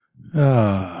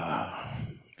Ah,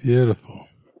 beautiful.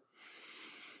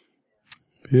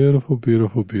 Beautiful,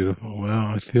 beautiful, beautiful.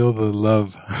 Wow, I feel the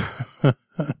love.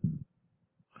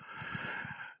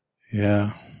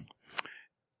 Yeah.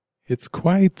 It's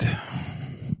quite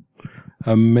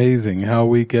amazing how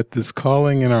we get this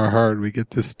calling in our heart. We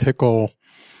get this tickle.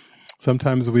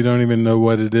 Sometimes we don't even know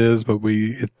what it is, but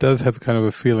it does have kind of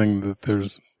a feeling that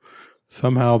there's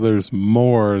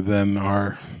more than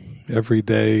our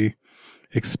everyday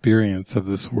experience of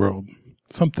this world.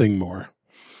 Something more.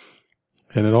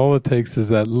 And all it takes is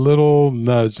that little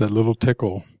nudge, that little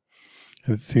tickle.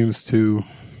 And it seems to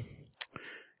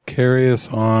carry us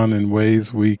on in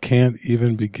ways we can't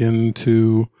even begin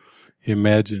to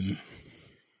imagine.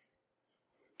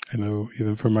 I know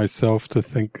even for myself to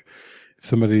think, if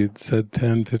somebody had said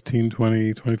 10, 15,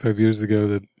 20, 25 years ago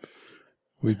that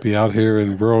we'd be out here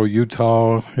in rural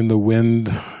Utah in the wind,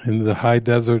 in the high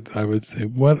desert, I would say,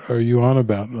 what are you on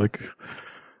about? Like,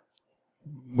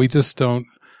 we just don't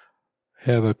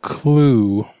have a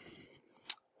clue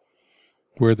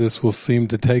where this will seem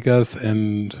to take us,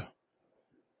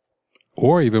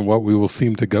 or even what we will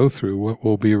seem to go through, what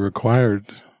will be required.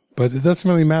 But it doesn't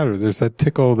really matter. There's that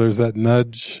tickle, there's that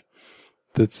nudge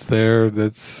that's there,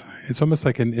 it's almost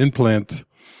like an implant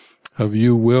of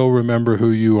you will remember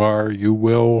who you are, you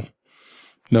will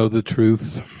know the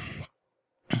truth.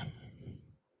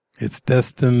 It's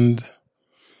destined.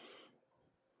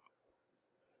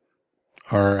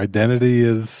 Our identity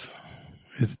is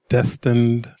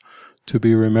destined to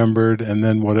be remembered, and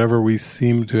then whatever we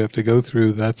seem to have to go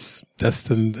through, that's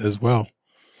destined as well.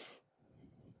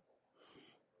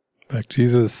 In fact,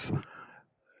 Jesus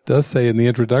does say in the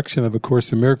introduction of A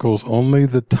Course in Miracles, only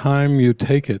the time you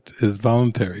take it is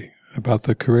voluntary, about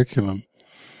the curriculum.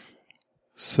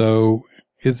 So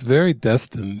it's very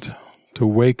destined to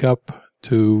wake up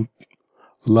to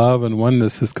love and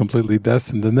oneness is completely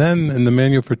destined. And then in the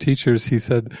Manual for Teachers, he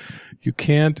said, you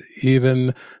can't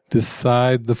even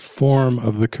decide the form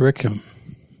of the curriculum.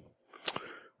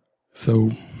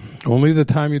 So only the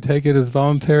time you take it is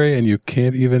voluntary, and you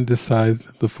can't even decide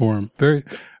the form. Very,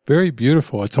 very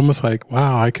beautiful. It's almost like,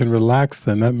 wow, I can relax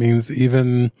then. That means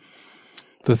even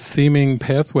the seeming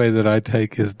pathway that I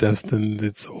take is destined.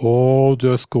 It's all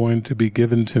just going to be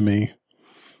given to me.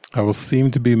 I will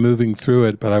seem to be moving through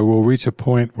it, but I will reach a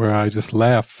point where I just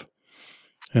laugh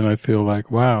and I feel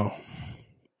like, wow,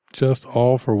 just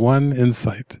all for one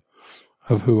insight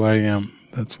of who I am.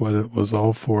 That's what it was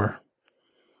all for.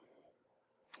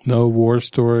 No war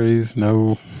stories,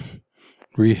 no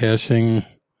rehashing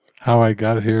how I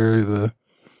got here.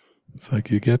 It's like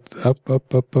you get up,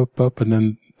 and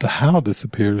then the how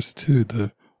disappears too.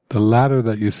 The ladder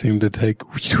that you seem to take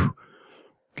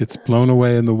gets blown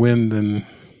away in the wind, and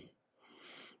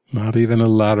not even a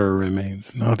ladder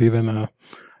remains, not even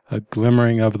a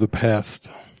glimmering of the past.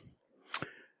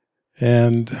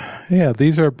 And yeah,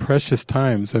 these are precious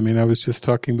times. I mean, I was just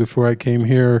talking before I came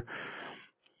here,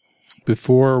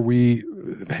 before we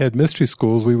had mystery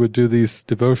schools, we would do these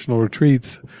devotional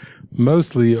retreats,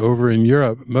 mostly over in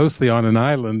Europe, mostly on an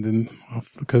island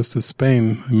off the coast of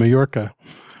Spain, in Mallorca.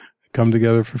 Come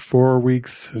together for 4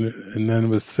 weeks, and then it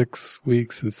was 6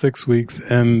 weeks and 6 weeks,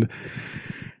 and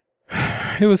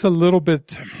it was a little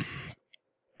bit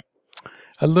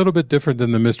different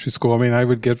than the mystery school. I mean, I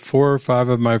would get 4 or 5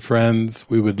 of my friends.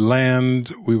 We would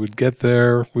land. We would get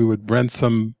there. We would rent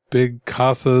some big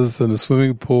casas and a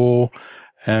swimming pool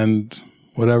and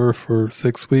whatever for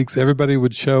 6 weeks. Everybody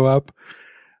would show up.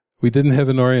 We didn't have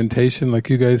an orientation like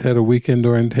you guys had a weekend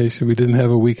orientation. We didn't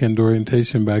have a weekend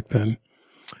orientation back then.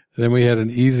 Then we had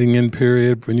an easing in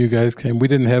period when you guys came. We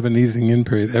didn't have an easing in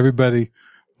period. Everybody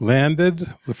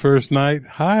landed the first night.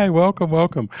 Hi,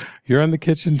 welcome. You're on the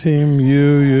kitchen team.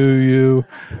 You.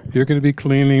 You're going to be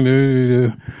cleaning.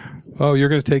 Oh, you're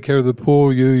going to take care of the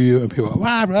pool. You. And people, just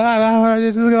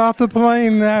get off the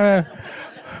plane.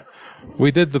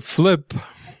 We did the flip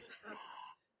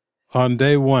on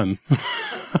day 1.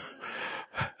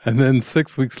 And then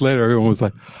 6 weeks later, everyone was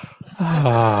like,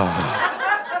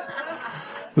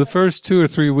 The first 2 or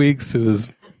 3 weeks, we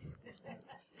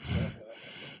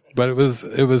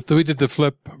did the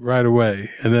flip right away,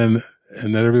 and then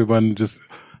everyone just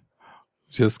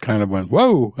kind of went,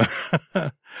 whoa!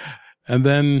 And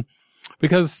then,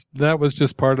 because that was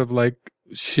just part of like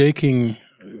shaking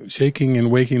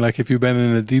and waking, like if you've been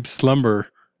in a deep slumber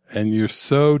and you're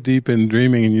so deep in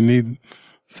dreaming and you need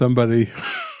somebody,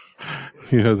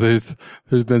 there's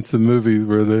been some movies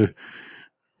where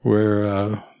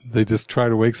they just try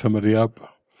to wake somebody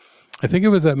up. I think it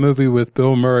was that movie with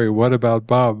Bill Murray, What About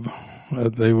Bob?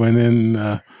 They went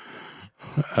in,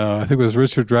 I think it was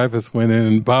Richard Dreyfuss went in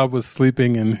and Bob was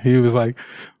sleeping and he was like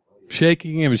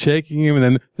shaking him,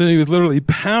 and then he was literally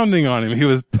pounding on him. He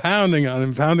was pounding on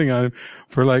him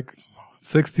for like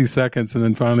 60 seconds, and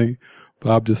then finally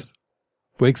Bob just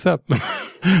wakes up.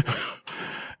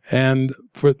 And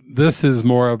this is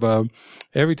more of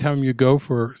every time you go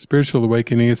for spiritual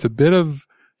awakening, it's a bit of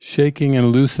shaking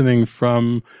and loosening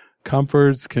from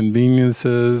comforts,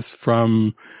 conveniences,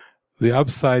 from the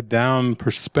upside down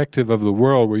perspective of the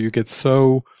world where you get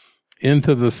so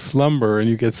into the slumber and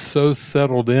you get so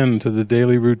settled into the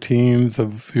daily routines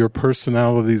of your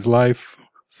personality's life,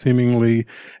 seemingly,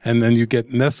 and then you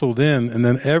get nestled in, and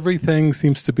then everything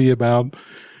seems to be about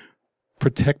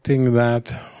protecting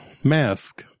that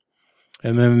mask.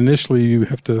 And then initially you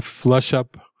have to flush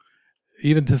up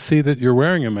even to see that you're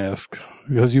wearing a mask,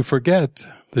 because you forget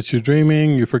that you're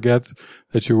dreaming, you forget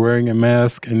that you're wearing a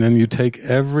mask, and then you take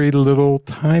every little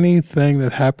tiny thing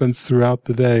that happens throughout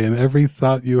the day and every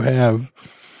thought you have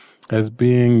as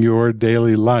being your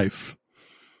daily life.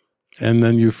 And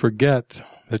then you forget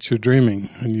that you're dreaming,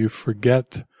 and you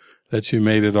forget that you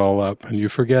made it all up, and you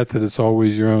forget that it's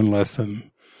always your own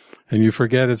lesson, and you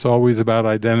forget it's always about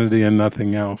identity and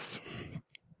nothing else.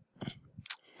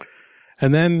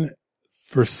 And then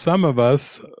for some of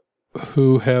us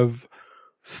who have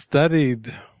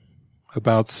studied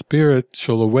about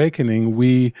spiritual awakening,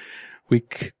 the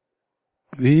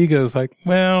ego is like,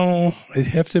 well, I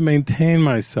have to maintain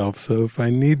myself. So if I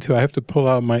need to, I have to pull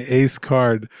out my ace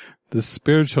card, the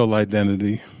spiritual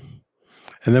identity.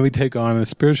 And then we take on a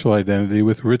spiritual identity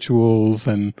with rituals,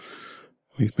 and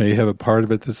we may have a part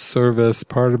of it that's service,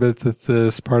 part of it that's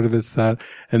this, part of it's that.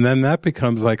 And then that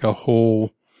becomes like a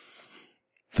whole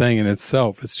thing in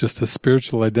itself. It's just a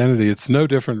spiritual identity. It's no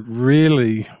different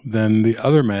really than the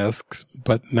other masks,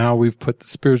 but now we've put the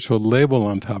spiritual label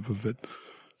on top of it.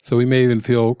 So we may even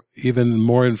feel even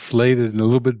more inflated and a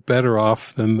little bit better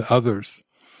off than the others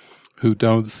who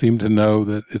don't seem to know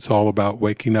that it's all about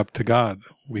waking up to God.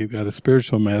 We've got a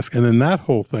spiritual mask, and then that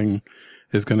whole thing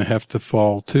is going to have to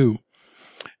fall too.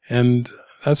 And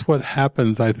that's what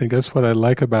happens. I think that's what I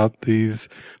like about these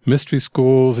mystery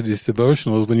schools and these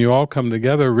devotionals. When you all come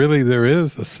together, really there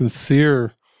is a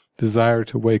sincere desire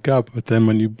to wake up. But then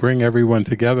when you bring everyone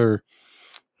together,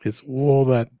 it's all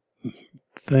that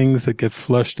things that get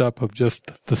flushed up of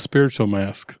just the spiritual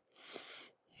mask.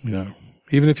 You know,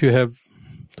 even if you have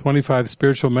 25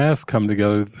 spiritual masks come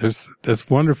together, that's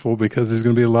wonderful, because there's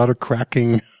going to be a lot of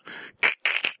cracking.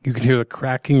 You can hear the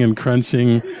cracking and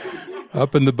crunching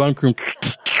up in the bunk room,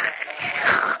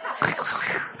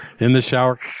 in the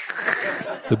shower,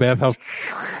 the bathhouse.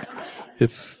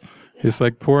 It's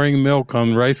like pouring milk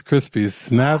on Rice Krispies.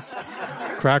 Snap,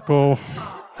 crackle,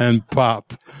 and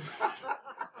pop.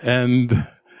 And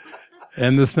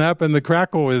the snap and the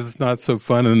crackle is not so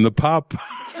fun, and the pop.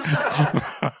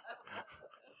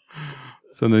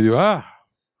 So then you,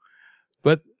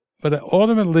 But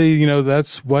ultimately,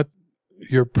 that's what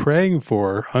you're praying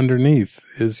for underneath,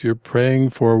 is you're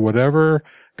praying for whatever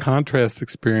contrast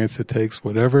experience it takes,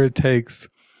 whatever it takes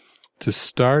to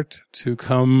start to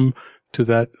come to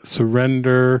that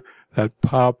surrender, that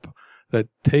pop that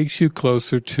takes you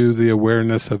closer to the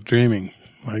awareness of dreaming.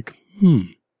 Like,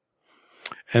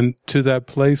 and to that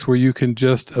place where you can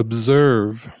just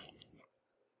observe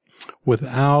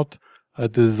without a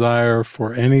desire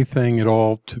for anything at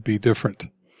all to be different.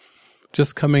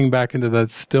 Just coming back into that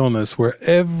stillness where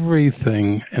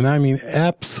everything, and I mean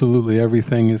absolutely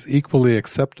everything, is equally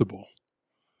acceptable.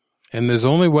 And there's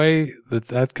only way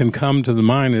that can come to the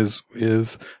mind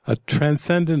is a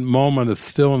transcendent moment of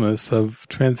stillness, of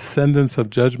transcendence of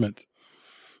judgment.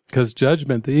 Because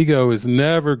judgment, the ego, is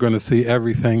never going to see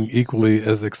everything equally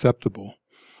as acceptable.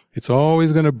 It's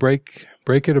always going to break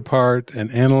it apart and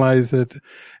analyze it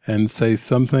and say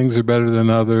some things are better than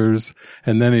others,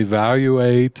 and then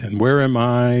evaluate, and where am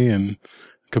I, and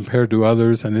compared to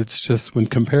others. And it's just, when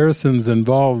comparison's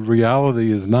involved,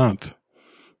 reality is not.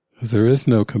 Because there is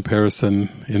no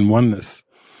comparison in oneness.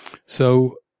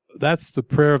 So that's the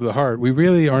prayer of the heart. We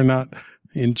really are not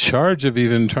in charge of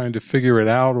even trying to figure it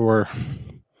out or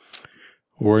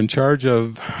in charge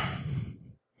of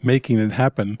making it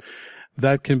happen.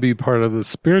 That can be part of the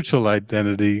spiritual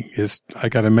identity, is I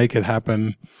got to make it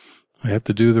happen. I have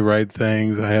to do the right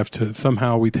things. I have to,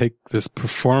 somehow we take this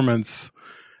performance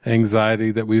anxiety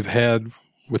that we've had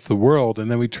with the world, and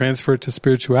then we transfer it to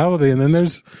spirituality, and then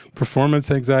there's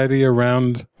performance anxiety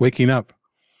around waking up.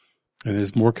 And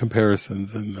there's more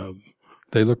comparisons, and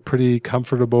they look pretty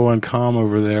comfortable and calm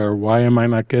over there. Why am I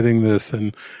not getting this?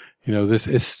 And, this,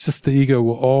 it's just the ego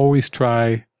will always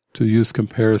try to use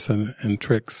comparison and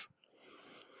tricks.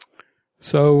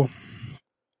 So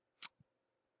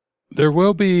there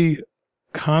will be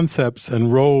concepts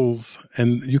and roles,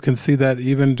 and you can see that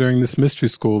even during this mystery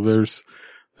school. There's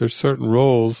certain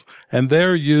roles, and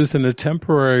they're used in a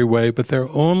temporary way, but they're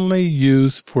only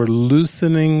used for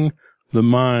loosening the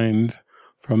mind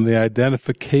from the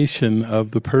identification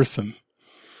of the person.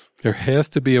 There has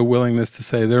to be a willingness to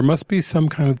say there must be some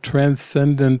kind of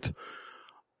transcendent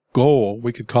goal.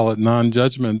 We could call it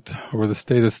non-judgment or the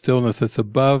state of stillness that's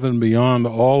above and beyond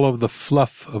all of the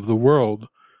fluff of the world.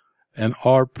 And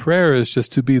our prayer is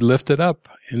just to be lifted up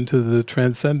into the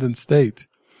transcendent state,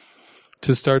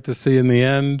 to start to see in the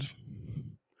end,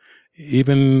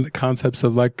 even concepts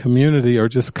of like community are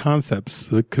just concepts.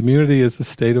 The community is a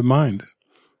state of mind.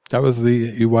 That was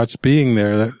you watched Being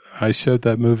There. I showed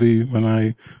that movie when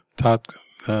I taught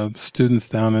students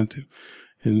down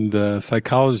in the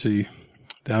psychology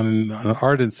down in an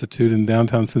art institute in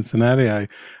downtown Cincinnati. I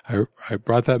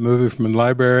brought that movie from a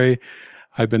library.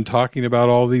 I've been talking about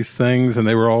all these things, and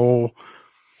they were all,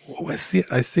 oh, I see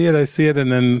it.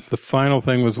 And then the final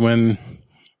thing was when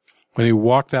he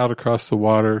walked out across the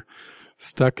water,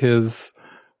 stuck his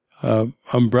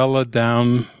umbrella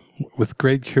down with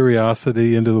great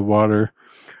curiosity into the water,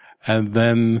 and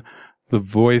then the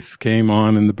voice came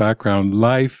on in the background.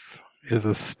 Life is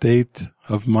a state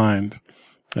of mind.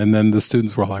 And then the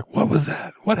students were like, what was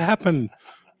that? What happened?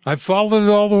 I followed it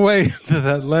all the way to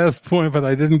that last point, but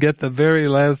I didn't get the very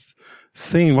last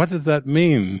scene. What does that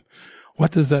mean?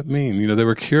 What does that mean? You know, they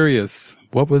were curious.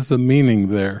 What was the meaning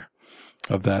there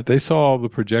of that? They saw all the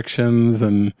projections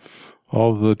and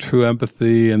all the true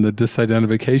empathy and the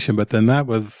disidentification, but then that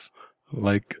was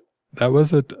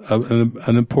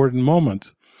an important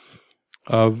moment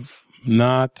of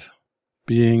not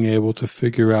being able to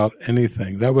figure out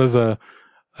anything. That was a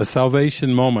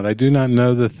salvation moment. I do not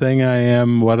know the thing I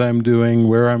am, what I'm doing,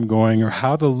 where I'm going, or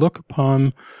how to look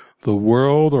upon the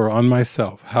world or on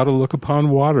myself, how to look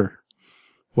upon water.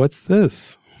 What's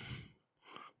this?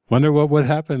 Wonder what would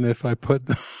happen if I put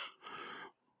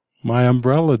my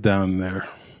umbrella down there.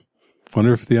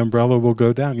 Wonder if the umbrella will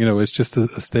go down. You know, it's just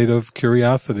a state of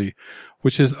curiosity,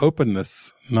 which is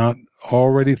openness, not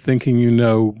already thinking you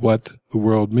know what the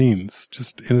world means,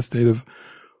 just in a state of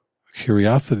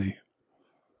curiosity.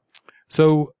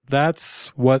 So that's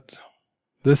what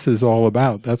this is all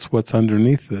about. That's what's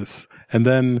underneath this. And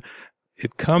then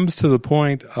it comes to the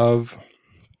point of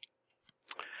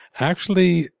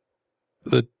actually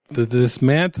the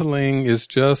dismantling is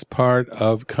just part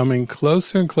of coming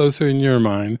closer and closer in your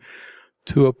mind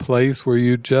to a place where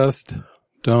you just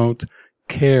don't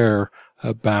care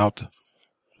about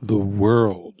the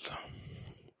world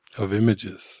of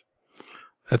images.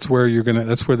 That's where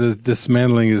that's where the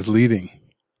dismantling is leading.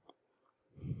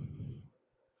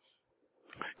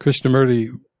 Krishnamurti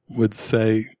would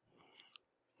say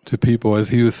to people as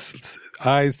he was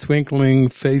eyes twinkling,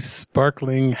 face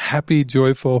sparkling, happy,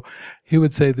 joyful, he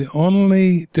would say, the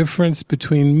only difference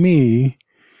between me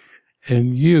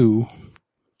and you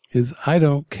is I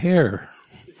don't care.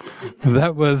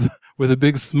 That was with a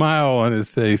big smile on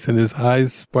his face and his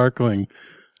eyes sparkling.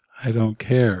 I don't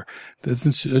care. Don't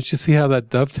you see how that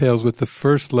dovetails with the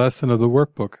first lesson of the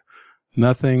workbook?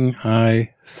 Nothing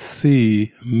I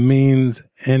see means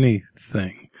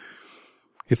anything.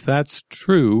 If that's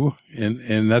true,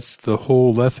 and that's the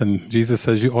whole lesson, Jesus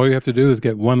says all you have to do is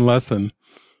get one lesson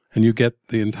and you get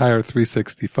the entire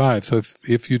 365. So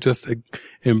if you just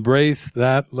embrace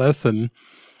that lesson,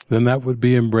 then that would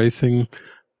be embracing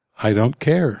I don't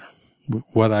care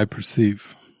what I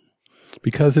perceive,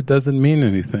 because it doesn't mean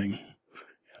anything.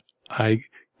 I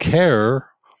care.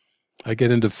 I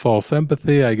get into false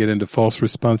empathy. I get into false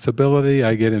responsibility.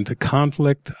 I get into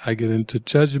conflict. I get into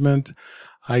judgment.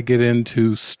 I get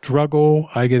into struggle.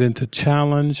 I get into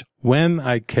challenge when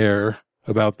I care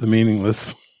about the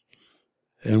meaningless.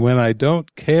 And when I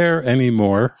don't care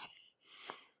anymore,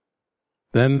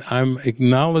 then I'm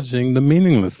acknowledging the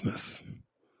meaninglessness.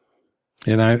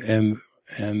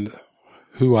 And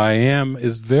who I am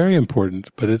is very important,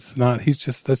 but it's not,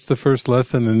 that's the first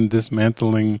lesson in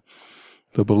dismantling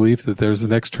the belief that there's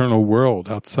an external world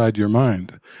outside your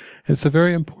mind. It's a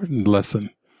very important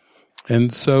lesson.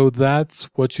 And so that's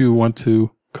what you want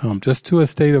to come, just to a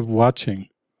state of watching.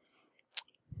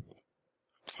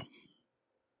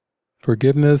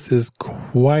 Forgiveness is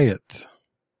quiet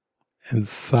and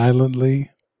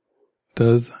silently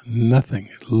does nothing.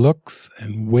 It looks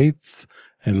and waits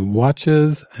and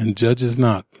watches and judges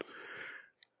not.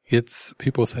 It's,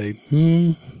 people say,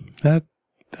 that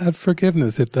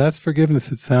forgiveness, if that's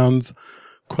forgiveness, it sounds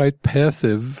quite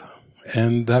passive,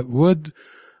 and that would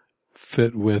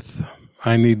fit with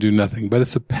I need do nothing. But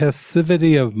it's a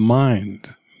passivity of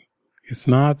mind. It's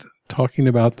not talking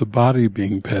about the body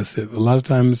being passive. A lot of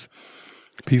times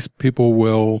people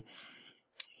will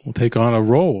take on a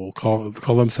role, call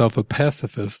themselves a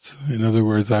pacifist. In other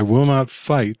words, I will not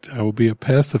fight. I will be a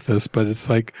pacifist. But it's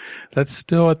like, that's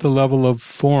still at the level of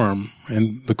form.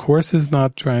 And the Course is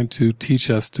not trying to teach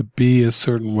us to be a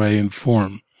certain way in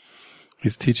form.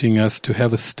 It's teaching us to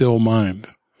have a still mind.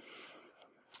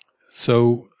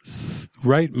 So,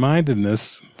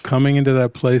 right-mindedness, coming into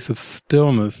that place of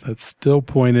stillness, that still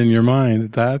point in your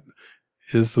mind, that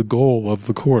is the goal of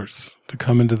the Course, to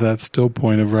come into that still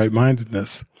point of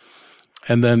right-mindedness.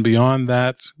 And then beyond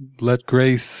that, let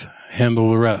grace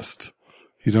handle the rest.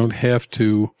 You don't have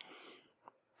to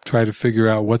try to figure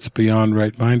out what's beyond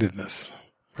right-mindedness.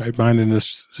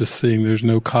 Right-mindedness, just seeing there's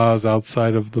no cause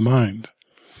outside of the mind.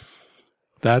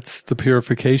 That's the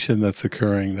purification that's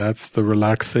occurring. That's the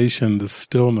relaxation, the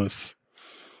stillness.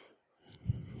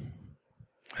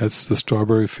 That's the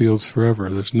strawberry fields forever.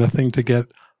 There's nothing to get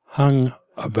hung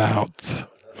about.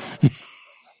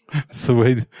 That's the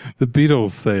way the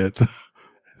Beatles say it.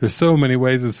 There's so many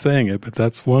ways of saying it, but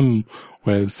that's one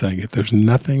way of saying it. There's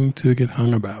nothing to get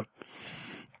hung about.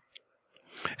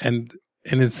 And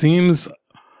it seems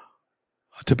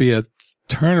to be a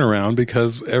turnaround,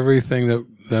 because everything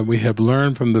that we have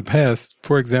learned from the past,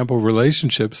 for example, the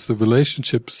relationships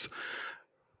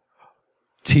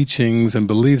teachings and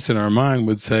beliefs in our mind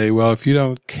would say, well, if you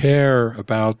don't care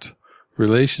about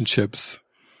relationships,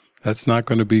 that's not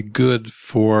going to be good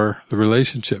for the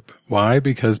relationship. Why?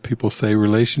 Because people say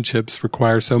relationships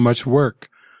require so much work.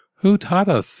 Who taught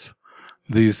us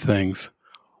these things?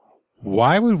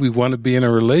 Why would we want to be in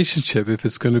a relationship if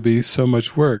it's going to be so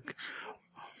much work?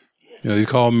 You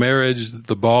call marriage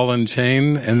the ball and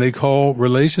chain, and they call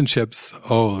relationships,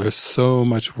 oh, there's so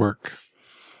much work.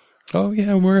 Oh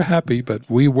yeah, we're happy, but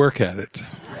we work at it.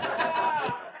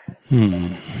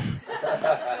 We're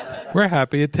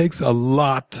happy. It takes a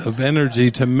lot of energy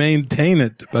to maintain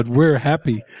it, but we're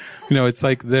happy. It's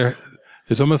like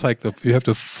it's almost like you have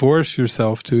to force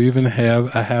yourself to even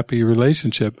have a happy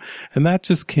relationship. And that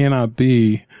just cannot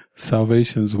be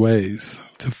salvation's ways,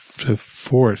 to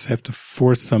have to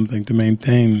force something to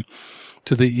maintain.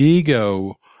 To the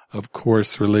ego, of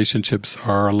course, relationships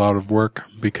are a lot of work,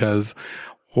 because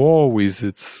always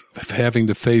it's having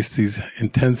to face these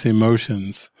intense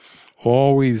emotions,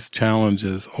 always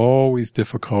challenges, always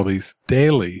difficulties,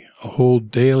 daily, a whole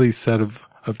daily set of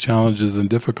challenges and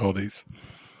difficulties.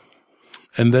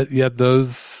 And that yet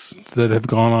those that have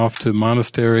gone off to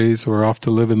monasteries or off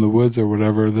to live in the woods or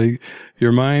whatever,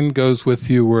 your mind goes with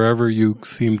you wherever you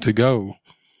seem to go.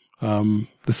 The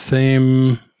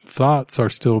same thoughts are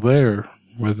still there,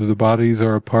 whether the bodies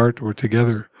are apart or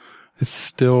together. It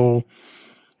still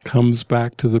comes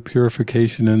back to the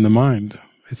purification in the mind.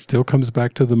 It still comes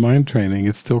back to the mind training.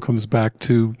 It still comes back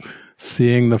to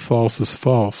seeing the false as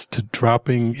false, to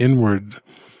dropping inward,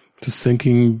 to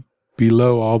sinking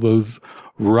below all those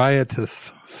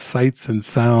riotous sights and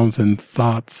sounds and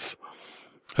thoughts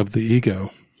of the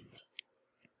ego.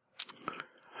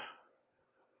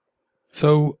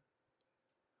 So,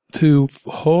 to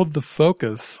hold the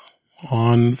focus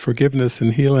on forgiveness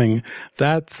and healing,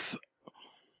 that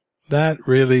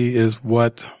really is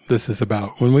what this is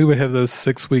about. When we would have those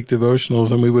 6-week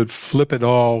devotionals and we would flip it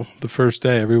all the first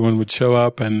day, everyone would show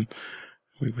up and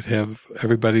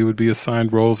everybody would be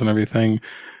assigned roles and everything.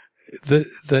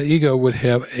 The ego would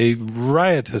have a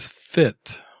riotous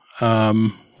fit,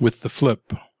 with the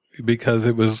flip, because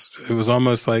it was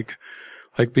almost like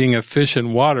being a fish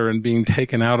in water and being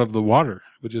taken out of the water.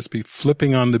 It would just be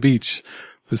flipping on the beach.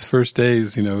 Those first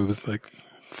days, it was like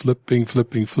flipping,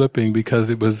 because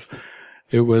it was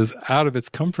out of its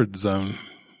comfort zone.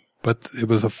 But it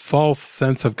was a false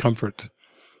sense of comfort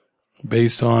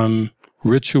based on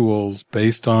rituals,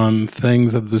 based on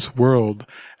things of this world.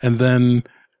 And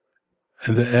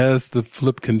as the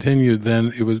flip continued,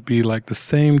 then it would be like the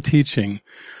same teaching.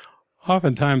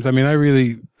 Oftentimes, I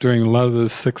really, during a lot of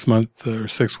those 6 month,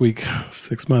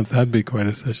 that'd be quite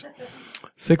a session.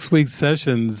 6-week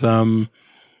sessions, I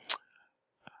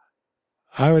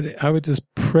would just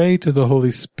pray to the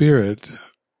Holy Spirit,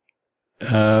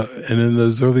 and in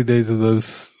those early days of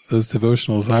those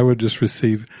devotionals, I would just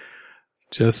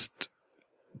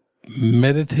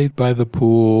meditate by the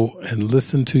pool and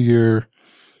listen to your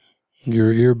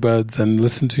earbuds and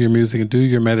listen to your music and do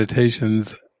your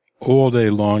meditations all day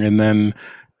long, and then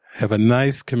have a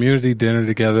nice community dinner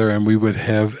together, and we would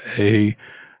have a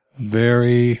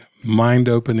very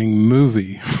mind-opening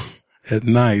movie at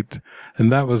night.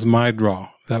 And that was my draw.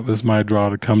 That was my draw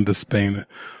to come to Spain,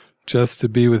 just to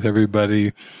be with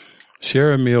everybody,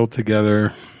 share a meal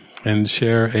together, and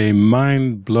share a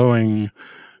mind-blowing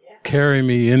carry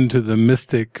me into the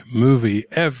Mystic movie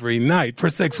every night for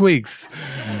 6 weeks.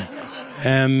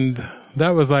 And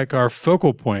that was like our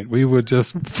focal point. We would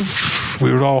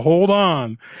all hold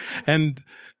on. And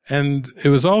it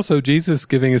was also Jesus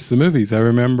giving us the movies. I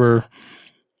remember,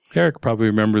 Eric probably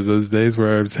remembers those days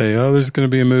where I would say, oh, there's going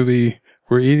to be a movie.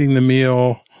 We're eating the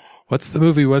meal. What's the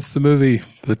movie?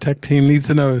 The tech team needs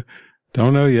to know.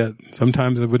 Don't know yet.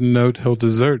 Sometimes I wouldn't know till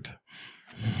dessert.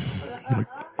 A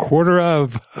quarter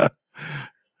of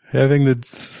having the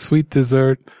sweet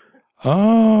dessert.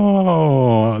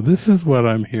 Oh, this is what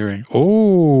I'm hearing.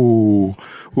 Oh,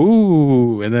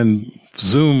 ooh. And then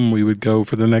zoom, we would go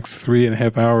for the next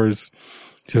 3.5 hours,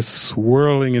 just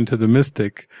swirling into the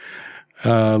Mystic,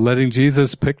 letting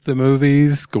Jesus pick the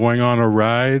movies, going on a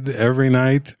ride every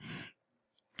night.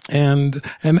 And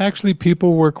actually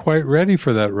people were quite ready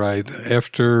for that ride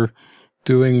after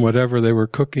doing whatever they were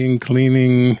cooking,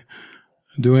 cleaning,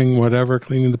 doing whatever,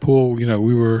 cleaning the pool.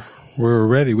 We were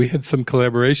ready. We had some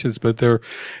collaborations, but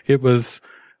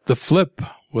the flip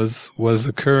was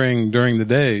occurring during the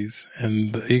days,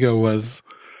 and the ego was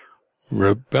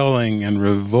rebelling and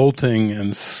revolting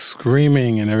and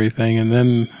screaming and everything. And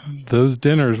then those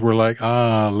dinners were like,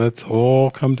 let's all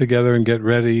come together and get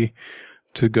ready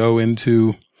to go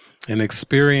into an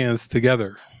experience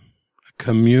together, a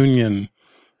communion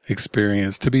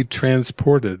experience, to be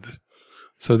transported.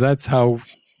 So that's how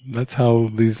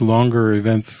these longer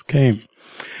events came.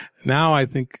 Now I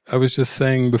think I was just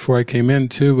saying before I came in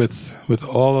too, with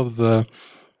all of the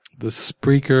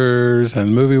Spreakers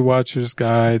and movie watchers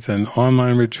guides and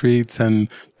online retreats and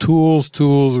tools,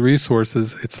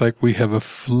 resources, it's like we have a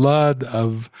flood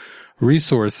of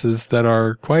resources that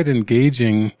are quite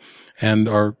engaging and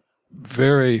are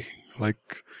very,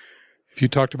 like, if you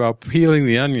talked about peeling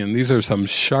the onion, these are some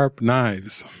sharp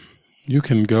knives. You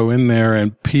can go in there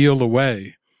and peel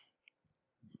away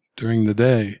during the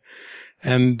day.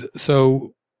 And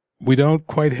so we don't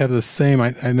quite have the same.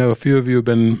 I know a few of you have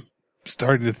been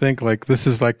starting to think like this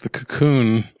is like the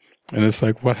cocoon. And it's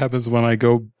like, what happens when I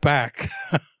go back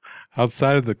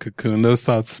outside of the cocoon? Those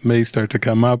thoughts may start to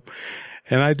come up.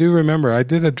 And I do remember I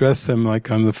did address them like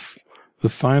on the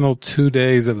final 2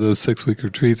 days of those 6-week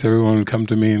retreats. Everyone would come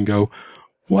to me and go,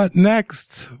 what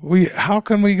next? How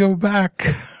can we go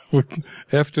back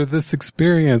after this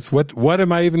experience? What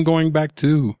am I even going back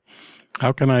to?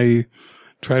 How can I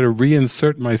try to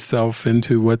reinsert myself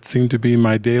into what seemed to be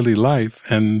my daily life?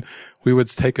 And we would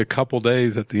take a couple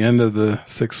days at the end of the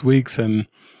 6 weeks. And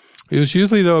it was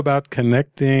usually, though, about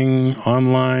connecting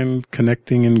online,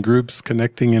 connecting in groups,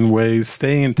 connecting in ways,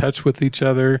 staying in touch with each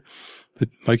other,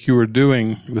 like you were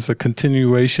doing. It was a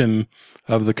continuation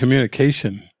of the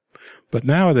communication. But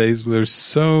nowadays, there's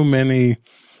so many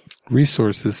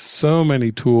resources, so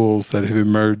many tools that have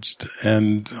emerged,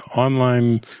 and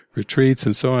online retreats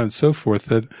and so on and so forth,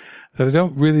 that I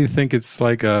don't really think it's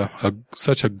like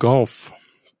such a gulf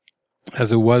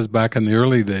as it was back in the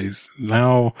early days.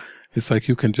 Now it's like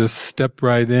you can just step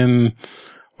right in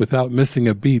without missing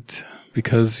a beat,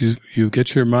 because you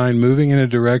get your mind moving in a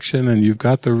direction, and you've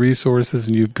got the resources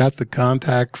and you've got the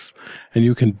contacts, and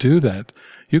you can do that.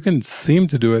 You can seem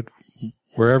to do it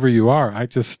wherever you are.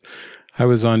 I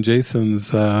was on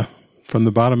Jason's From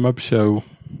the Bottom Up show.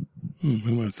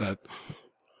 When was that?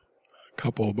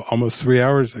 Almost 3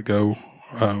 hours ago.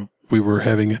 We were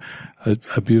having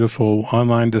a beautiful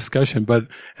online discussion,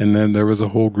 and then there was a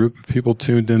whole group of people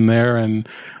tuned in there, and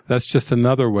that's just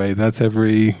another way. That's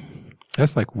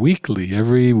like weekly,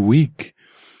 every week.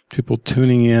 People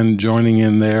tuning in, joining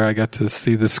in there. I got to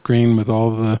see the screen with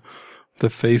all the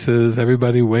faces,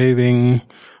 everybody waving.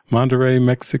 Monterrey,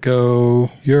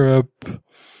 Mexico, Europe,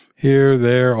 here,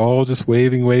 there, all just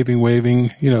waving.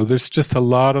 There's just a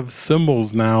lot of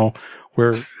symbols now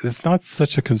where it's not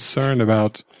such a concern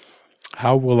about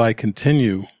how will I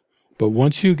continue. But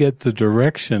once you get the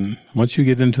direction, once you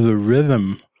get into the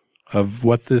rhythm of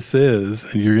what this is,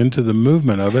 and you're into the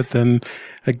movement of it, then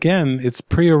again, it's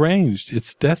prearranged.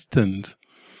 It's destined.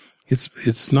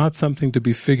 It's not something to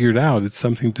be figured out. It's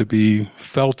something to be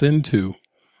felt into.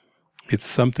 It's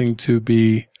something to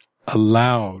be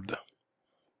allowed.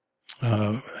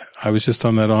 I was just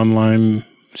on that online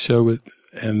show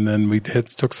and then we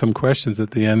took some questions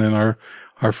at the end, and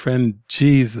our friend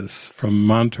Jesus from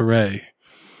Monterrey,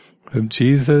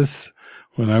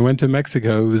 when I went to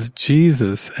Mexico, it was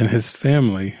Jesus and his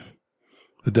family,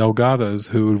 the Delgados,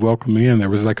 who would welcome me in. There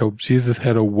was Jesus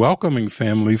had a welcoming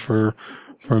family for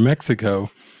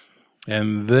Mexico,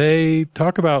 and they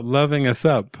talk about loving us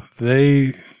up.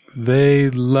 They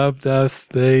loved us.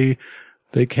 They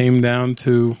came down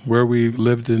to where we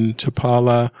lived in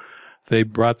Chapala. They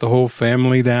brought the whole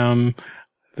family down.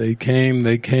 They came.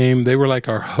 They were like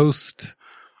our host,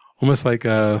 almost like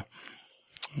an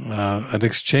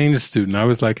exchange student. I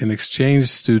was like an exchange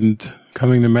student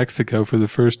coming to Mexico for the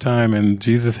first time, and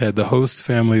Jesus had the host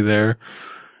family there,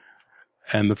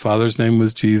 and the father's name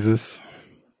was Jesus,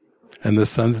 and the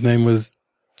son's name was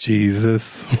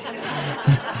Jesus.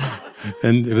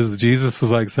 And Jesus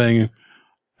was like saying,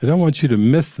 I don't want you to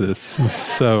miss this.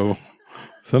 So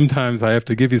sometimes I have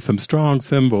to give you some strong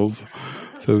symbols.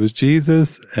 So it was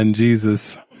Jesus and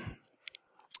Jesus.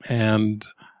 And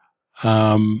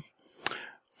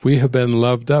we have been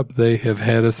loved up. They have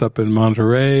had us up in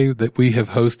Monterey, that we have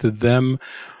hosted them.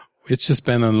 It's just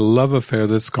been a love affair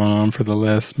that's gone on for the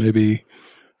last maybe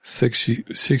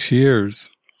 6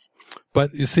 years.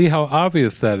 But you see how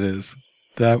obvious that is.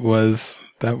 That was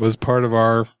part of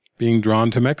our being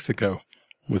drawn to Mexico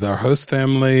with our host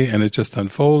family, and it just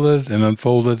unfolded and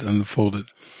unfolded and unfolded.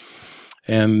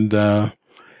 And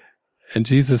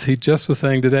Jesus, he just was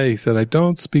saying today, he said, I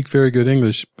don't speak very good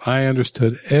English. I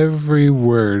understood every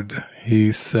word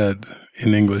he said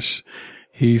in English.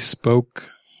 He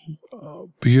spoke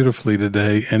beautifully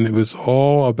today, and it was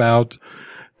all about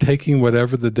taking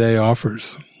whatever the day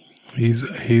offers.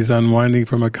 He's unwinding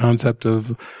from a concept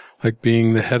of like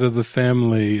being the head of the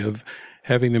family, of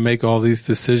having to make all these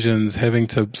decisions, having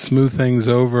to smooth things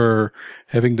over,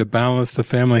 having to balance the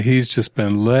family. He's just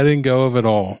been letting go of it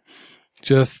all,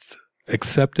 just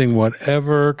accepting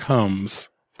whatever comes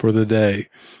for the day,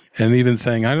 and even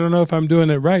saying, I don't know if I'm doing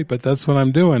it right, but that's what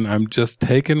I'm doing. I'm just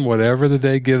taking whatever the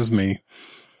day gives me,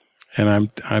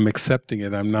 and I'm accepting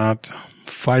it. I'm not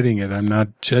fighting it. I'm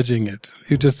not judging it.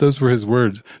 Those were his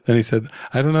words. Then he said,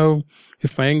 I don't know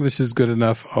if my English is good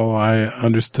enough. Oh, I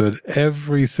understood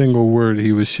every single word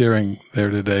he was sharing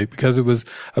there today, because it was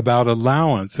about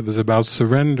allowance. It was about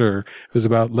surrender. It was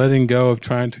about letting go of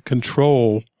trying to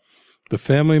control the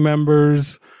family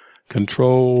members,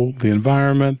 control the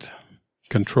environment,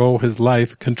 control his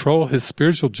life, control his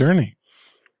spiritual journey.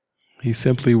 He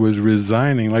simply was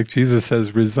resigning. Like Jesus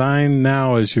says, resign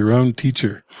now as your own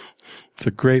teacher. It's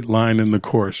a great line in the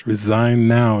Course. Resign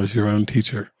now as your own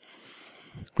teacher.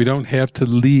 We don't have to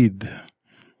lead.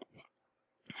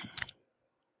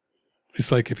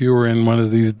 It's like if you were in one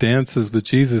of these dances with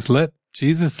Jesus, let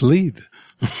Jesus lead.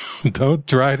 Don't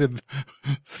try to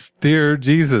steer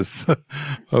Jesus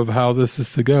of how this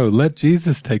is to go. Let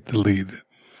Jesus take the lead.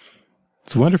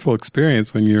 It's a wonderful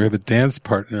experience when you have a dance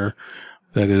partner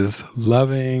that is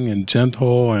loving and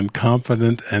gentle and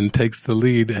confident and takes the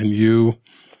lead, and you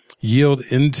yield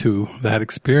into that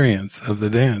experience of the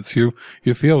dance. You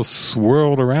feel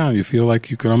swirled around. You feel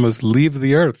like you could almost leave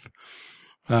the earth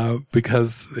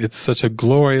because it's such a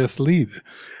glorious lead.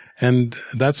 And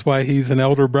that's why he's an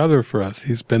elder brother for us.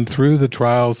 He's been through the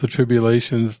trials, the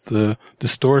tribulations, the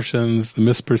distortions, the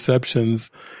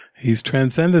misperceptions. He's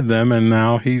transcended them, and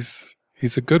now he's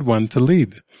a good one to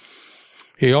lead.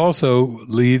 He also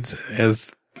leads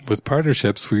as with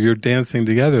partnerships where you're dancing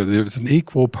together. There's an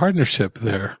equal partnership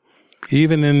there.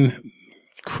 Even in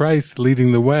Christ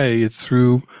leading the way, it's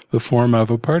through the form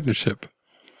of a partnership.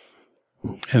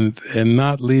 And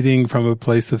not leading from a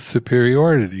place of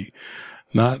superiority,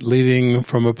 not leading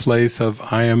from a place of,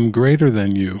 I am greater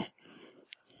than you.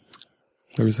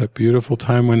 There was that beautiful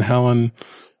time when Helen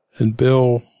and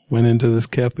Bill went into this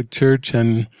Catholic church,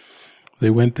 and they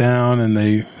went down and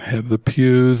they have the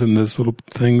pews and those little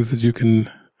things that you can,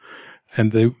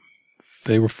 and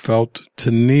they were felt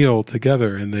to kneel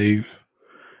together, and they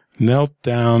knelt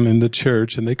down in the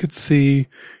church, and they could see,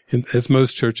 as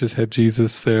most churches have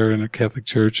Jesus there in a Catholic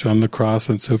church on the cross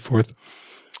and so forth.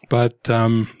 But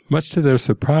much to their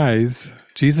surprise,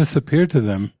 Jesus appeared to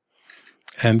them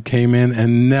and came in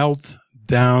and knelt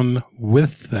down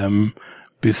with them,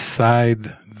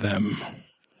 beside them.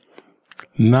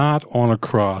 Not on a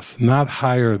cross, not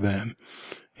higher than.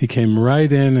 He came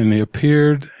right in and he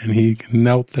appeared and he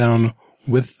knelt down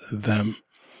with them.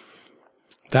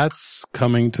 That's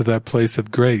coming to that place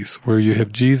of grace where you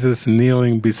have Jesus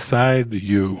kneeling beside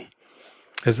you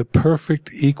as a perfect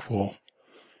equal,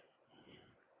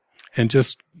 and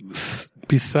just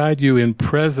beside you in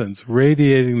presence,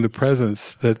 radiating the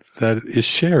presence that is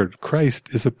shared. Christ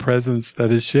is a presence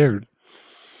that is shared.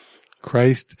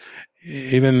 Christ,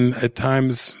 even at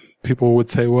times people would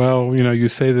say, well, you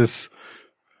say this,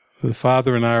 the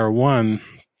Father and I are one.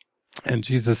 And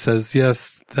Jesus says,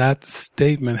 yes, that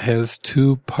statement has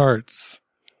two parts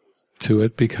to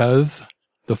it, because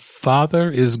the Father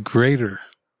is greater.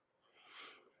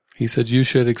 He said you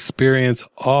should experience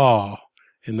awe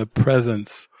in the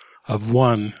presence of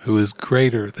one who is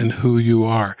greater than who you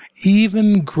are.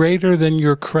 Even greater than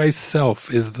your Christ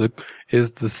self is the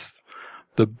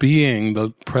the being,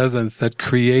 the presence that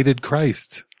created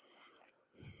Christ.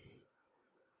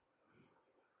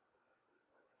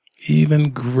 Even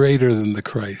greater than the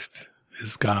Christ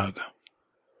is God,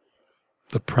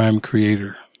 the prime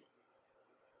creator.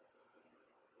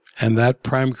 And that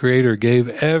prime creator gave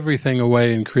everything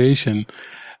away in creation.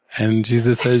 And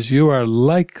Jesus says, you are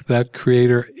like that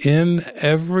creator in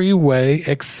every way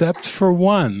except for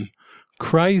one.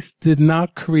 Christ did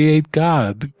not create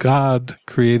God. God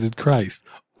created Christ.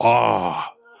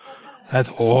 Awe. That's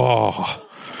awe.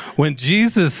 When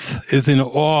Jesus is in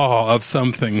awe of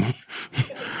something,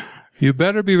 you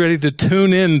better be ready to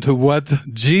tune in to what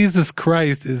Jesus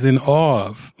Christ is in awe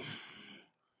of.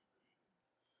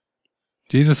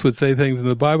 Jesus would say things in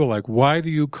the Bible like, why do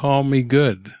you call me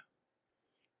good?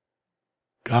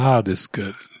 God is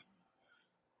good.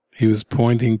 He was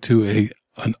pointing to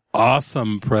an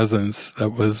awesome presence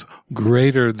that was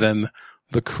greater than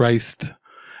the Christ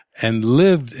and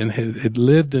lived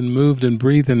and moved and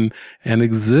breathed and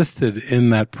existed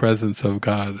in that presence of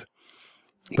God.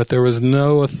 But there was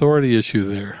no authority issue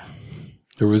there.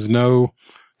 There was no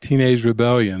teenage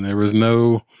rebellion. There was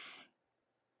no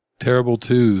terrible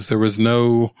twos. There was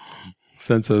no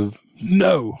sense of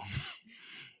no.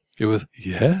 It was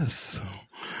yes.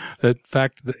 In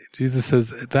fact, Jesus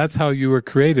says that's how you were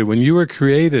created. When you were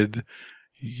created,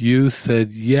 you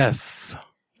said yes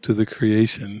to the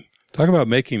creation. Talk about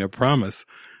making a promise.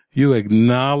 You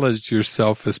acknowledged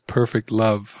yourself as perfect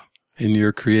love in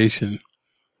your creation.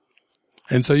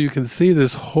 And so you can see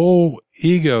this whole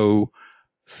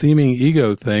seeming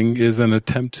ego thing is an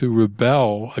attempt to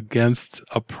rebel against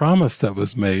a promise that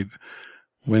was made.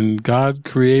 When God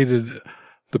created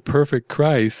the perfect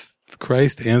Christ,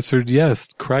 Christ answered yes.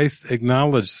 Christ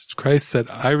acknowledged. Christ said,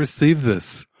 I receive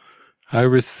this. I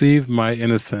receive my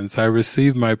innocence. I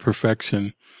receive my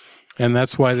perfection. And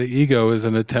that's why the ego is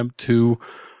an attempt to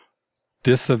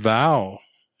disavow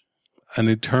an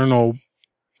eternal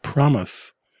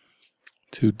promise,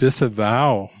 to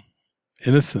disavow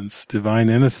innocence, divine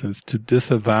innocence, to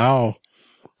disavow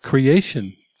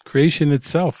creation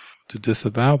itself, to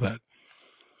disavow that.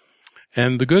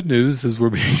 And the good news, as we're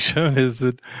being shown, is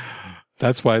that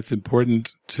that's why it's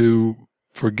important to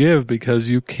forgive, because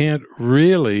you can't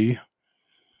really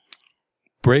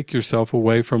break yourself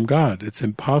away from God. It's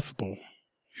impossible.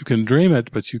 You can dream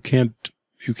it, but you can't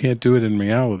do it in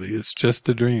reality. It's just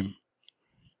a dream.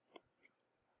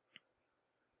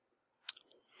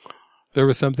 There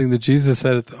was something that Jesus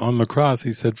said on the cross.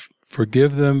 He said,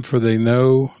 forgive them, for they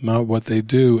know not what they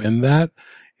do. And that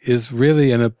is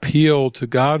really an appeal to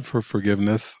God for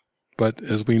forgiveness. But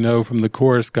as we know from the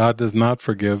Course, God does not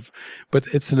forgive. But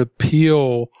it's an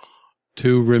appeal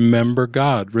to remember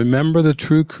God. Remember the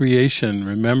true creation.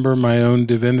 Remember my own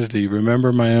divinity.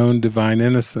 Remember my own divine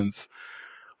innocence.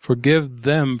 Forgive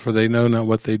them, for they know not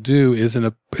what they do, is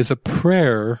a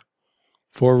prayer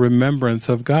for remembrance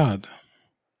of God.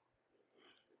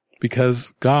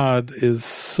 Because God is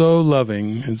so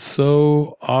loving and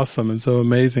so awesome and so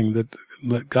amazing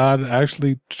that God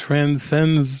actually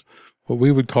transcends what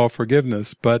we would call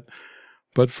forgiveness. But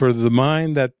for the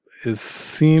mind that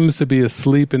seems to be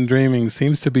asleep and dreaming,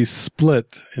 seems to be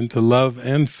split into love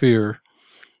and fear,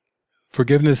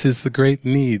 forgiveness is the great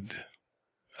need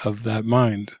of that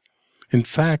mind. In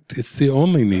fact, it's the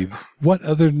only need. What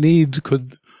other need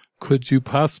could you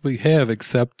possibly have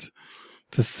except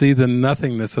to see the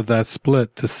nothingness of that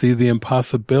split, to see the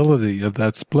impossibility of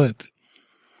that split?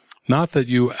 Not that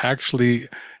you actually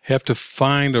have to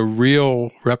find a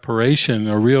real reparation,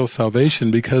 a real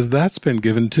salvation, because that's been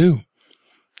given too.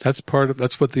 That's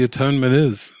what the atonement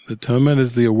is. The atonement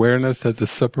is the awareness that the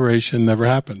separation never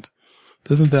happened.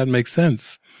 Doesn't that make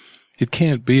sense? It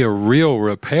can't be a real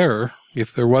repair.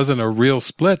 If there wasn't a real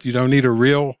split, you don't need a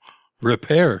real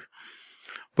repair.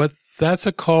 But that's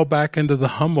a call back into the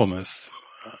humbleness.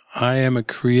 I am a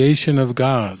creation of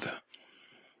God.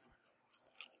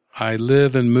 I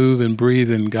live and move and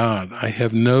breathe in God. I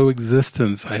have no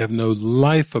existence. I have no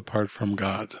life apart from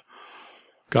God.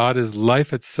 God is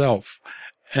life itself.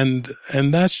 And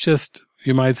that's just,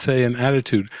 you might say, an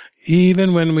attitude.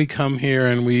 Even when we come here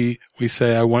and we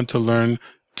say, I want to learn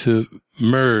to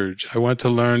merge. I want to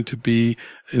learn to be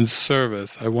in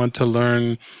service. I want to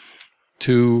learn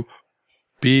to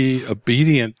be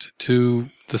obedient to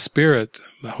the Spirit,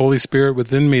 the Holy Spirit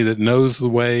within me that knows the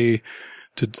way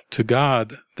to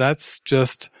God. That's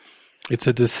just, it's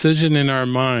a decision in our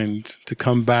mind to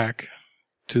come back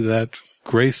to that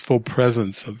graceful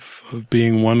presence of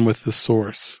being one with the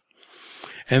Source.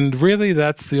 And really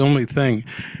that's the only thing.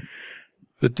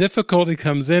 The difficulty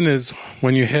comes in is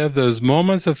when you have those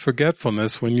moments of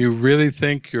forgetfulness, when you really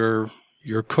think you're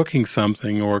you're cooking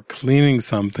something or cleaning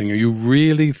something, or you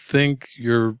really think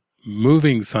you're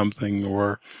moving something,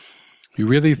 or you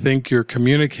really think you're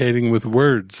communicating with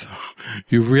words.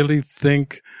 You really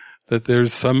think that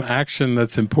there's some action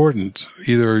that's important,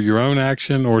 either your own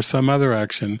action or some other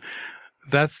action.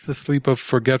 That's the sleep of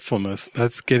forgetfulness.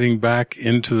 That's getting back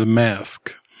into the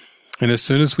mask. And as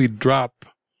soon as we drop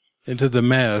into the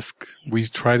mask, we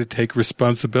try to take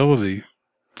responsibility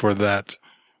for that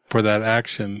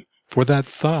action, for that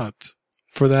thought,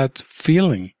 for that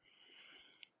feeling.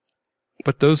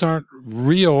 But those aren't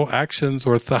real actions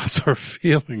or thoughts or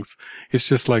feelings. It's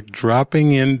just like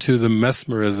dropping into the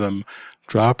mesmerism,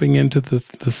 dropping into the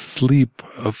sleep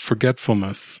of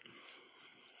forgetfulness.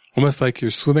 Almost like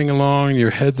you're swimming along,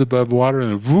 your head's above water,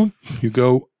 and whoop, you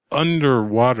go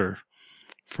underwater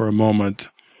for a moment,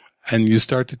 and you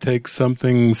start to take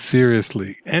something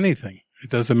seriously. Anything. It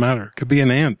doesn't matter. It could be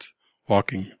an ant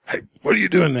walking. Hey, what are you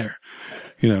doing there?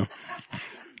 You know,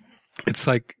 it's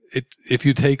like if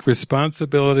you take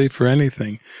responsibility for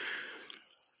anything.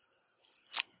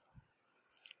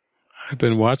 I've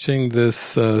been watching this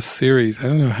series. I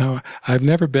don't know how. I've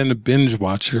never been a binge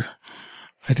watcher.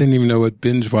 I didn't even know what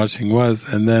binge watching was.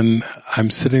 And then I'm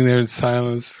sitting there in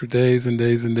silence for days and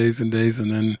days and days and days.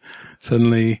 And then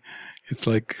suddenly it's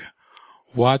like,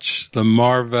 watch the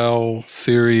Marvel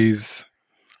series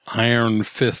Iron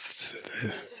Fist.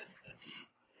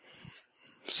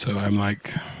 So I'm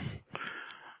like,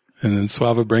 and then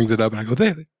Swava brings it up and I go,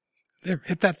 there,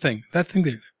 hit that thing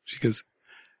there. She goes,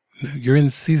 no, you're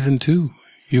in season 2.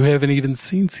 You haven't even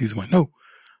seen season 1. No,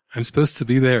 I'm supposed to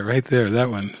be there, right there, that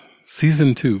one.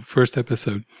 Season 2, first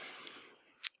episode.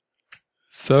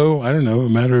 So, I don't know, a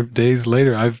matter of days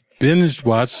later, I've binge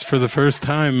watched for the first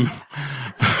time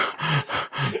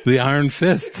the Iron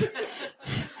Fist.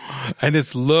 And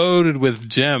it's loaded with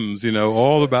gems, you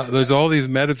know, there's all these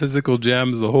metaphysical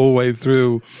gems the whole way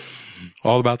through,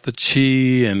 all about the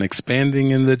chi and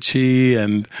expanding in the chi,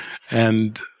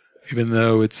 and even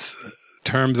though it's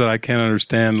terms that I can't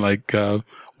understand, like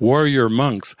warrior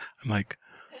monks, I'm like,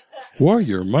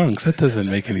 warrior monks? That doesn't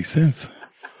make any sense.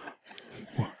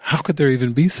 How could there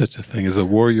even be such a thing as a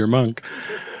warrior monk?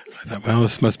 I thought, well,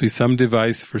 this must be some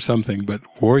device for something, but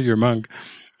warrior monk.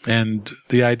 And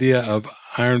the idea of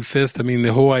Iron Fist, I mean,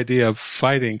 the whole idea of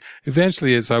fighting.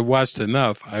 Eventually, as I watched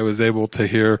enough, I was able to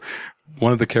hear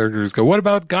one of the characters go, what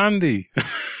about Gandhi?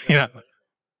 You know.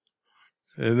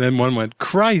 And then one went,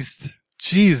 Christ,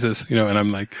 Jesus, you know, and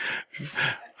I'm like,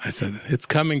 I said, it's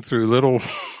coming through little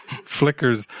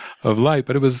flickers of light,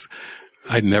 but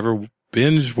I'd never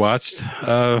binge watched,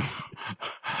 it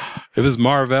was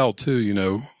Marvel too, you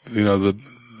know, the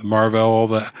Marvel, all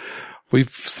that. We've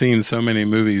seen so many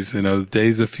movies, you know,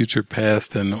 Days of Future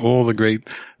Past and all the great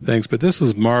things, but this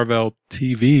was Marvel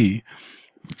TV.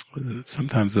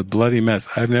 Sometimes a bloody mess.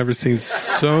 I've never seen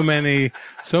so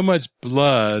much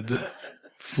blood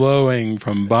flowing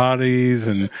from bodies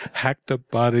and hacked up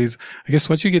bodies. I guess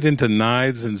once you get into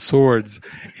knives and swords,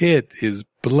 it is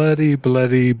bloody,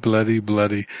 bloody, bloody,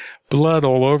 bloody. Blood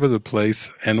all over the place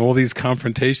and all these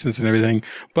confrontations and everything.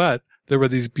 But there were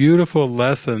these beautiful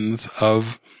lessons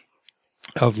of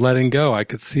letting go. I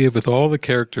could see it with all the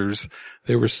characters.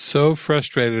 They were so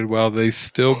frustrated while they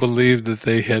still believed that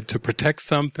they had to protect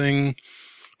something,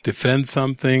 defend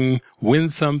something, win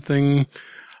something,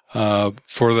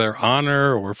 for their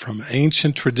honor or from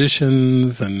ancient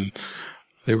traditions. And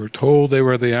they were told they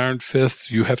were the Iron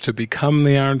Fist. You have to become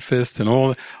the Iron Fist and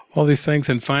all these things.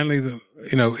 And finally,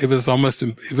 you know, it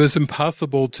was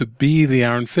impossible to be the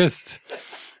Iron Fist.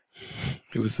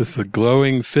 It was just a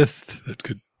glowing fist that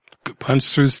could punch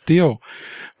through steel.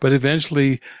 But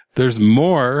eventually there's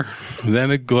more than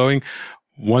a glowing.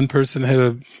 One person had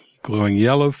a glowing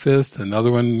yellow fist,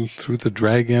 another one threw the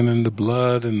dragon and the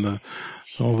blood and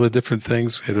all the different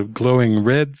things. Had a glowing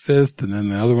red fist, and then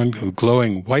the other one a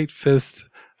glowing white fist.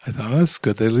 I thought, oh, that's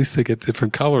good. At least they get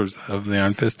different colors of the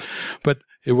Iron Fist. But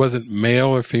it wasn't male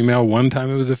or female. One time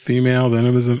it was a female, then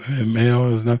it was a male.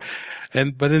 It was not.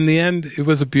 But in the end, it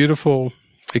was a beautiful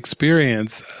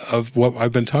experience of what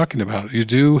I've been talking about. You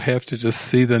do have to just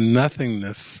see the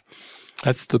nothingness.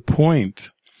 That's the point.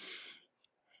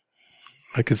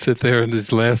 I could sit there in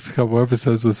these last couple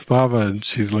episodes with Svava, and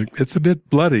she's like, it's a bit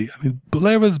bloody. I mean,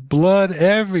 there was blood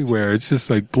everywhere. It's just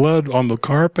like blood on the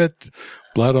carpet,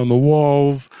 blood on the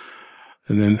walls,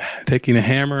 and then taking a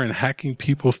hammer and hacking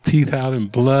people's teeth out in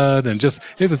blood, and just,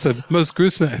 it was the most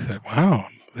gruesome. I thought, wow,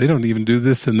 they don't even do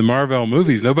this in the Marvel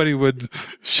movies. Nobody would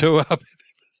show up if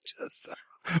it was just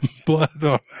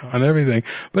blood on everything.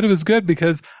 But it was good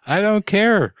because I don't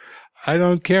care. I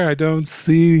don't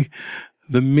see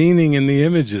the meaning in the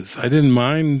images. I didn't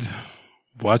mind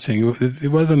watching.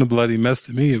 It wasn't a bloody mess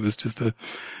to me. It was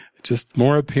just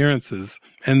more appearances.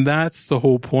 And that's the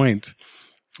whole point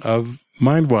of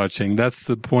mind watching. That's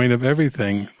the point of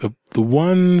everything. The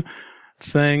one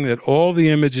thing that all the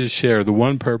images share, the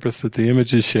one purpose that the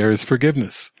images share is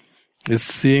forgiveness. It's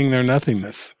seeing their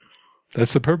nothingness.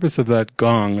 That's the purpose of that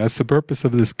gong. That's the purpose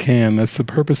of this can. That's the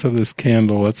purpose of this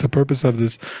candle. That's the purpose of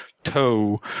this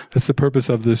toe. That's the purpose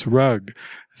of this rug.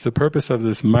 It's the purpose of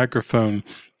this microphone.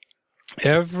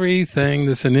 Everything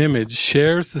that's an image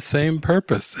shares the same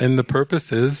purpose, and the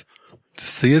purpose is to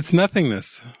see its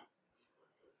nothingness.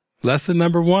 Lesson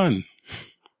number 1.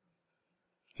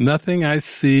 Nothing I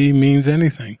see means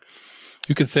anything.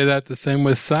 You could say that the same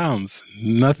with sounds.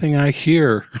 Nothing I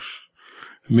hear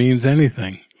means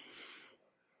anything.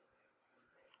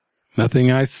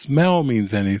 Nothing I smell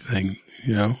means anything.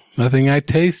 Nothing I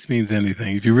taste means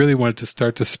anything. If you really want to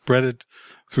start to spread it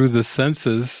through the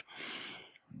senses,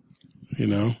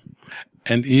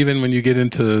 and even when you get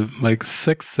into like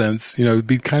sixth sense, it'd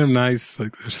be kind of nice.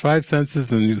 Like there's 5 senses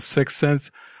and your sixth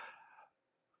sense.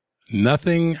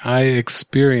 Nothing I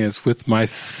experience with my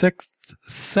sixth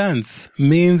sense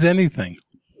means anything.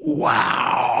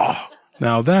 Wow.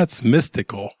 Now that's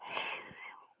mystical.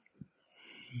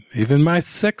 Even my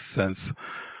sixth sense.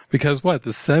 Because what?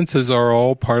 The senses are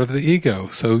all part of the ego.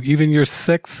 So even your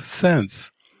sixth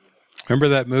sense. Remember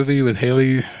that movie with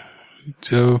Haley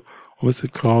Joe? What was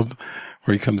it called?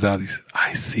 Where he comes out, he says,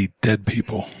 I see dead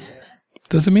people.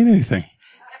 Doesn't mean anything.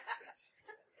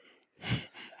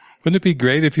 Wouldn't it be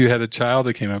great if you had a child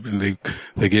that came up and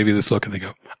they gave you this look and they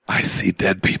go, I see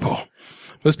dead people.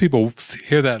 Most people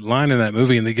hear that line in that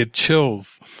movie and they get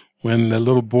chills when that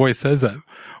little boy says that. Well,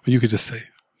 you could just say,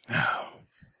 no,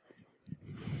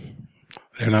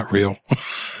 they're not real.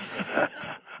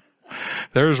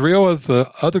 They're as real as the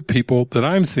other people that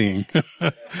I'm seeing.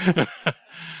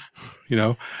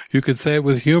 You could say it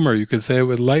with humor. You could say it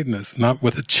with lightness, not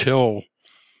with a chill.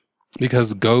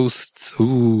 Because ghosts,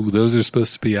 those are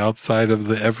supposed to be outside of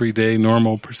the everyday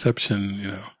normal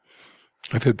perception,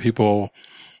 I've had people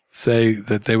say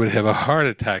that they would have a heart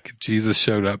attack if Jesus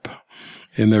showed up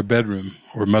in their bedroom,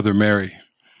 or Mother Mary,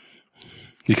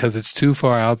 because it's too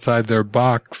far outside their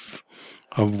box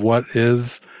of what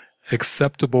is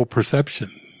acceptable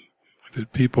perception. I've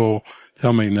had people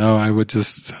tell me, no, I would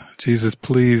just, Jesus,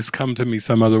 please come to me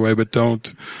some other way, but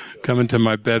don't come into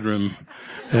my bedroom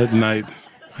at night.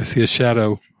 I see a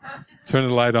shadow. Turn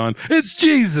the light on. It's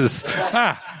Jesus!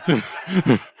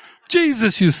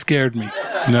 Jesus, you scared me.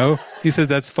 No, he said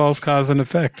that's false cause and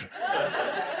effect.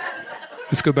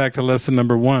 Let's go back to lesson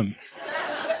number 1.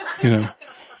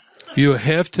 You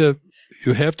have to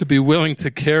be willing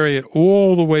to carry it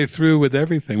all the way through with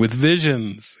everything, with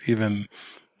visions, even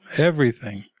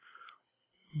everything.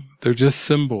 They're just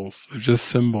symbols.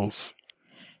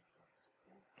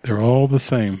 They're all the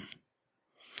same.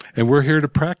 And we're here to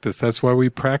practice. That's why we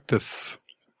practice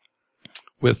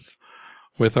with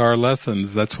our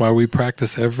lessons. That's why we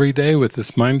practice every day with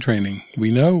this mind training.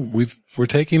 We know we're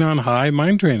taking on high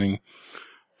mind training.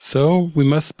 So we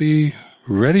must be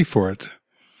ready for it.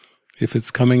 If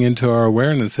it's coming into our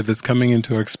awareness, if it's coming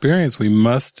into our experience, we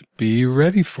must be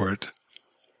ready for it.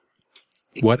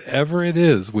 Whatever it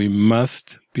is, we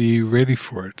must be ready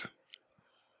for it.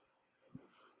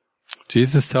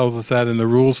 Jesus tells us that in the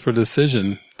rules for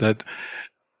decision, that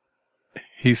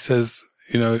he says,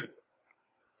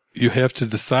 you have to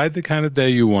decide the kind of day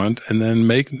you want, and then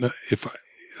if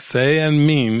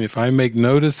I make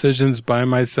no decisions by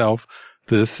myself,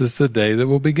 this is the day that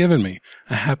will be given me.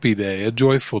 A happy day, a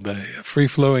joyful day, a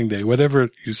free-flowing day, whatever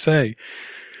you say.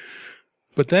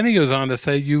 But then he goes on to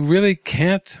say, you really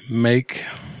can't make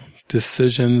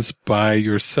decisions by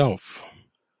yourself.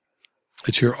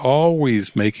 That you're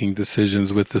always making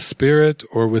decisions with the spirit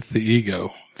or with the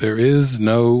ego. There is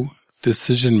no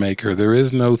decision maker. There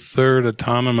is no third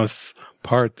autonomous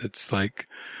part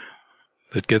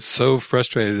that gets so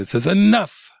frustrated. It says,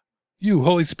 enough! You,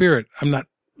 Holy Spirit, I'm not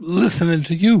listening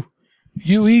to you.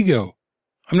 You, ego,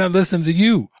 I'm not listening to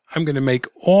you. I'm going to make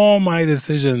all my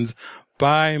decisions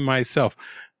by myself.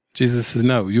 Jesus says,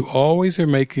 no, you always are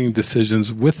making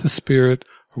decisions with the spirit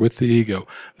or with the ego.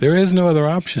 There is no other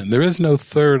option. There is no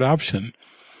third option.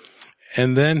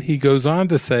 And then he goes on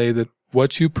to say that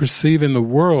what you perceive in the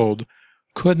world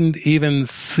couldn't even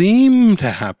seem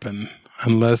to happen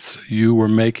unless you were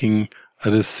making a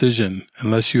decision,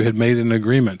 unless you had made an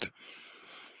agreement.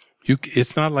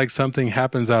 It's not like something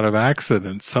happens out of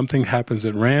accident. Something happens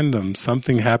at random.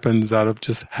 Something happens out of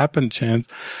just happen chance.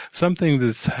 Something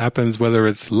that happens whether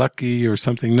it's lucky or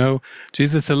something. No,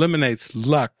 Jesus eliminates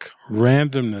luck,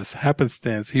 randomness,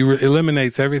 happenstance. He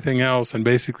eliminates everything else and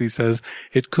basically says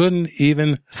it couldn't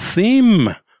even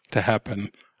seem to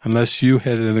happen unless you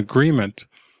had an agreement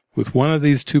with one of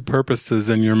these two purposes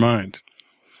in your mind.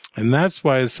 And that's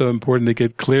why it's so important to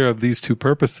get clear of these two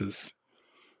purposes.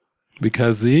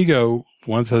 Because the ego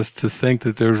wants us to think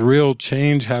that there's real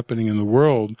change happening in the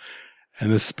world,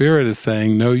 and the Spirit is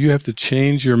saying, no, you have to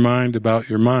change your mind about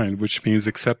your mind, which means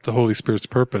accept the Holy Spirit's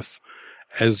purpose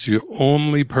as your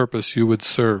only purpose you would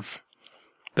serve.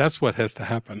 That's what has to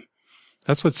happen.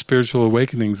 That's what spiritual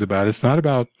awakening is about. It's not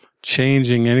about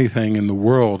changing anything in the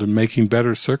world and making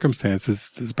better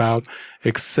circumstances. It's about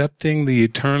accepting the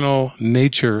eternal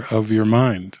nature of your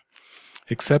mind.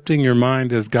 Accepting your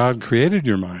mind as God created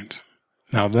your mind.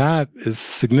 Now that is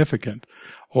significant.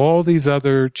 All these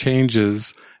other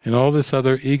changes and all this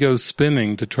other ego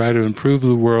spinning to try to improve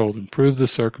the world, improve the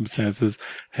circumstances,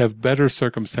 have better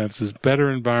circumstances, better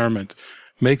environment,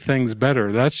 make things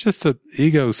better. That's just the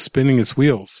ego spinning its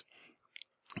wheels.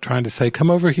 Trying to say, come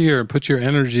over here and put your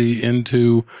energy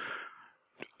into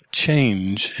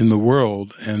change in the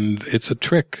world, and it's a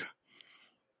trick.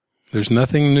 There's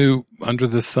nothing new under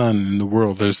the sun in the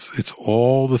world. It's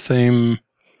all the same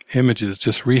images,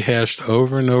 just rehashed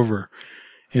over and over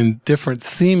in different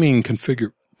seeming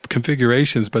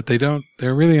configurations, but they're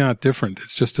really not different.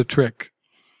 It's just a trick.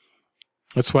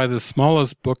 That's why the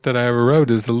smallest book that I ever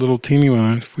wrote is the little teeny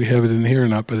one, if we have it in here or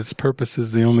not, but its purpose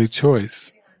is the only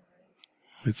choice.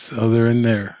 They're in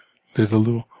there.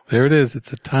 There it is.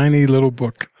 It's a tiny little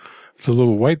book. It's a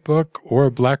little white book or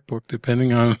a black book,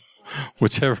 depending on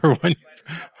whichever one,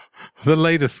 the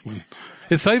latest one.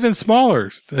 It's even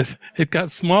smaller. It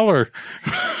got smaller.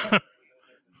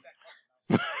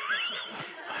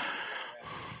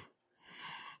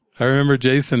 I remember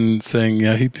Jason saying,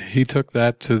 yeah, he took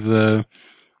that to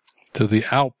the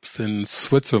Alps in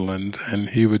Switzerland, and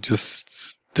he would just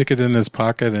stick it in his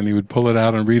pocket, and he would pull it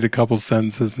out and read a couple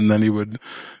sentences, and then he would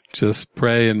just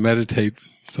pray and meditate,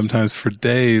 sometimes for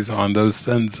days on those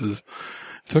sentences.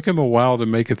 Took him a while to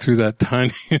make it through that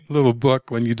tiny little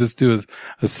book when you just do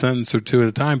a sentence or two at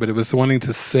a time, but it was wanting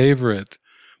to savor it.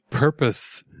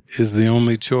 Purpose is the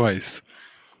only choice.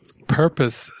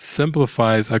 Purpose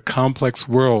simplifies a complex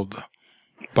world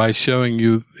by showing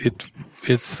you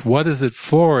it's what is it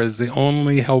for is the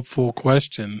only helpful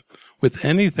question with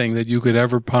anything that you could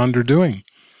ever ponder doing.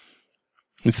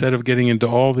 Instead of getting into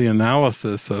all the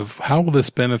analysis of how will this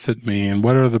benefit me and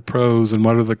what are the pros and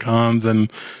what are the cons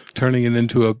and turning it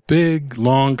into a big,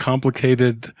 long,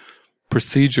 complicated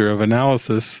procedure of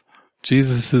analysis,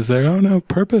 Jesus is there, oh no,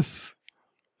 purpose.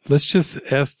 Let's just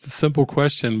ask the simple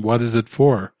question, what is it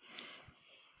for?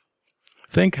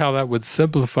 Think how that would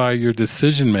simplify your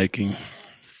decision making.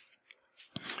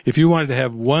 If you wanted to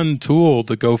have one tool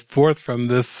to go forth from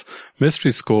this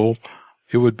mystery school,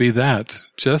 it would be that.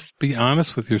 Just be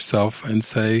honest with yourself and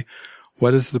say,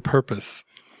 what is the purpose?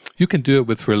 You can do it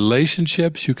with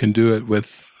relationships. You can do it with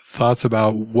thoughts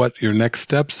about what your next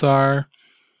steps are.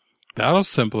 That'll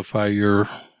simplify your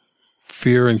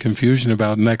fear and confusion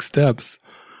about next steps.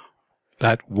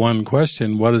 That one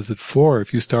question, what is it for?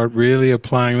 If you start really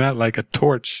applying that like a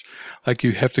torch, like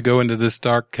you have to go into this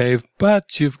dark cave,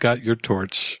 but you've got your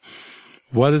torch.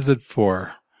 What is it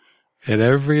for? At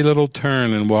every little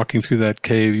turn and walking through that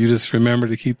cave, you just remember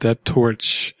to keep that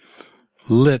torch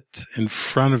lit in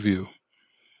front of you.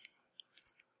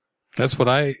 That's what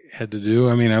I had to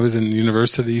do. I mean, I was in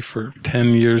university for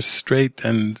 10 years straight,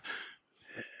 and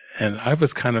I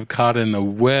was kind of caught in a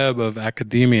web of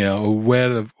academia, a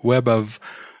web of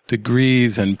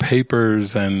degrees and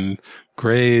papers and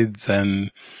grades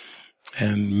and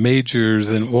majors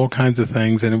and all kinds of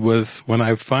things. And it was when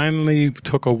I finally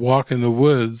took a walk in the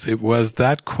woods, it was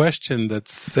that question that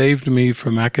saved me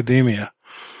from academia.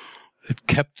 It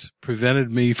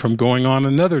prevented me from going on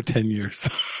another 10 years.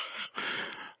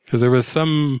 Because there was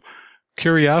some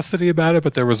curiosity about it,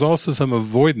 but there was also some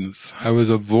avoidance. I was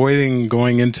avoiding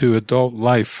going into adult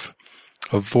life,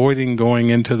 avoiding going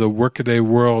into the workaday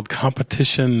world,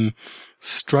 competition,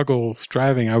 struggle,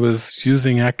 striving. I was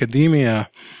using academia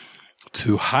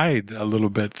to hide a little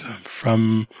bit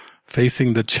from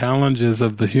facing the challenges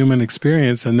of the human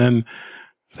experience. And then,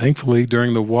 thankfully,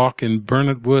 during the walk in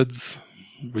Burnett Woods,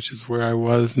 which is where I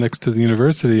was next to the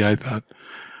university, I thought,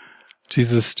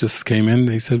 Jesus just came in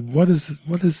and he said, what is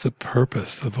the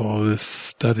purpose of all this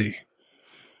study?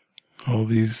 All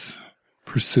these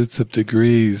pursuits of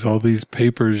degrees, all these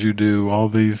papers you do, all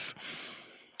these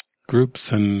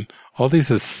groups and all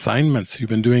these assignments. You've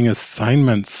been doing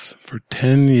assignments for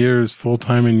 10 years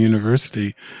full-time in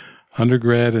university,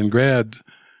 undergrad and grad,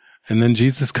 and then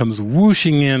Jesus comes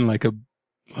whooshing in like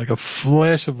a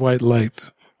flash of white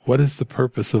light. What is the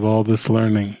purpose of all this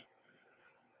learning?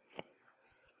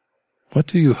 What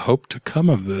do you hope to come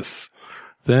of this?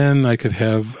 Then I could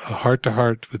have a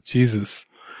heart-to-heart with Jesus.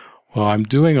 Well, I'm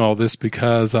doing all this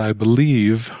because I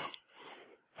believe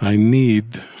I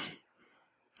need.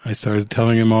 I started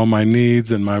telling him all my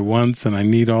needs and my wants, and I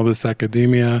need all this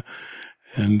academia.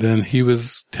 And then he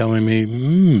was telling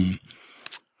me,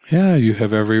 yeah, you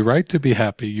have every right to be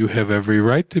happy. You have every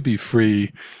right to be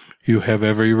free. You have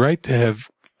every right to have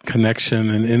connection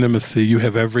and intimacy. You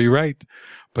have every right,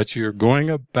 but you're going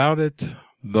about it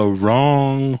the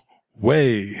wrong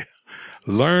way.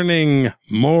 Learning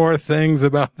more things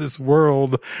about this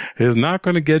world is not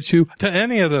going to get you to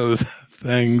any of those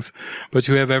things, but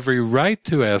you have every right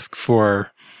to ask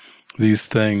for these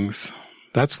things.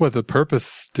 That's what the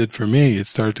purpose did for me. It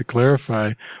started to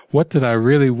clarify, what did I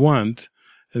really want?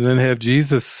 And then have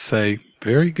Jesus say,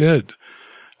 very good.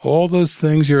 All those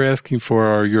things you're asking for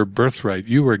are your birthright.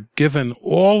 You were given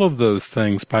all of those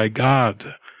things by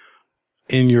God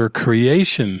in your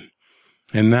creation.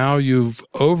 And now you've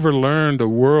overlearned a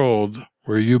world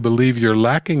where you believe you're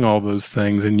lacking all those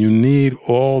things and you need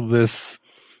all this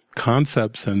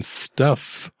concepts and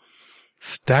stuff,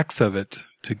 stacks of it,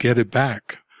 to get it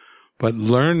back. But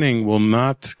learning will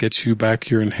not get you back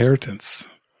your inheritance.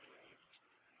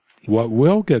 What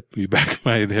will get me back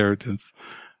my inheritance?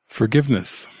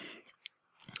 Forgiveness.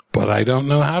 But I don't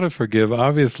know how to forgive.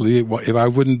 Obviously, if I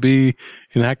wouldn't be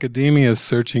in academia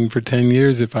searching for 10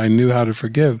 years if I knew how to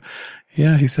forgive.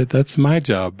 Yeah, he said, that's my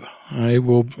job. I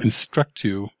will instruct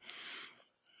you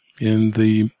in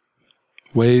the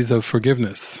ways of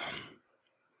forgiveness.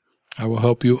 I will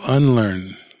help you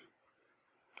unlearn.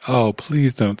 Oh,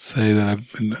 please don't say that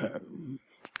I've been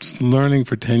learning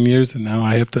for 10 years and now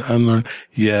I have to unlearn.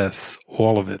 Yes,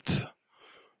 all of it.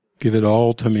 Give it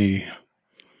all to me.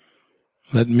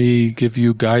 Let me give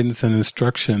you guidance and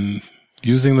instruction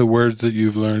using the words that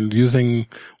you've learned, using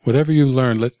whatever you've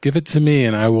learned. Give it to me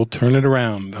and I will turn it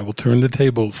around. I will turn the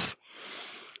tables.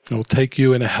 I will take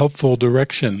you in a helpful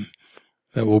direction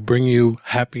that will bring you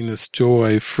happiness,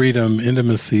 joy, freedom,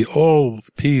 intimacy, all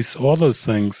peace, all those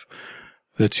things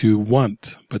that you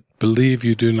want, but believe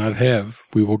you do not have.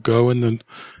 We will go in the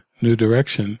new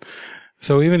direction.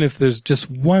 So even if there's just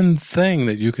one thing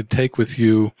that you could take with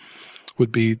you,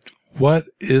 would be, what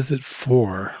is it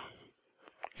for?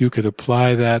 You could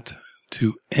apply that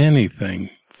to anything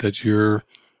that you're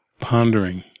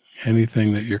pondering,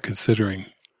 anything that you're considering.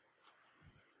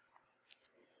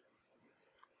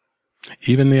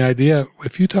 Even the idea,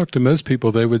 if you talk to most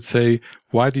people, they would say,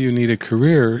 why do you need a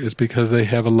career? Is because they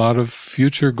have a lot of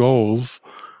future goals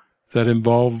that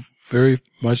involve very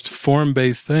much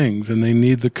form-based things, and they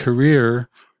need the career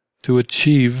to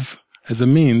achieve, as a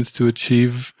means to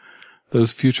achieve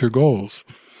those future goals.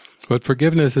 But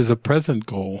forgiveness is a present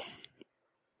goal.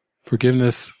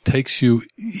 Forgiveness takes you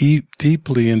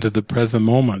deeply into the present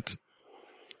moment.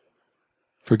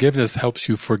 Forgiveness helps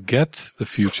you forget the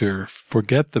future,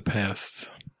 forget the past,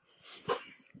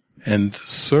 and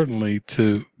certainly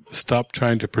to stop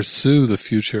trying to pursue the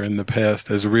future and the past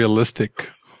as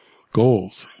realistic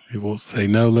goals. It will say,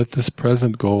 no, let this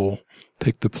present goal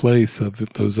take the place of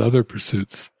those other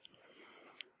pursuits.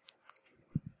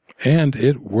 And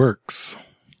it works.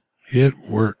 It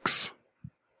works.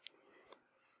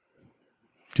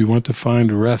 Do you want to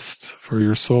find rest for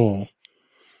your soul?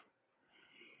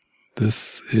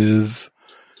 This is,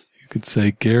 you could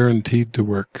say, guaranteed to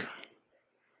work.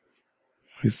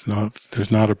 There's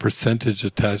not a percentage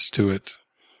attached to it.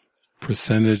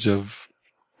 Percentage of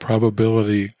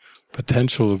probability,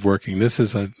 potential of working. This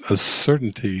is a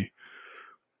certainty.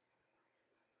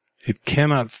 It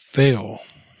cannot fail.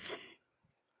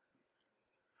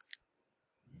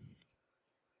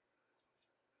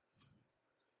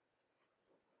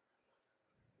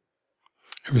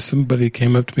 There was somebody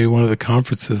came up to me at one of the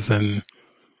conferences and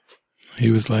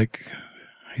he was like,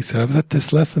 he said, I was at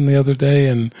this lesson the other day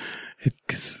and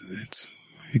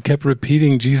he kept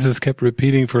repeating, Jesus kept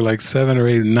repeating for like 7 or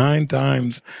 8 or 9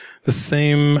 times the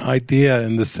same idea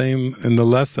in the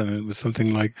lesson. It was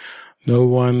something like, no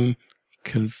one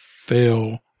can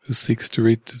fail who seeks to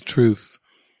reach the truth.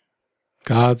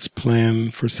 God's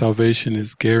plan for salvation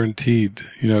is guaranteed.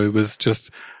 It was just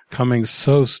coming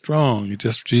so strong.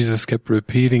 Jesus kept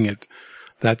repeating it.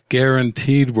 That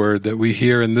guaranteed word that we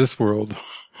hear in this world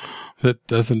that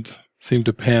doesn't seem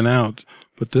to pan out.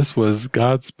 But this was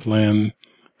God's plan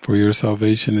for your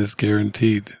salvation is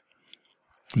guaranteed.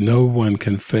 No one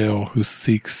can fail who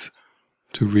seeks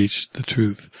to reach the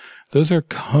truth. Those are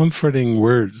comforting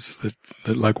words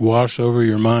that like wash over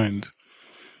your mind.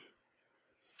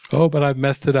 Oh, but I've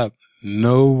messed it up.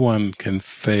 No one can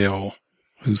fail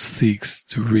who seeks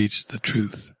to reach the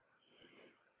truth.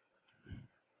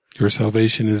 Your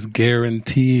salvation is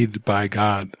guaranteed by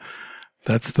God.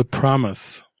 That's the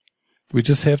promise. We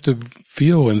just have to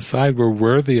feel inside we're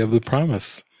worthy of the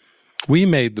promise. We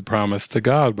made the promise to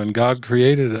God when God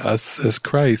created us as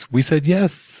Christ. We said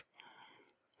yes.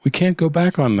 We can't go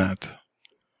back on that.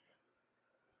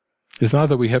 It's not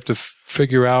that we have to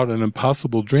figure out an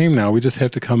impossible dream now. We just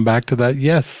have to come back to that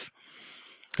yes.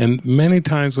 And many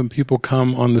times when people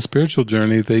come on the spiritual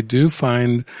journey, they do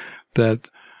find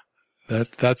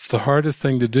that's the hardest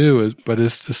thing to do, but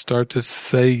is to start to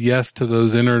say yes to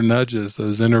those inner nudges,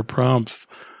 those inner prompts,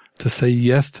 to say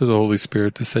yes to the Holy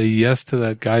Spirit, to say yes to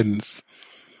that guidance.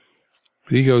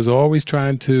 The ego is always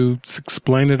trying to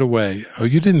explain it away. Oh,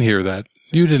 you didn't hear that.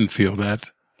 You didn't feel that.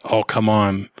 Oh, come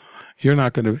on. You're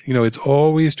not going to, it's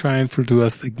always trying to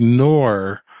us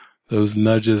ignore those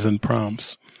nudges and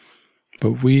prompts.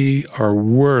 But we are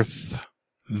worth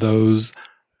those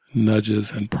nudges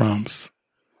and prompts.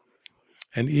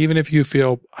 And even if you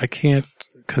feel, I can't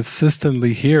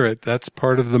consistently hear it, that's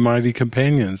part of the Mighty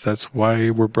Companions. That's why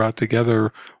we're brought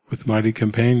together with Mighty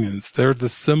Companions. They're the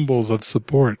symbols of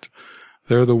support.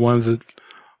 They're the ones that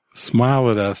smile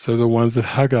at us. They're the ones that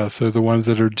hug us. They're the ones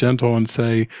that are gentle and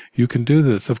say, you can do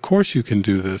this. Of course you can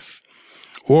do this.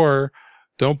 Or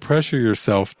don't pressure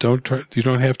yourself. You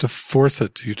don't have to force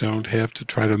it. You don't have to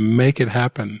try to make it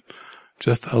happen.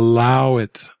 Just allow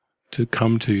it to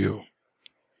come to you.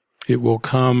 It will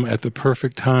come at the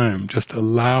perfect time. Just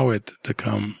allow it to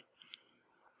come.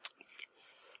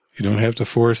 You don't have to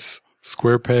force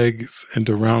square pegs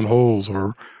into round holes,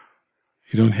 or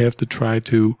you don't have to try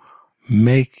to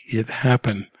make it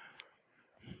happen.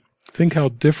 Think how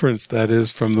different that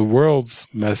is from the world's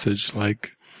message,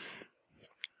 like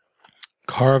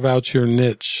carve out your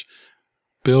niche,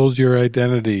 build your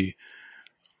identity,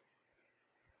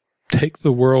 take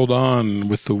the world on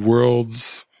with the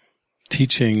world's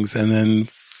teachings, and then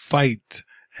fight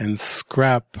and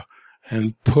scrap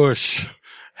and push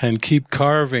and keep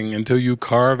carving until you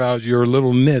carve out your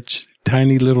little niche,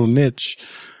 tiny little niche.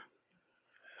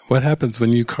 What happens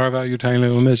when you carve out your tiny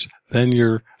little niche? Then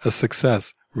you're a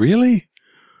success. Really?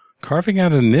 Carving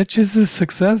out a niche is a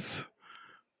success?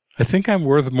 I think I'm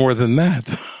worth more than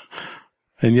that.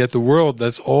 And yet the world,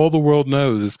 that's all the world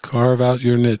knows, is carve out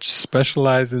your niche,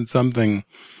 specialize in something.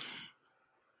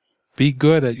 Be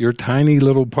good at your tiny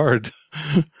little part.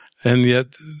 And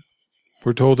yet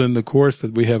we're told in the Course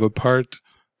that we have a part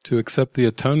to accept the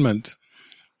atonement,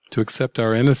 to accept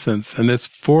our innocence, and it's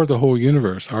for the whole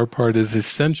universe. Our part is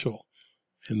essential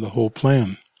in the whole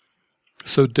plan.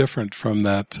 So different from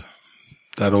that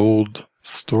old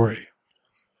story.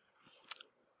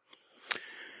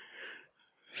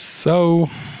 So,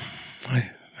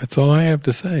 that's all I have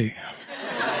to say.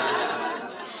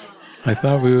 I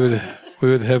thought we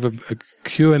would have a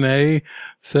Q&A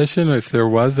session if there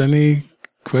was any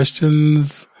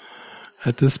questions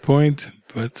at this point,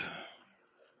 but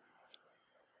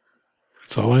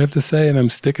that's all I have to say, and I'm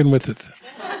sticking with it.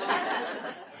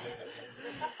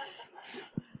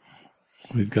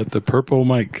 We've got the purple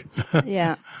mic.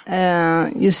 Yeah.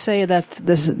 You say that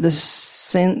the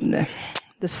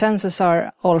senses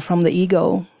are all from the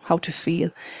ego, how to feel,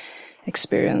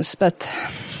 experience, but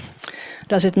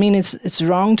does it mean it's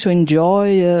wrong to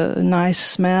enjoy a nice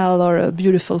smell or a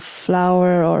beautiful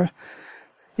flower, or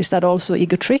is that also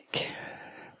ego trick?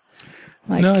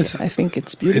 No, I think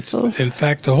it's beautiful. In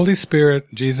fact, the Holy Spirit,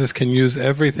 Jesus, can use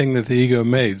everything that the ego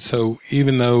made. So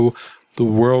even though the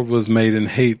world was made in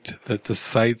hate, that the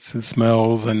sights and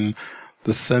smells and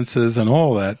the senses and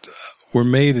all that were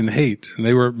made in hate, and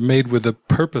they were made with the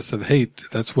purpose of hate.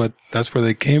 That's where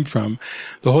they came from.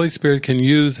 The Holy Spirit can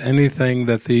use anything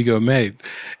that the ego made.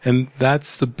 And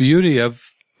that's the beauty of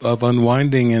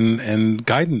unwinding and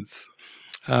guidance.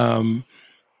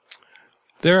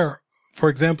 For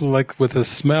example, like with a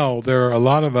smell, there are a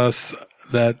lot of us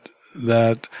that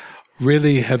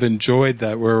really have enjoyed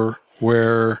that,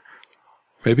 where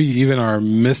maybe even our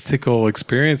mystical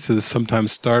experiences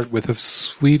sometimes start with a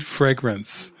sweet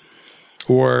fragrance,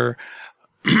 or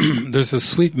there's a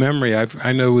sweet memory.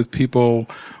 I know with people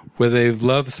where they've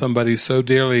loved somebody so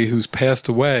dearly who's passed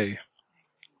away,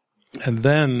 and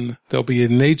then they'll be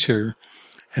in nature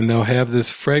and they'll have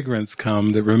this fragrance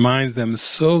come that reminds them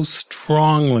so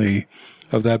strongly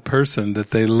of that person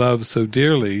that they love so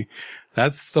dearly.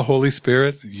 That's the Holy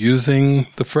Spirit using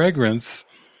the fragrance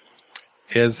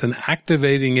as an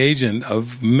activating agent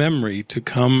of memory to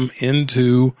come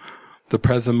into the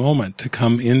present moment, to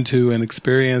come into an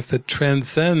experience that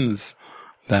transcends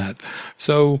that.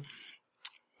 So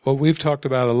what we've talked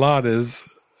about a lot is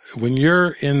when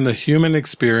you're in the human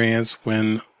experience,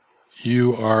 when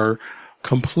you are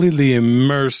completely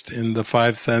immersed in the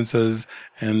five senses,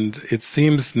 and it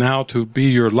seems now to be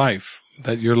your life,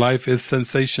 that your life is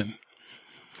sensation,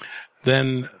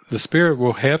 then the spirit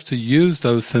will have to use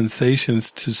those sensations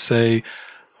to say,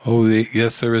 oh,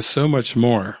 yes, there is so much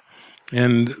more.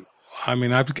 And I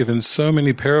mean, I've given so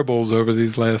many parables over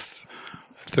these last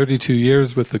 32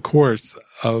 years with the Course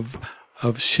of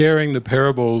sharing the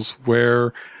parables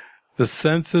where the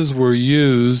senses were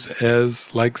used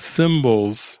as like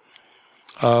symbols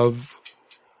of,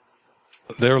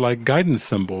 they're like guidance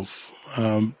symbols.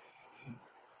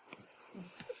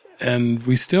 And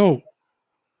we still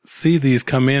see these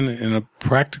come in a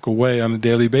practical way on a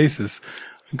daily basis.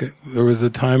 There was a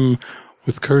time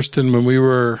with Kirsten when we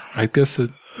were, I guess,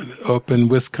 up in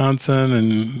Wisconsin,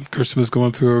 and Kirsten was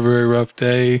going through a very rough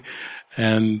day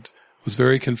and was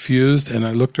very confused, and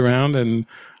I looked around and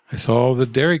I saw the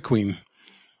Dairy Queen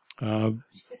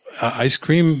ice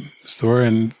cream store,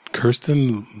 and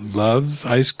Kirsten loves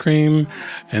ice cream,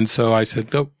 and so I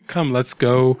said, "Oh, come, let's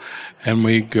go," and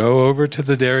we go over to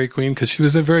the Dairy Queen because she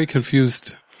was in a very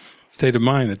confused state of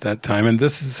mind at that time, and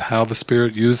this is how the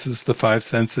Spirit uses the five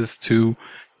senses to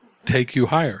take you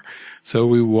higher. So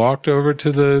we walked over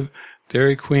to the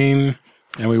Dairy Queen,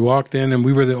 and we walked in, and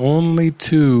we were the only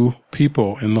two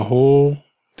people in the whole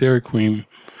Dairy Queen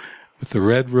with the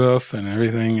red roof and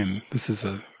everything, and this is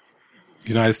a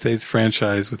United States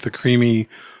franchise with the creamy,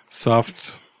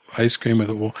 soft ice cream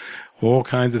with all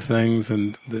kinds of things,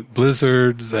 and the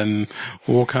blizzards and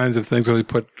all kinds of things where they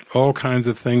put all kinds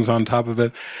of things on top of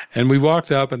it. And we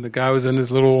walked up, and the guy was in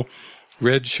his little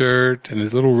red shirt and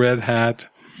his little red hat,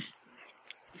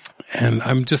 and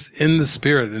I'm just in the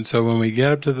Spirit. And so when we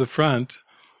get up to the front,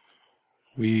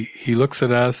 he looks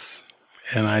at us,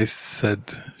 and I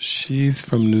said, "She's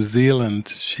from New Zealand.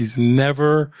 She's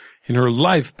never in her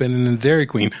life been in a Dairy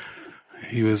Queen."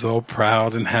 He was all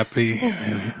proud and happy.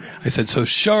 And I said, "So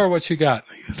show her what you got."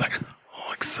 He was like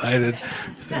all excited.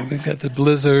 So we got the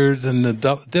blizzards and the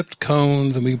dipped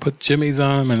cones, and we put jimmies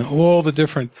on them, and all the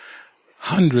different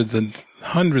hundreds and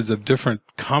hundreds of different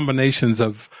combinations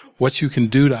of what you can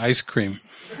do to ice cream.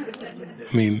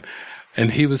 I mean,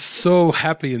 and he was so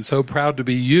happy and so proud to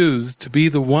be used, to be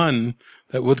the one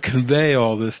that would convey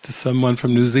all this to someone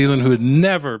from New Zealand who had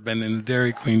never been in a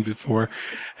Dairy Queen before.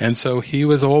 And so he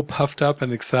was all puffed up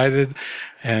and excited,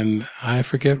 and I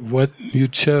forget what you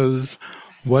chose,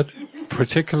 what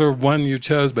particular one you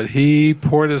chose, but he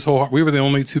poured his whole heart. We were the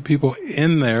only two people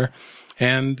in there,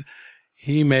 and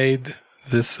he made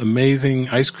this amazing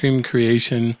ice cream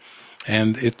creation,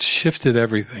 and it shifted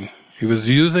everything. He was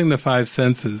using the five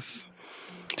senses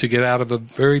to get out of a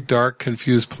very dark,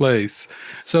 confused place.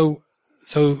 So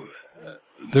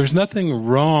there's nothing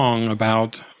wrong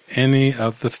about any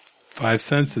of the five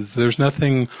senses. There's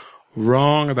nothing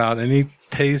wrong about any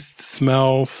taste,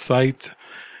 smell, sight.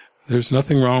 There's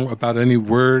nothing wrong about any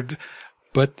word.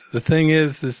 But the thing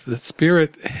is the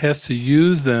Spirit has to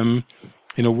use them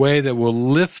in a way that will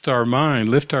lift our mind,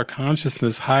 lift our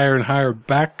consciousness higher and higher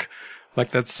back,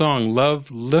 like that song,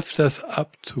 "Love, lift us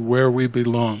up to where we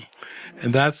belong."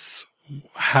 And that's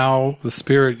how the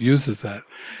Spirit uses that.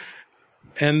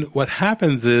 And what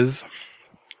happens is,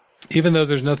 even though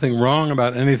there's nothing wrong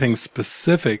about anything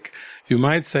specific, you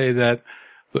might say that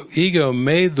the ego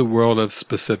made the world of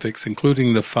specifics,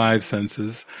 including the five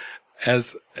senses,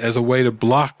 as a way to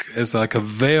block, as like a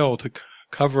veil to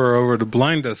cover over, to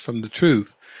blind us from the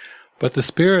truth. But the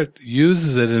Spirit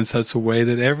uses it in such a way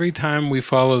that every time we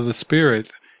follow the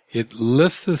Spirit, it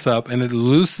lifts us up and it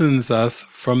loosens us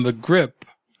from the grip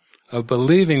of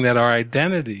believing that our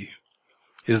identity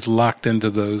is locked into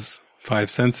those five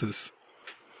senses.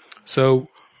 So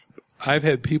I've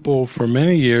had people for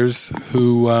many years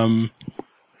who,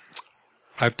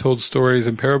 I've told stories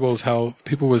and parables how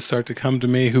people would start to come to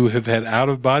me who have had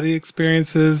out-of-body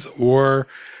experiences, or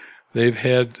they've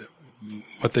had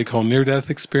what they call near-death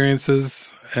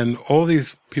experiences, and all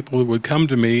these people would come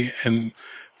to me and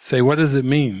say, "What does it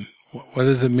mean? What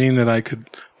does it mean that I could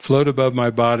float above my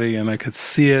body and I could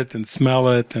see it and smell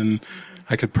it and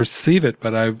I could perceive it,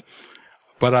 but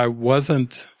I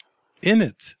wasn't in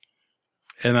it?"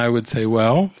 And I would say,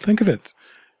 "Well, think of it.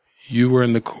 You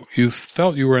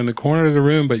felt you were in the corner of the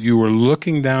room, but you were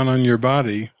looking down on your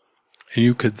body and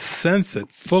you could sense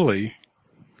it fully."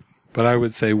 But I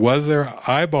would say, "Was there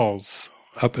eyeballs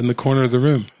up in the corner of the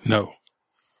room?" No.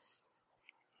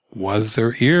 "Was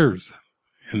there ears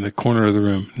in the corner of the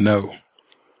room? No.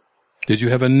 Did you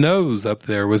have a nose up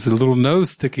there? Was a little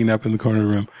nose sticking up in the corner of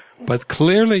the room? But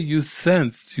clearly you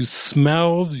sensed, you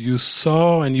smelled, you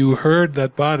saw, and you heard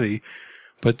that body.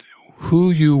 But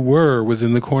who you were was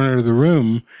in the corner of the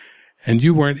room, and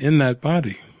you weren't in that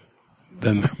body.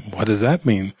 Then what does that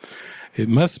mean? It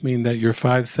must mean that your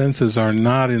five senses are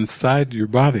not inside your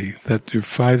body, that your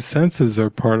five senses are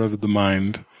part of the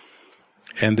mind.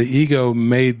 And the ego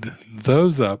made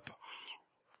those up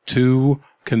to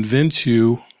convince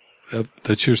you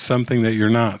that you're something that you're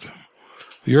not.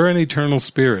 You're an eternal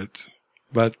spirit,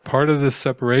 but part of this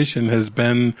separation has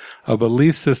been a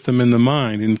belief system in the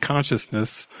mind, in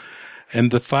consciousness,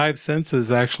 and the five senses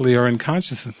actually are in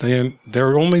consciousness.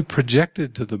 They're only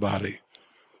projected to the body.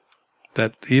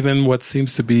 That even what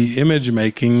seems to be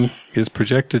image-making is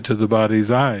projected to the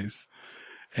body's eyes,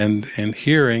 and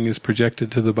hearing is projected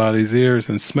to the body's ears,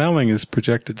 and smelling is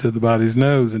projected to the body's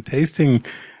nose, and tasting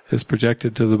is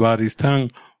projected to the body's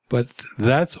tongue. But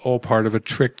that's all part of a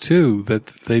trick too, that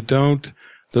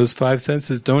those five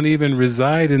senses don't even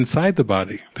reside inside the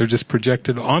body. They're just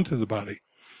projected onto the body.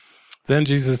 Then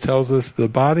Jesus tells us the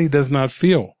body does not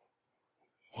feel.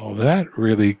 Well, that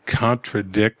really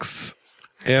contradicts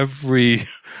every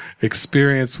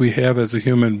experience we have as a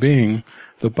human being.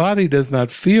 The body does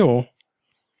not feel.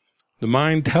 The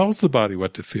mind tells the body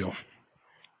what to feel.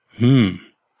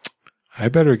 I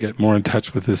better get more in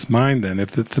touch with this mind then.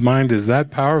 If the mind is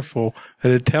that powerful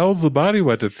that it tells the body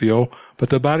what to feel, but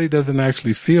the body doesn't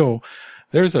actually feel,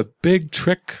 there's a big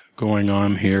trick going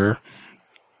on here.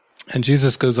 And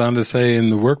Jesus goes on to say in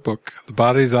the workbook, the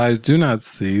body's eyes do not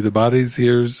see, the body's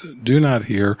ears do not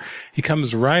hear. He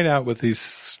comes right out with these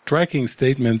striking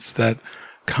statements that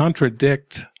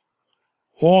contradict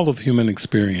all of human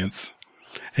experience.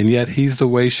 And yet he's the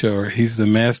way shower. He's the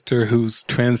master who's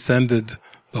transcended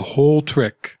the whole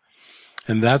trick.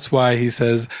 And that's why he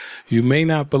says, you may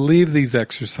not believe these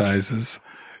exercises.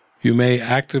 You may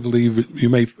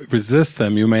resist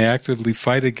them. You may actively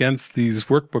fight against these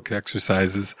workbook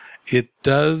exercises. It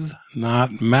does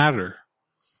not matter.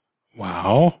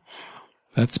 Wow.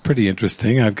 That's pretty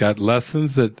interesting. I've got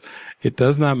lessons that it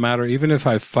does not matter. Even if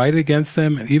I fight against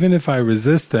them, and even if I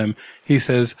resist them, he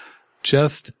says,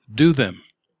 just do them.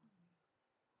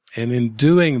 And in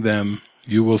doing them,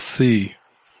 you will see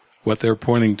what they're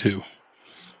pointing to.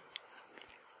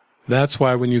 That's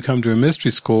why when you come to a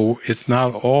mystery school, it's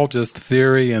not all just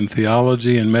theory and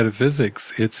theology and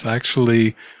metaphysics. It's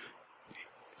actually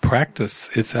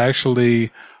practice. It's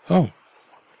actually,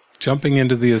 jumping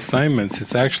into the assignments.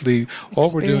 It's actually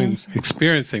all we're doing,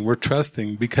 experiencing, we're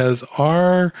trusting, because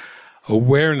our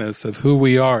awareness of who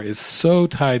we are is so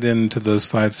tied into those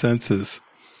five senses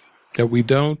that we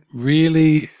don't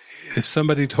really, if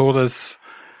somebody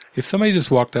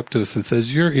just walked up to us and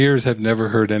says, your ears have never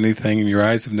heard anything and your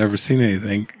eyes have never seen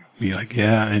anything, be like,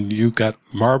 yeah, and you got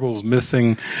marbles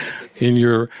missing in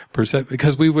your perception,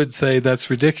 because we would say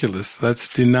that's ridiculous. That's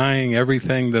denying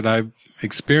everything that I've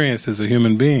experienced as a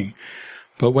human being.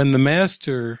 But when the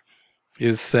master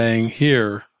is saying,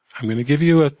 here, I'm going to give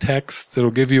you a text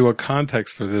that'll give you a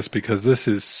context for this, because this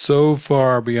is so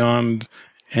far beyond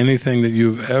anything that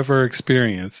you've ever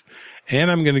experienced, and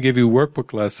I'm going to give you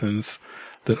workbook lessons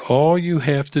that all you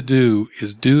have to do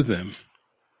is do them.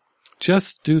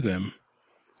 Just do them.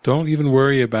 Don't even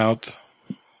worry about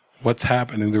what's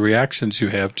happening, the reactions you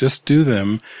have. Just do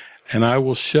them, and I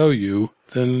will show you.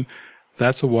 Then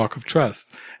that's a walk of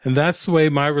trust. And that's the way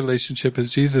my relationship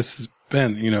with Jesus has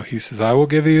been. He says, I will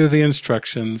give you the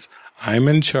instructions. I'm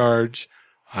in charge.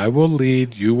 I will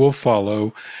lead. You will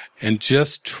follow. And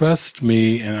just trust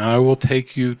me, and I will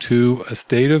take you to a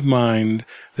state of mind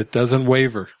that doesn't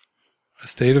waver. A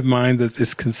state of mind that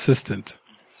is consistent.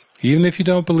 Even if you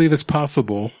don't believe it's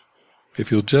possible,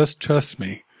 if you'll just trust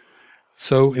me.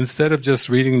 So instead of just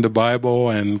reading the Bible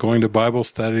and going to Bible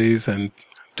studies and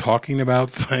talking about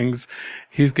things,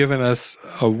 he's given us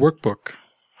a workbook,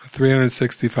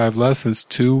 365 lessons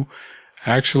to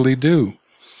actually do.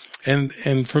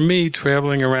 And for me,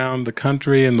 traveling around the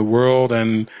country and the world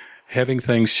and having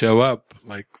things show up,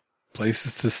 like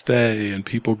places to stay and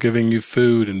people giving you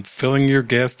food and filling your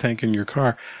gas tank in your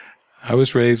car. I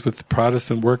was raised with the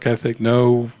Protestant work ethic.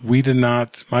 No, we did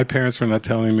not. My parents were not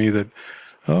telling me that,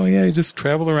 you just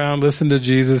travel around, listen to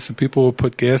Jesus, and people will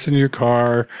put gas in your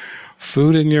car,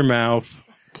 food in your mouth,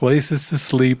 places to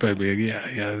sleep. I'd be,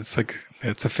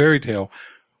 it's a fairy tale.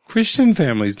 Christian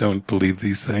families don't believe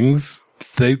these things.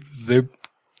 They're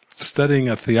studying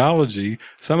a theology.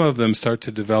 Some of them start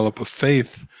to develop a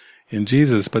faith in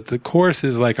Jesus, but the course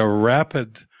is like a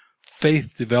rapid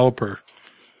faith developer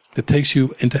that takes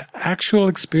you into actual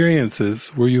experiences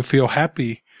where you feel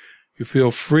happy, you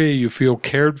feel free, you feel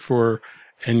cared for,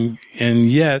 and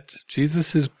yet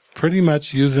Jesus is pretty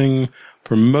much using,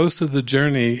 for most of the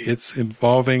journey, it's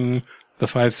involving the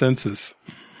five senses.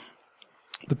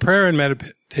 The prayer and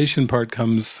meditation part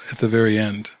comes at the very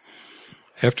end,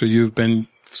 after you've been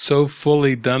so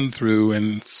fully done through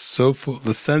and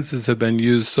the senses have been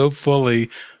used so fully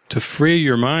to free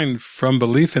your mind from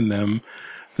belief in them.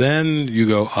 Then you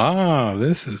go,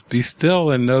 this is, be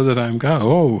still and know that I'm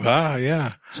God.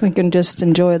 Yeah. So we can just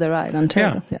enjoy the ride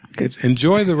until. Yeah.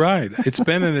 Enjoy the ride. It's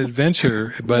been an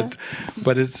adventure, but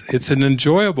it's an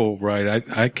enjoyable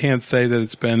ride. I can't say that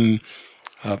it's been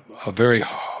a very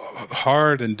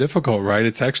hard and difficult ride.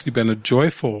 It's actually been a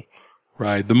joyful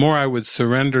ride. The more I would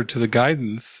surrender to the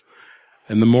guidance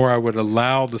and the more I would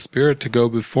allow the Spirit to go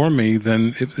before me,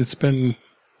 then it's been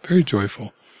very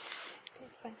joyful.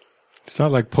 It's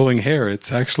not like pulling hair.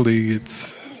 It's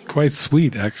quite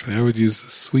sweet, actually. I would use the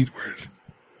sweet word.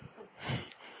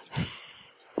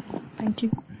 Thank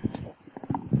you.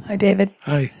 Hi, David.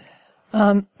 Hi.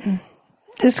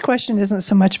 This question isn't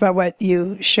so much about what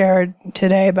you shared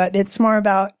today, but it's more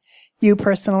about you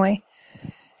personally.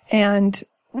 And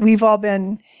we've all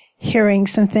been hearing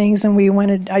some things,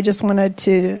 and I just wanted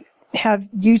to have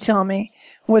you tell me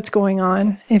what's going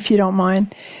on, if you don't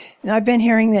mind. I've been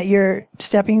hearing that you're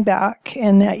stepping back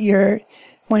and that you're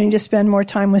wanting to spend more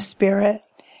time with Spirit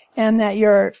and that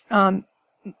you're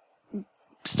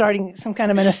starting some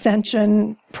kind of an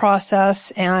ascension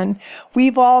process. And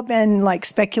we've all been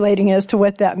speculating as to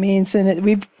what that means. And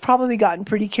we've probably gotten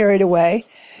pretty carried away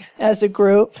as a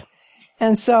group.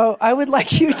 And so I would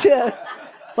like you to,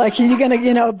 you're going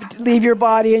to, leave your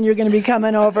body and you're going to be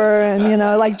coming over and,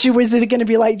 is it going to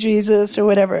be like Jesus or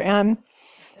whatever? And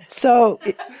so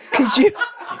could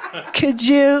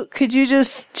you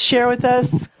just share with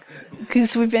us,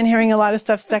 because we've been hearing a lot of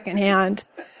stuff secondhand,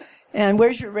 and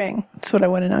where's your ring? That's what I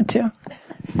want to know too.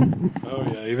 Oh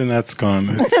yeah, even that's gone.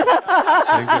 Things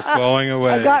are falling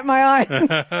away. I got my eye.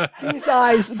 These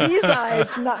eyes,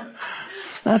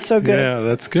 not so good. Yeah,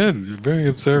 that's good. You're very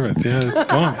observant. Yeah, it's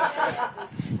gone.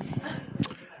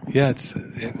 Yeah,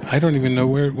 I don't even know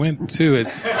where it went to.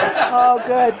 Oh,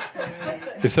 good.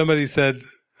 If somebody said,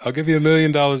 I'll give you $1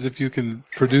 million if you can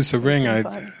produce a ring, I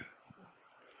don't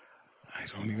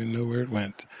even know where it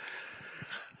went.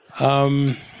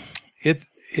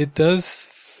 It does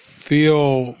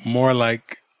feel more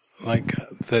like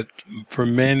that for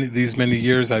these many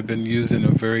years I've been used in a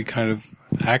very kind of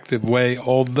active way,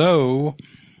 although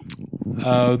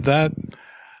that's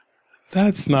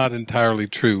not entirely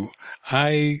true.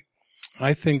 I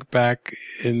think back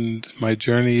in my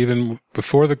journey, even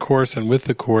before the Course and with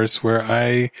the Course, where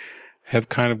I have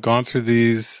kind of gone through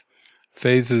these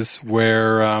phases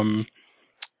where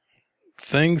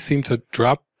things seem to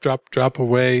drop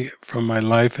away from my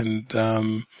life, and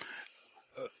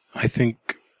I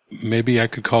think maybe I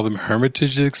could call them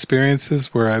hermitage experiences,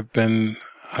 where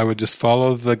I would just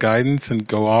follow the guidance and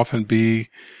go off and be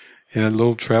in a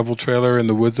little travel trailer in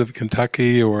the woods of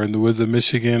Kentucky or in the woods of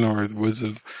Michigan or the woods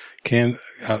of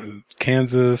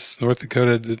Kansas, North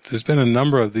Dakota. There's been a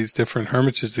number of these different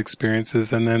hermitage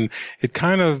experiences, and then it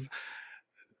kind of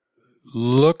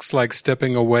looks like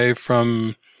stepping away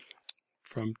from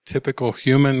typical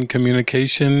human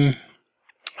communication.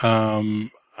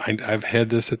 I've had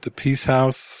this at the Peace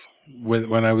House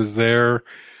when I was there,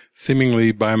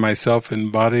 seemingly by myself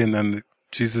in body, and then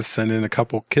Jesus sent in a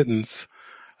couple kittens,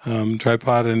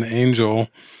 Tripod and Angel,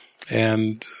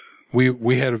 and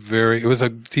we had it was a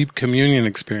deep communion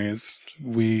experience.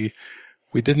 We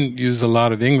didn't use a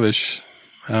lot of English.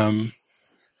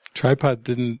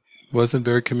 Tripod wasn't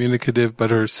very communicative, but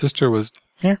her sister was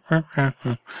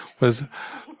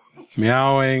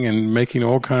meowing and making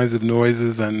all kinds of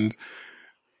noises, and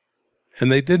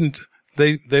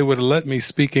they would have let me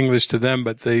speak English to them,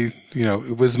 but it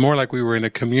was more like we were in a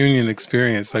communion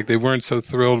experience. Like they weren't so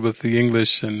thrilled with the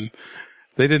English, and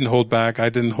they didn't hold back. I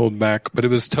didn't hold back, but it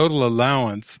was total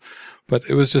allowance. But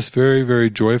it was just very, very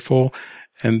joyful.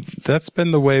 And that's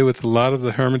been the way with a lot of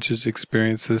the hermitage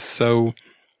experiences. So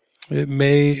it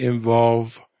may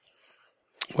involve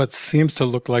what seems to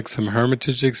look like some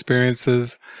hermitage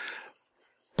experiences,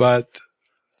 but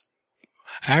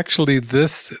actually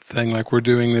this thing, like we're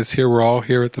doing this here, we're all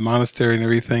here at the monastery and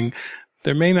everything,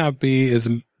 there may not be as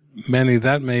many.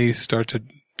 That may start to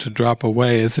drop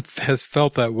away, as it has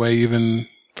felt that way even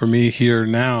for me here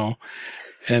now.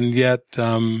 And yet,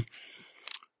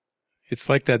 it's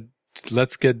like that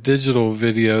Let's Get Digital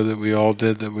video that we all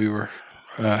did, that we were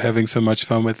having so much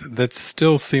fun with. That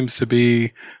still seems to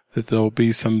be that there'll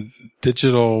be some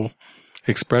digital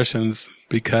expressions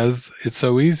because it's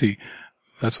so easy.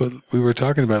 That's what we were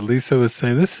talking about. Lisa was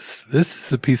saying, this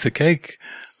is a piece of cake,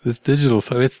 this digital.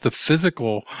 So it's the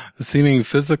seeming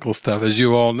physical stuff, as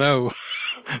you all know,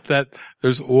 that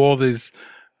there's all these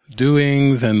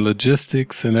doings and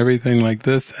logistics and everything like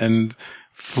this, and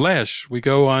flash. We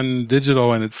go on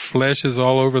digital and it flashes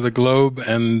all over the globe.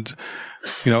 And,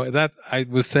 that I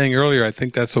was saying earlier, I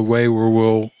think that's a way where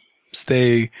we'll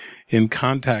stay in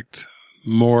contact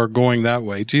more going that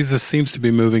way. Jesus seems to be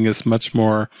moving us much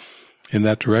more in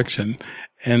that direction.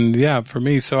 And yeah, for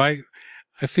me, so I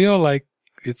feel like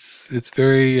it's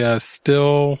very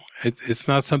still. It's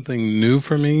not something new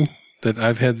for me, that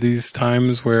I've had these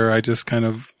times where I just kind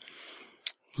of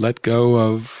let go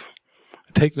of,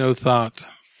 take no thought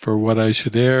for what I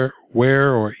should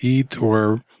wear or eat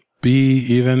or be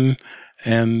even.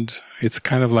 And it's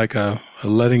kind of like a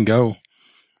letting go.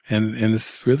 And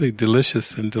it's really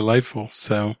delicious and delightful.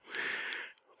 So,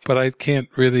 but I can't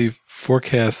really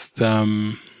forecast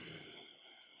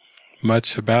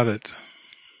much about it.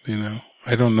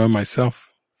 I don't know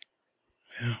myself.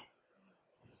 Yeah.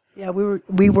 Yeah,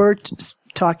 we were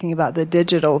talking about the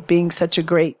digital being such a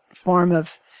great form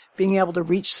of being able to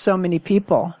reach so many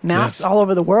people, mass all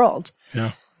over the world.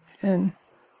 Yeah. And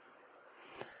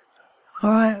all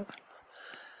right,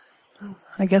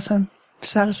 I guess I'm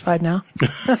satisfied now.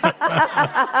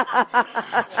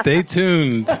 Stay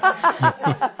tuned.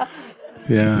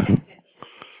 Yeah.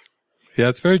 Yeah,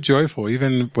 it's very joyful.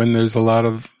 Even when there's a lot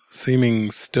of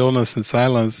seeming stillness and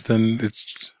silence, then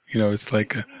it's, it's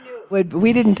like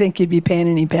we didn't think you'd be paying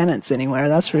any penance anywhere,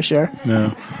 that's for sure.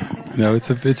 No, it's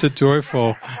a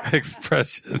joyful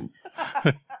expression.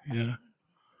 Yeah.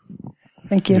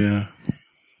 Thank you. Yeah.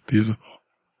 Beautiful.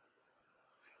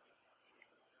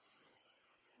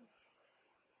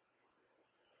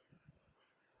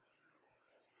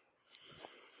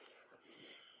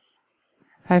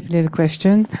 I have a little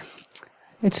question.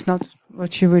 It's not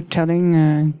what you were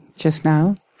telling just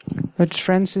now, but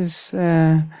Frances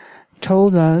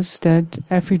told us that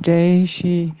every day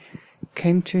she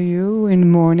came to you in the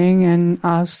morning and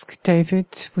asked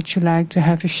David, would you like to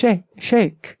have a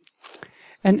shake?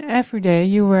 And every day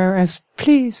you were as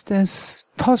pleased as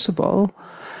possible,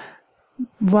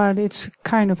 while it's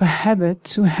kind of a habit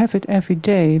to have it every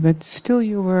day, but still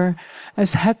you were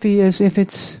as happy as if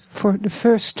it's for the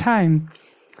first time.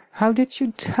 How do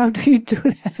you do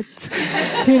that?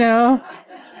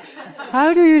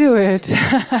 How do you do it?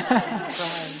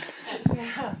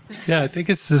 Yeah, I think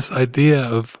it's this idea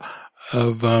of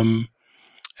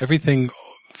everything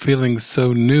feeling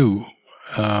so new,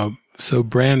 so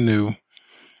brand new,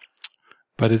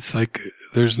 but it's like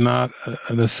there's not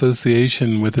an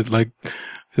association with it. Like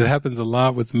it happens a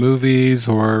lot with movies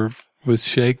or with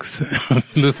shakes,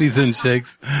 movies and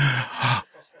shakes.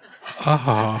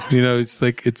 It's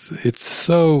like it's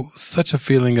such a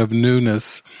feeling of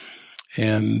newness,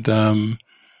 and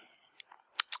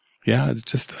it's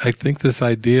just, I think this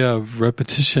idea of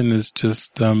repetition is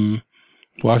just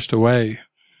washed away.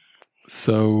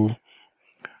 So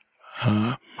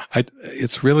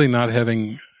it's really not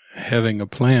having a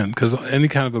plan, because any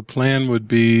kind of a plan would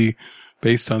be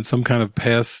based on some kind of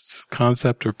past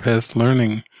concept or past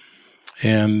learning,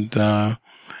 and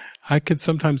I can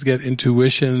sometimes get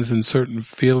intuitions and certain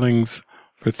feelings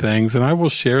for things, and I will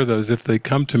share those if they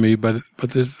come to me, but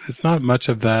it's not much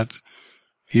of that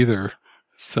either.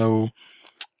 So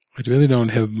I really don't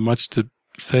have much to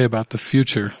say about the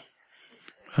future,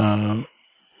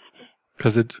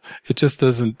 because it just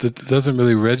doesn't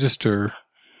really register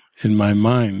in my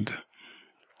mind.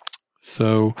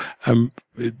 So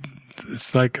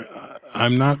it's like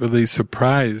I'm not really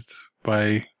surprised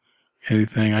by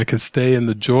anything. I can stay in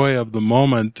the joy of the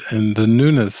moment and the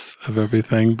newness of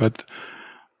everything, but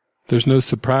there's no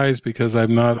surprise because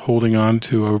I'm not holding on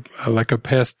to a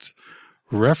past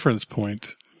reference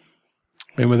point.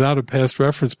 And without a past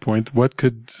reference point, what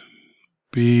could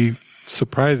be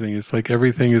surprising? It's like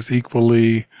everything is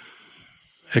equally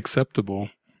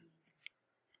acceptable.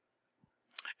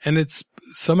 And it's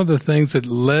some of the things that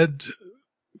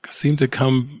seemed to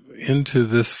come into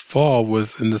this fall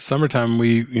was in the summertime.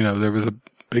 There was a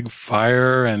big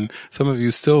fire, and some of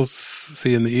you still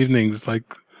see in the evenings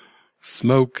like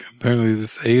smoke. Apparently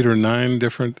there's 8 or 9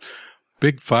 different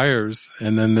big fires,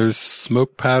 and then there's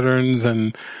smoke patterns,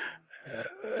 and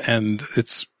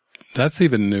that's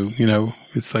even new.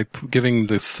 It's like giving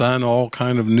the sun all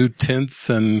kind of new tints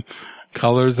and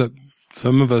colors that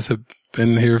some of us have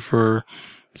been here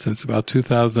since about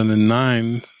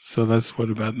 2009. So that's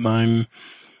about 9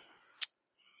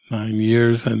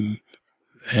 years, and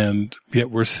yet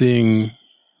we're seeing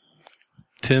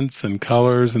tints and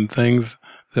colors and things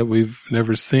that we've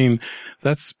never seen.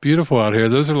 That's beautiful out here.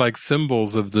 Those are like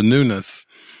symbols of the newness.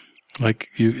 Like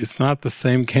it's not the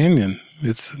same canyon.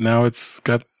 It's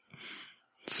got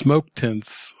smoke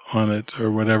tints on it or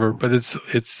whatever, but it's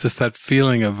just that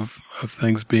feeling of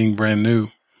things being brand new.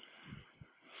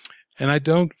 And I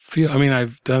don't feel,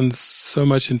 I've done so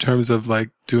much in terms of like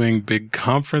doing big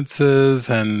conferences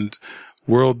and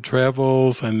world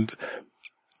travels, and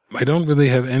I don't really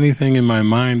have anything in my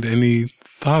mind, any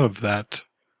thought of that.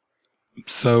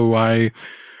 So I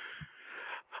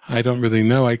don't really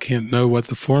know. I can't know what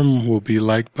the form will be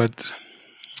like, but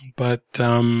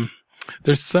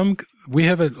we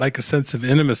have a sense of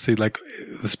intimacy, like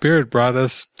the Spirit brought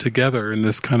us together in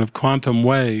this kind of quantum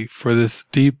way for this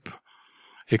deep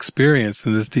experience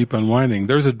and this deep unwinding.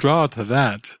 There's a draw to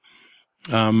that.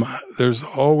 There's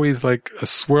always like a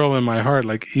swirl in my heart,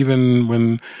 like even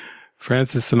when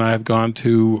Francis and I have gone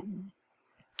to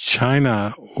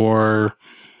China or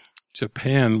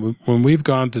Japan, when we've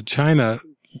gone to China,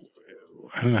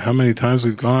 I don't know how many times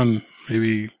we've gone,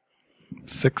 maybe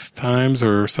 6 times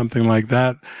or something like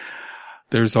that.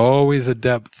 There's always a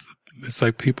depth. It's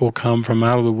like people come from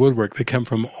out of the woodwork. They come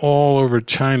from all over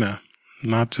China,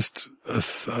 not just a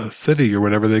city or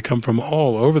whatever. They come from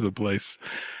all over the place.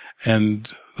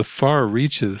 And the far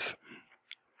reaches,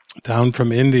 down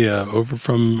from India, over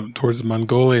from towards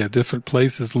Mongolia, different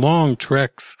places, long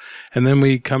treks. And then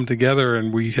we come together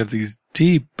and we have these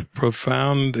deep,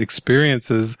 profound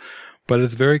experiences, but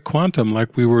it's very quantum,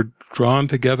 like we were drawn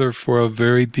together for a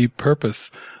very deep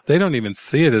purpose. They don't even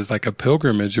see it as like a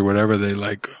pilgrimage or whatever. They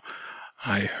like,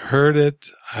 I heard it.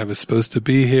 I was supposed to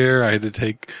be here. I had to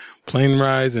take plane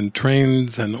rides and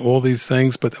trains and all these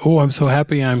things, but I'm so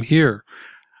happy I'm here.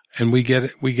 And we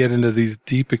get into these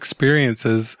deep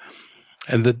experiences,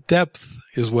 and the depth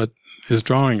is what is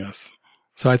drawing us.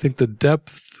 So I think the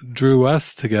depth drew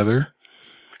us together,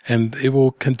 and it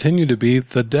will continue to be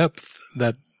the depth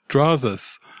that draws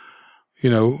us.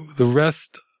 The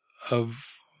rest of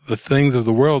the things of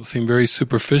the world seem very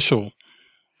superficial,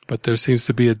 but there seems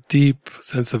to be a deep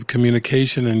sense of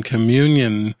communication and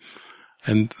communion,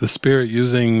 and the Spirit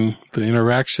using the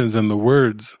interactions and the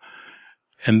words.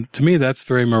 And to me, that's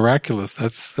very miraculous.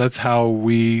 That's how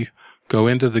we go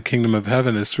into the kingdom of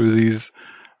heaven, is through these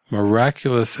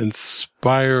miraculous,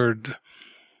 inspired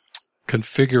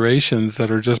configurations that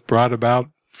are just brought about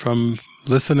from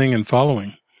listening and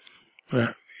following.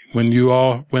 When you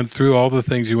all went through all the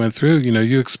things you went through,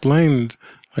 you explained,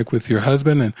 like with your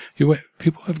husband, and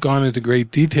people have gone into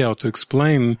great detail to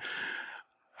explain.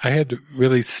 I had to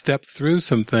really step through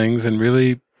some things and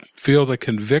really feel the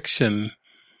conviction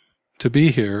to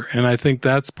be here. And I think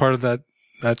that's part of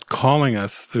that calling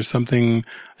us. There's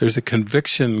a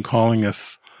conviction calling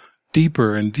us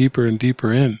deeper and deeper and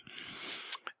deeper in.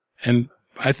 And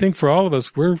I think for all of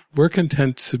us, we're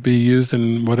content to be used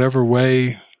in whatever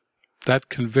way that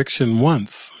conviction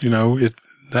wants.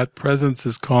 That presence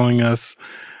is calling us.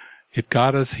 It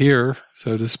got us here,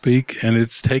 so to speak, and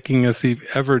it's taking us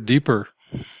ever deeper.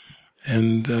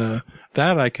 And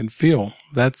that I can feel.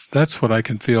 That's what I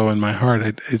can feel in my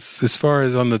heart. It's as far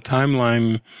as on the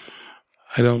timeline,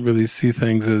 I don't really see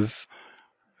things as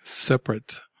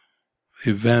separate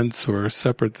events or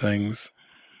separate things.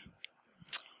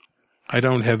 I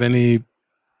don't have any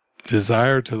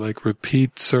desire to like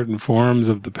repeat certain forms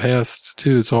of the past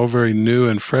too. It's all very new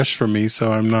and fresh for me,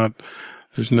 so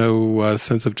there's no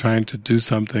sense of trying to do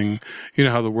something. You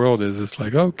know how the world is. It's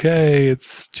like, okay,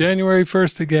 it's January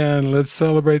 1st again. Let's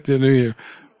celebrate the new year.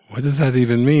 What does that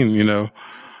even mean?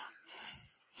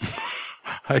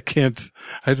 I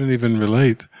don't even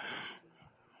relate.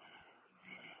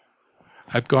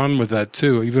 I've gone with that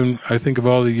too. Even I think of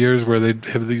all the years where they'd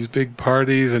have these big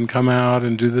parties and come out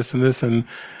and do this and this, and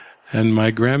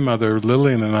my grandmother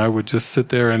Lillian and I would just sit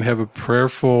there and have a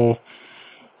prayerful,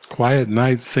 quiet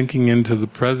night, sinking into the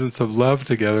presence of love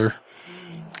together,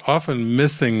 often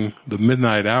missing the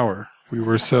midnight hour. We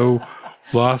were so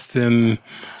lost in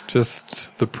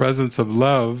just the presence of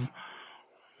love.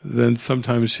 Then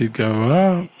sometimes she'd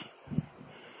go,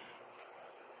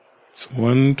 it's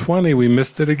 1:20, we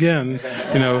missed it again.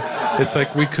 It's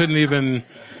like we couldn't even,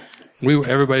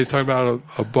 everybody's talking about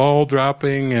a ball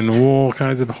dropping and all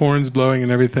kinds of horns blowing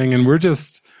and everything, and we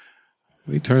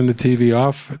turned the TV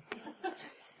off at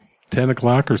 10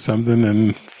 o'clock or something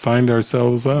and find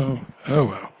ourselves, oh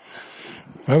well,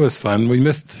 that was fun. We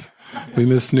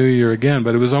missed New Year again,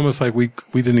 but it was almost like we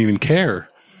didn't even care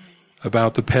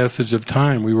about the passage of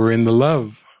time. We were in the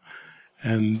love.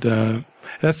 And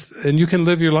you can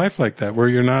live your life like that, where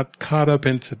you're not caught up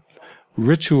into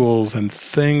rituals and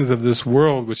things of this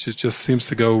world, which it just seems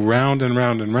to go round and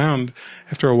round and round.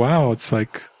 After a while, it's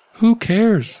like, who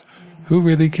cares? Who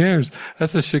really cares?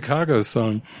 That's a Chicago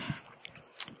song.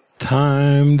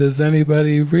 Time, does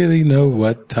anybody really know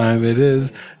what time it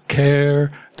is? Care,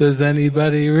 does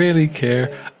anybody really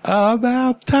care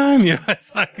about time? You know,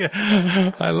 it's like,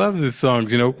 I love these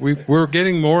songs. You know, we're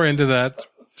getting more into that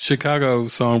Chicago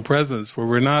song presence, where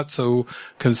we're not so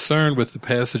concerned with the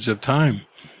passage of time.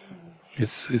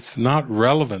 It's not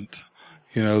relevant.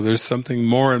 You know, there's something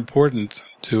more important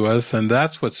to us, and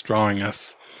that's what's drawing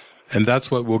us. And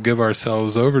that's what we'll give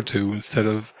ourselves over to, instead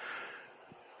of,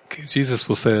 Jesus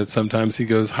will say that sometimes he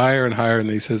goes higher and higher, and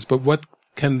he says, but what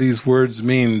can these words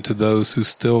mean to those who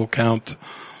still count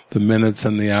the minutes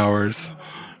and the hours,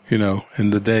 you know,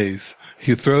 and the days?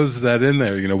 He throws that in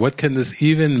there, you know, what can this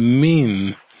even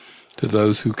mean to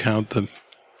those who count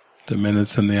the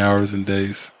minutes and the hours and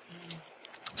days?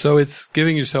 So it's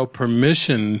giving yourself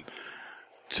permission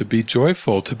to be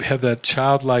joyful, to have that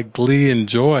childlike glee and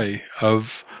joy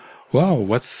of, wow,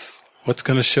 what's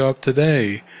going to show up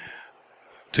today?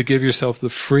 To give yourself the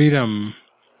freedom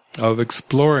of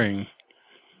exploring,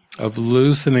 of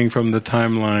loosening from the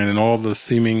timeline and all the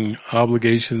seeming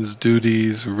obligations,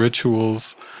 duties,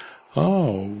 rituals.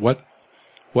 Oh, what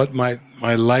might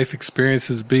my life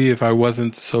experiences be if I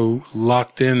wasn't so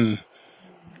locked in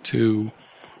to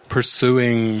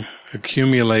pursuing,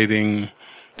 accumulating,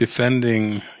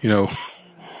 defending, you know,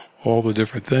 all the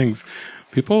different things.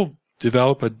 People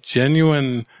develop a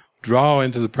genuine draw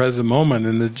into the present moment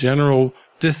and the general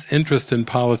disinterest in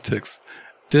politics,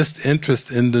 disinterest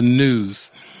in the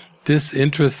news,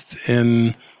 disinterest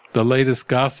in the latest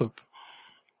gossip,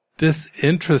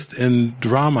 disinterest in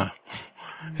drama.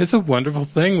 It's a wonderful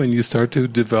thing when you start to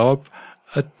develop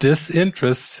a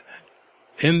disinterest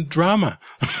in drama.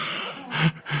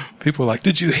 People are like,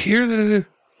 did you hear that?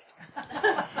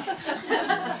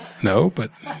 No, but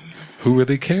who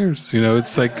really cares? You know,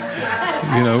 it's like,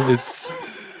 you know, it's,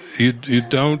 you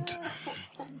don't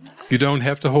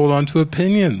have to hold on to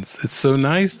opinions. It's so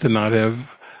nice to not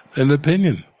have an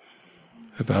opinion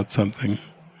about something.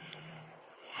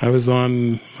 When was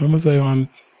I on?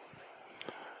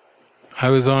 I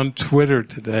was on Twitter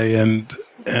today, and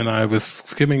I was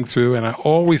skimming through, and I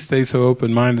always stay so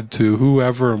open-minded to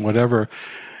whoever and whatever,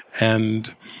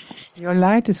 and your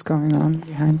light is going on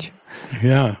behind you.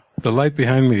 Yeah, the light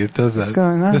behind me, it does that. What's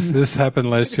going on? This happened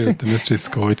last year at the mystery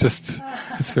school.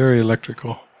 It's very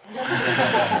electrical.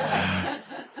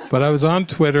 But I was on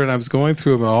Twitter, and I was going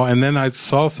through them all, and then I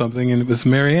saw something, and it was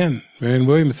Marianne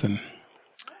Williamson.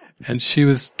 And she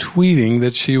was tweeting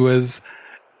that she was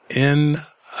in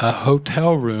a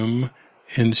hotel room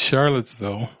in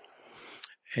Charlottesville,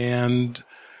 and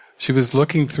she was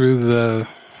looking through the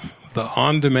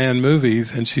on-demand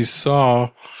movies, and she saw,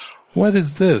 what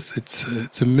is this?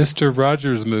 It's a Mr.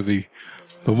 Rogers movie.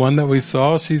 The one that we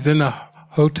saw, she's in a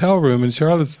hotel room in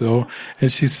Charlottesville,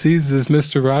 and she sees this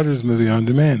Mr. Rogers movie on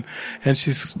demand. And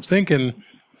she's thinking,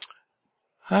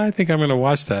 I think I'm going to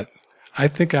watch that. I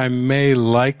think I may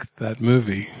like that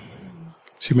movie.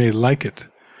 She may like it.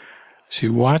 She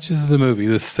watches the movie,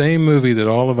 the same movie that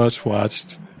all of us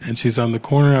watched, and she's on the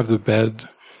corner of the bed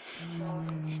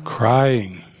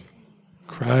crying.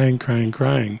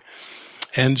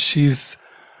 And she's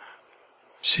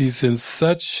in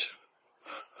such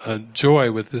a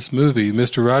joy with this movie,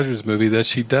 Mr. Rogers' movie, that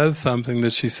she does something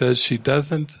that she says she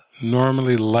doesn't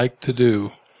normally like to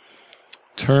do.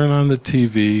 Turn on the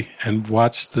TV and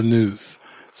watch the news.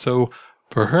 So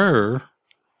for her,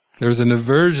 there's an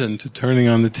aversion to turning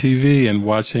on the TV and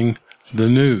watching the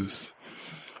news.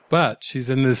 But she's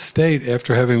in this state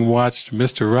after having watched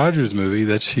Mr. Rogers' movie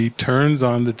that she turns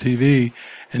on the TV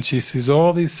and she sees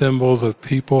all these symbols of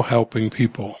people helping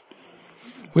people,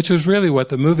 which is really what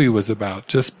the movie was about,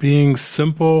 just being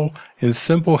simple, in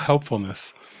simple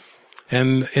helpfulness.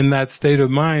 And in that state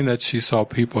of mind that she saw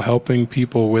people helping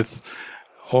people with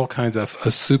all kinds of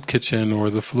a soup kitchen or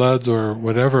the floods or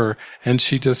whatever, and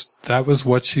that was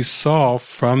what she saw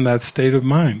from that state of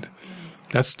mind.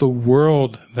 That's the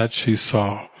world that she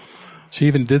saw. She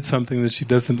even did something that she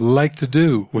doesn't like to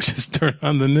do, which is turn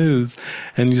on the news.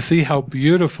 And you see how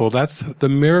beautiful, the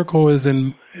miracle is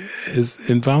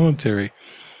involuntary.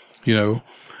 You know,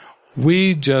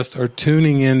 we just are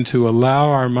tuning in to allow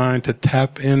our mind to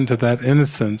tap into that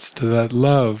innocence, to that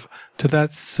love, to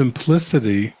that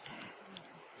simplicity.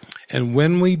 And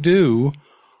when we do,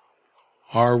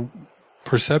 our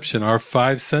perception, our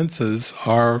five senses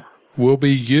will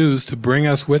be used to bring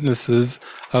us witnesses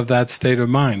of that state of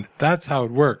mind. That's how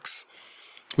it works.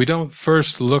 We don't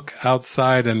first look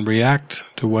outside and react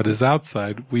to what is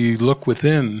outside. We look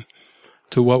within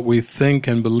to what we think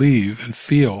and believe and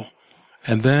feel.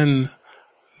 And then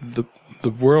the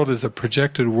world is a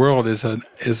projected world, is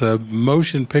a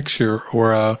motion picture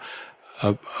or a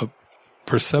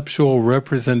perceptual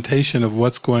representation of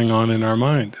what's going on in our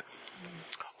mind.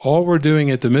 All we're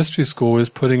doing at the Mystery School is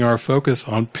putting our focus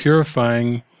on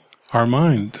purifying our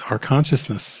mind, our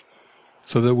consciousness,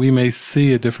 so that we may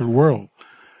see a different world.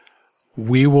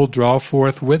 We will draw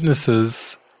forth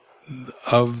witnesses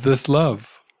of this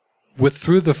love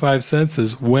through the five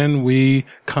senses when we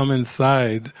come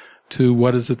inside to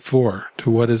what is it for, to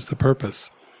what is the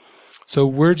purpose. So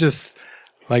we're just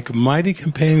like mighty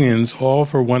companions, all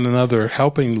for one another,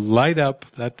 helping light up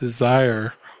that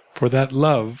desire for that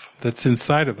love that's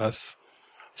inside of us,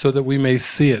 so that we may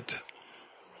see it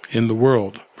in the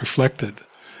world, reflected.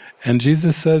 And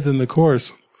Jesus says in the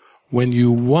Course, when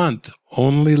you want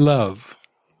only love,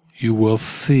 you will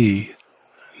see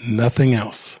nothing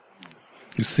else.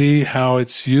 You see how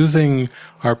it's using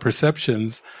our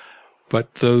perceptions,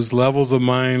 but those levels of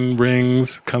mind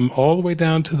rings come all the way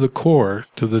down to the core,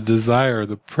 to the desire,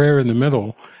 the prayer in the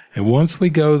middle. And once we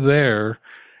go there,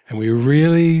 and we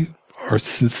really are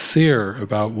sincere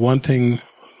about wanting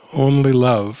only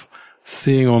love,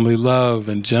 seeing only love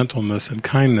and gentleness and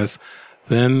kindness,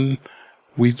 then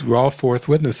we draw forth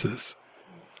witnesses.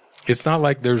 It's not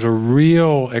like there's a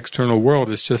real external world,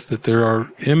 it's just that there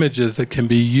are images that can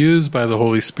be used by the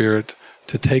Holy Spirit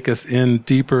to take us in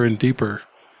deeper and deeper.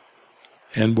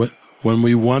 And when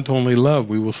we want only love,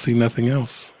 we will see nothing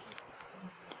else.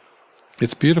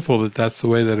 It's beautiful that that's the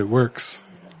way that it works.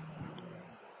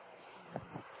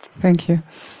 Thank you.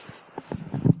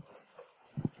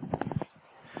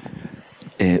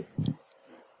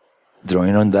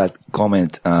 Drawing on that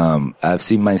comment, I've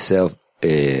seen myself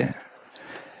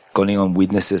calling on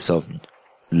witnesses of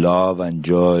love and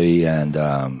joy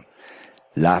and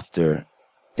laughter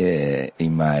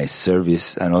in my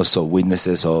service, and also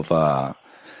witnesses of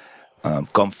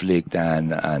conflict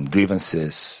and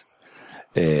grievances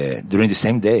during the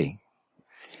same day.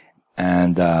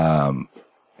 And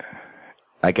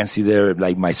I can see there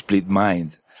like my split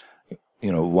mind,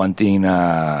 wanting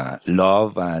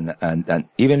love and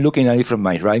even looking at it from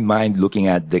my right mind, looking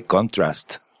at the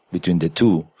contrast between the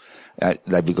two.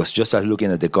 Because just as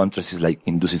looking at the contrast is like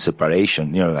inducing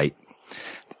separation, like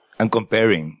I'm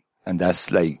comparing, and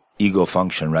that's like ego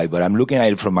function, right? But I'm looking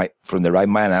at it from the right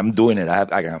mind. I'm doing it.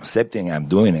 I'm accepting. I'm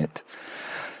doing it.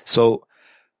 So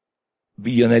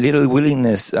beyond a little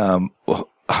willingness,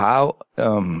 how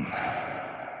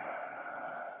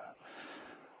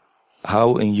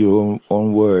in your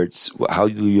own words, how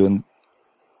do you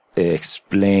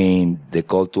explain the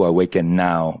call to awaken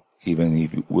now, even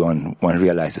if one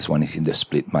realizes one is in the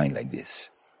split mind like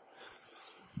this?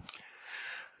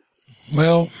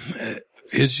 Well,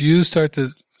 as you start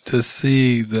to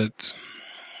see that,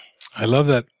 I love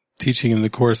that teaching in the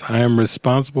Course, I am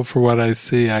responsible for what I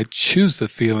see. I choose the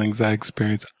feelings I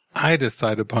experience. I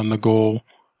decide upon the goal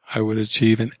I would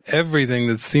achieve, and everything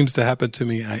that seems to happen to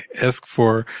me, I ask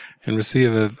for and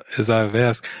receive as I have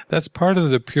asked. That's part of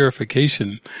the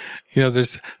purification. There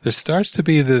starts to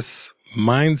be this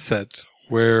mindset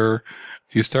where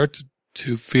you start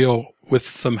to feel with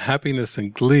some happiness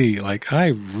and glee, like I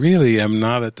really am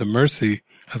not at the mercy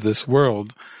of this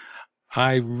world.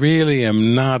 I really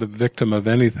am not a victim of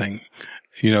anything.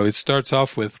 It starts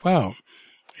off with, wow,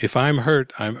 if I'm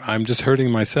hurt, I'm just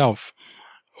hurting myself.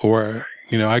 Or,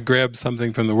 I grab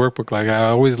something from the workbook, like I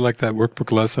always like that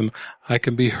workbook lesson, I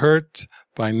can be hurt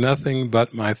by nothing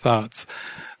but my thoughts.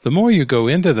 The more you go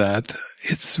into that,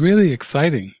 it's really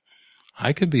exciting.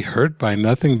 I can be hurt by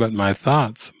nothing but my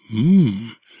thoughts.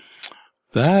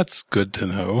 That's good to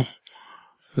know.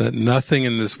 That nothing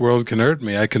in this world can hurt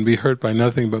me. I can be hurt by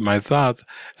nothing but my thoughts.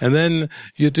 And then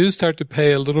you do start to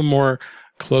pay a little more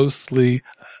close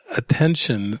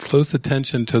attention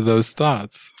to those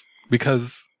thoughts,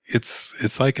 because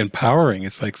it's like empowering.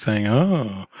 It's like saying,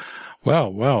 oh,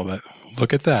 well,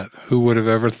 look at that. Who would have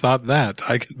ever thought that?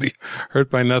 I can be hurt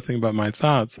by nothing but my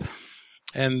thoughts.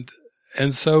 And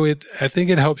so I think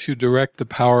it helps you direct the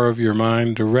power of your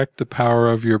mind, direct the power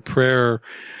of your prayer,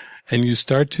 and you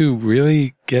start to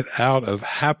really get out of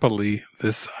happily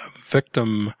this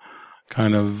victim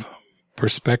kind of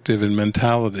perspective and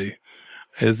mentality,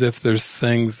 as if there's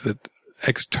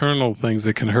external things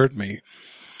that can hurt me.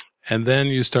 And then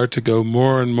you start to go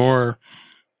more and more.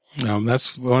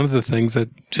 That's one of the things that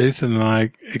Jason and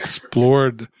I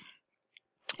explored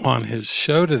on his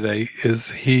show today,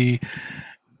 is he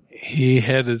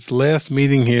had his last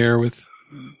meeting here with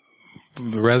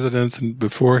the residents, and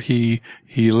before he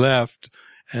left,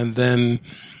 and then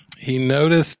he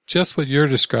noticed just what you're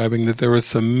describing, that there was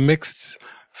some mixed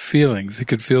feelings. He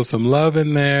could feel some love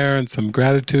in there and some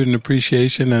gratitude and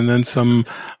appreciation, and then some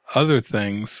other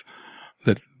things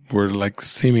that were like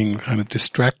seeming kind of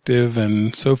distractive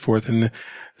and so forth. And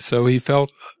so he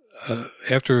felt,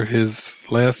 after his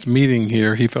last meeting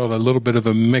here, he felt a little bit of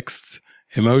a mixed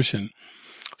emotion.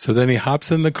 So then he hops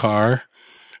in the car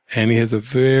and he has a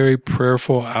very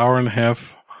prayerful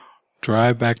 1.5-hour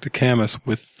drive back to Camas,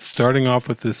 with starting off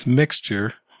with this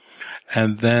mixture,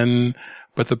 and then,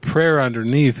 but the prayer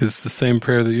underneath is the same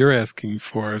prayer that you're asking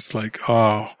for. It's like,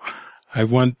 oh, I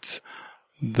want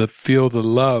feel the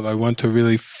love. I want to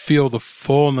really feel the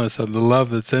fullness of the love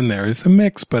that's in there. It's a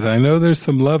mix, but I know there's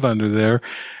some love under there.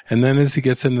 And then as he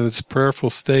gets into this prayerful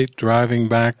state, driving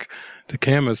back to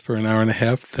Camas for an 1.5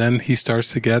 hours, then he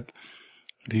starts to get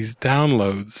these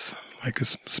downloads, like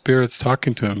his spirit's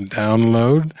talking to him,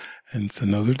 download, and it's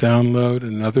another download,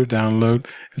 another download.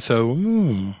 And so,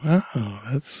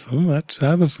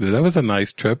 that was good. That was a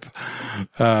nice trip.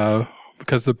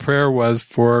 Because the prayer was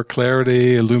for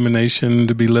clarity, illumination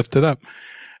to be lifted up.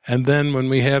 And then when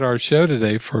we had our show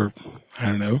today for, I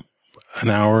don't know, an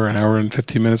hour and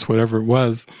 15 minutes, whatever it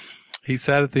was, he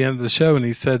sat at the end of the show and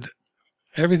he said,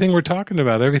 everything we're talking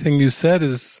about, everything you said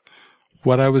is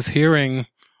what I was hearing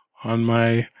on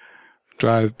my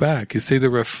drive back. You see, the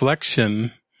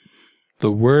reflection,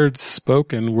 the words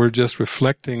spoken were just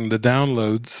reflecting the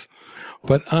downloads,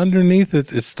 but underneath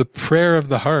it, it's the prayer of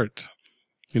the heart.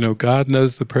 You know, God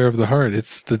knows the prayer of the heart.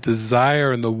 It's the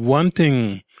desire and the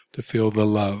wanting to feel the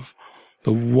love,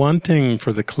 the wanting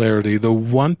for the clarity, the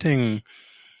wanting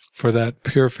for that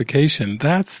purification.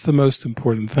 That's the most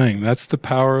important thing. That's the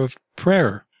power of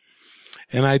prayer.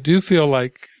 And I do feel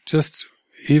like just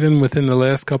even within the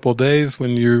last couple of days,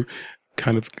 when you're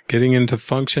kind of getting into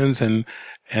functions and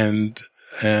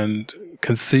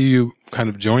can see you kind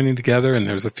of joining together, and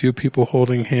there's a few people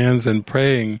holding hands and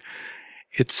praying,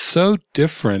 it's so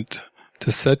different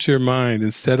to set your mind,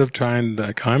 instead of trying,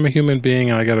 like, I'm a human being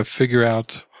and I got to figure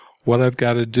out what I've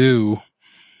got to do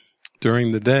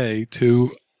during the day,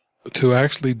 to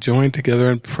actually join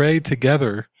together and pray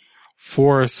together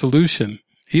for a solution,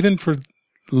 even for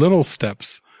little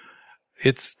steps.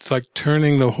 It's like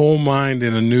turning the whole mind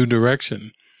in a new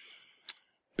direction,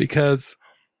 because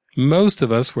most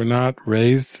of us were not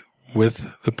raised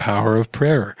with the power of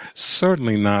prayer,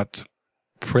 certainly not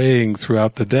praying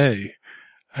throughout the day.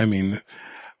 I mean,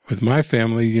 with my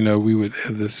family, you know, we would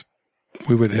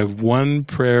have one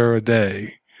prayer a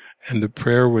day, and the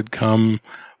prayer would come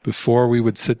before we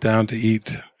would sit down to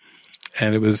eat.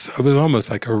 And it was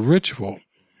almost like a ritual.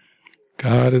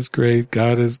 God is great,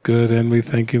 God is good, and we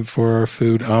thank Him for our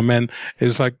food. Amen.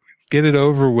 It's like, get it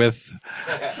over with.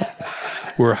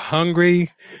 We're hungry,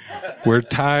 we're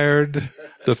tired,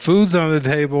 the food's on the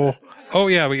table. Oh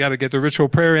yeah, we got to get the ritual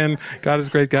prayer in. God is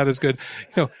great, God is good.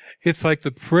 You know, it's like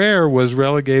the prayer was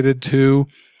relegated to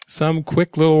some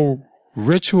quick little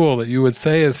ritual that you would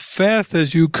say as fast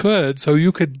as you could so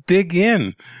you could dig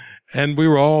in. And we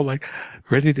were all like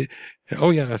ready to, oh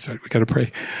yeah, that's right, we got to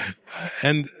pray.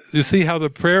 And you see how the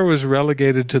prayer was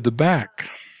relegated to the back.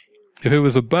 If it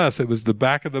was a bus, it was the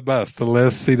back of the bus, the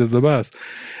last seat of the bus.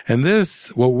 And this,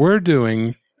 what we're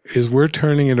doing is we're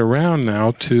turning it around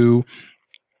now to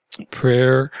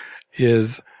prayer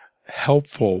is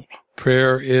helpful.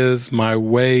 Prayer is my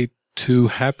way to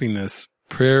happiness.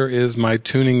 Prayer is my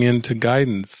tuning into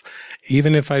guidance.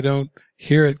 Even if I don't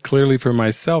hear it clearly for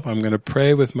myself, I'm going to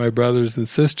pray with my brothers and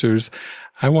sisters.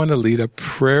 I want to lead a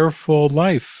prayerful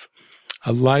life,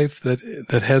 a life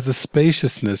that has a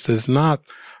spaciousness, that's not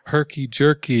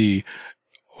herky-jerky,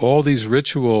 all these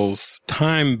rituals,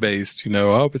 time-based, you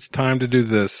know, oh, it's time to do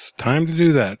this, time to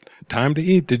do that, time to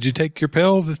eat. Did you take your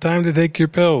pills? It's time to take your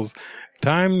pills.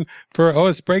 Time for, oh,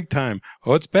 it's break time.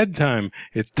 Oh, it's bedtime.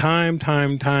 It's time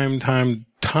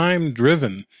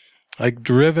driven, like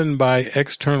driven by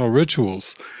external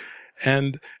rituals.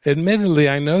 And admittedly,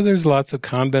 I know there's lots of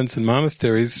convents and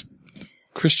monasteries,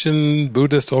 Christian,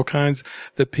 Buddhist, all kinds,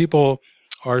 that people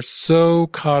are so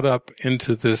caught up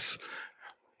into this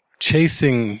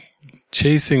chasing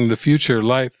the future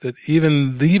life that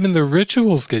even the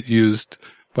rituals get used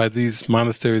by these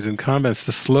monasteries and convents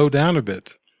to slow down a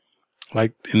bit.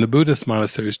 Like in the Buddhist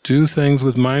monasteries, do things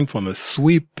with mindfulness,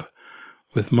 sweep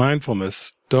with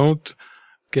mindfulness. Don't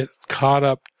get caught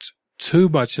up too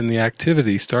much in the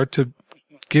activity. Start to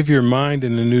give your mind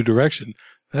in a new direction.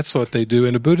 That's what they do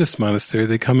in a Buddhist monastery.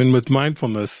 They come in with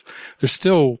mindfulness. There's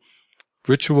still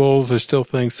rituals, there's still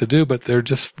things to do, but they're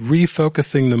just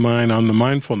refocusing the mind on the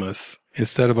mindfulness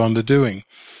instead of on the doing.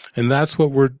 And that's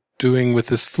what we're doing with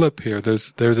this flip here.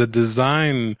 There's a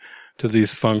design to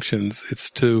these functions. It's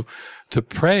to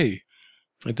pray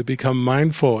and to become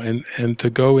mindful and to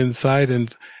go inside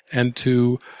and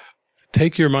to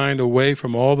take your mind away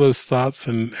from all those thoughts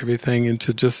and everything and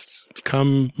to just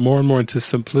come more and more into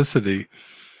simplicity.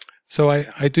 So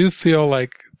I do feel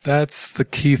like that's the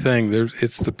key thing.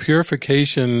 It's the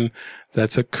purification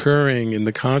that's occurring in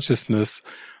the consciousness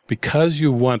because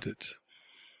you want it.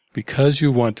 Because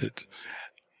you want it.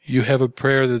 You have a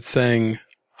prayer that's saying,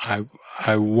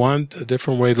 I want a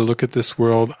different way to look at this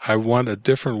world. I want a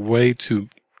different way to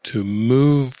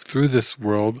move through this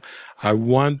world. I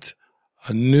want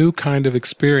a new kind of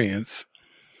experience.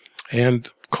 And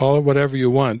call it whatever you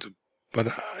want, but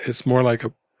it's more like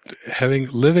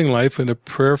living life in a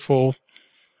prayerful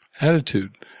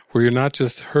attitude where you're not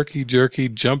just herky-jerky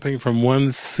jumping from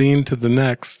one scene to the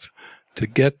next to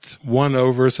get one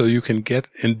over so you can get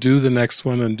and do the next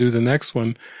one and do the next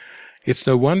one. It's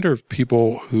no wonder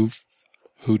people who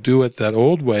do it that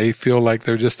old way feel like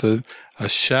they're just a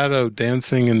shadow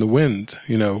dancing in the wind,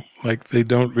 like they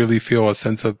don't really feel a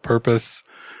sense of purpose.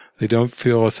 They don't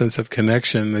feel a sense of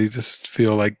connection. They just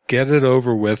feel like get it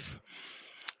over with,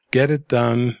 get it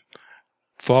done,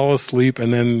 fall asleep,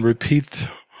 and then repeat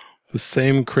the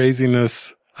same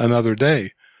craziness another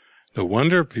day. No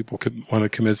wonder people could want to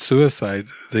commit suicide.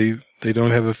 They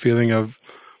don't have a feeling of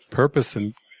purpose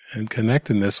and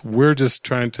connectedness. We're just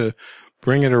trying to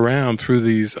bring it around through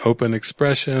these open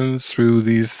expressions, through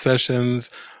these sessions,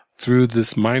 through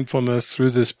this mindfulness, through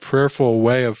this prayerful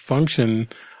way of function,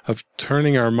 of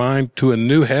turning our mind to a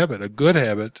new habit, a good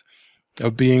habit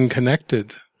of being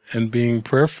connected and being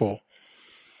prayerful.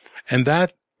 And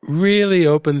that really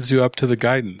opens you up to the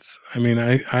guidance. I mean,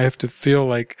 I have to feel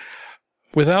like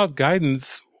without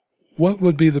guidance, what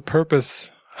would be the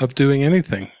purpose of doing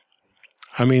anything?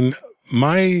 I mean,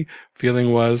 my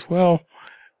feeling was, well,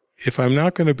 if I'm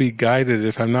not going to be guided,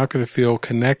 if I'm not going to feel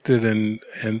connected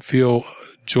and feel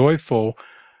joyful,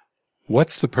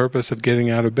 what's the purpose of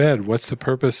getting out of bed? What's the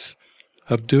purpose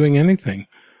of doing anything?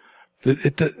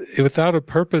 Without a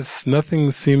purpose,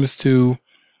 nothing seems to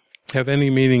have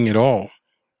any meaning at all.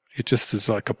 It just is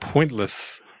like a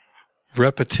pointless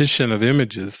repetition of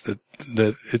images that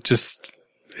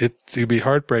it can be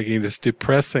heartbreaking. It's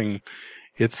depressing.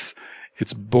 It's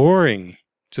boring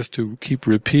just to keep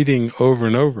repeating over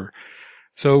and over.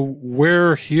 So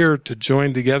we're here to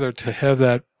join together to have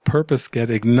that purpose get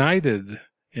ignited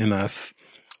in us,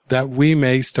 that we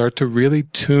may start to really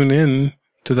tune in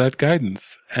to that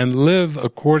guidance and live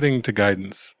according to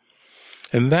guidance.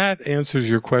 And that answers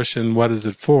your question, what is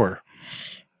it for?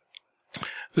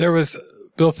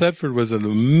 Bill Thetford was an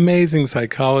amazing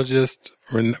psychologist,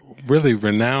 really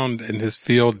renowned in his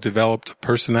field, developed a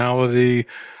personality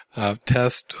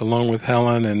test along with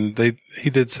Helen, and he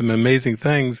did some amazing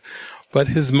things. But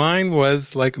his mind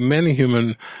was, like many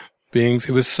human beings,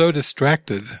 it was so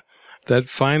distracted that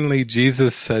finally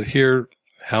Jesus said, here,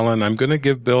 Helen, I'm going to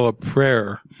give Bill a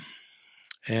prayer,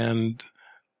 and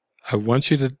I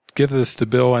want you to give this to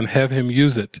Bill and have him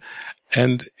use it.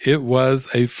 And it was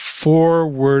a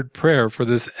 4-word prayer for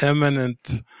this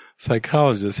eminent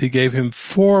psychologist. He gave him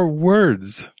 4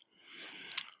 words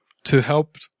to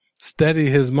help steady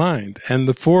his mind. And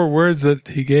the 4 words that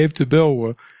he gave to Bill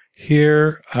were,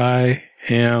 here I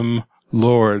am,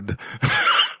 Lord.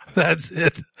 That's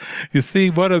it. You see,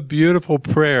 what a beautiful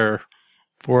prayer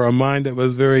for a mind that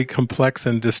was very complex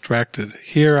and distracted.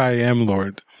 Here I am,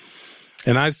 Lord.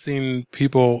 And I've seen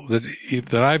people that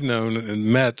I've known and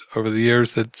met over the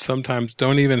years that sometimes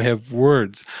don't even have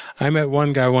words. I met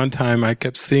one guy one time, I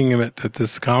kept seeing him at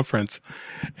this conference,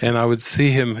 and I would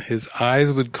see him, his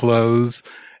eyes would close,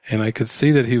 and I could see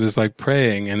that he was like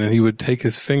praying, and then he would take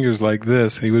his fingers like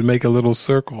this, and he would make a little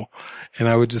circle, and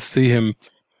I would just see him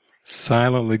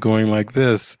silently going like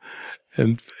this.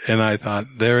 And I thought,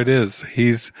 there it is.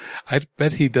 I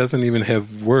bet he doesn't even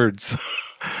have words.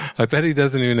 I bet he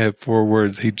doesn't even have 4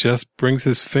 words. He just brings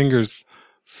his fingers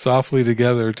softly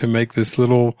together to make this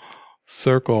little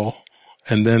circle,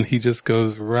 and then he just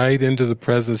goes right into the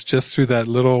presence just through that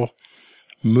little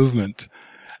movement.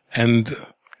 And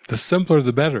the simpler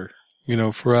the better,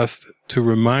 for us to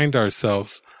remind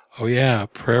ourselves, oh yeah,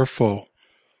 prayerful,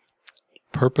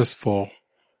 purposeful.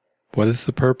 What is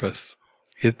the purpose?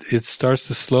 It starts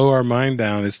to slow our mind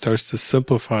down. It starts to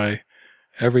simplify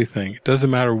everything. It doesn't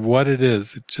matter what it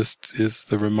is. It just is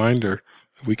the reminder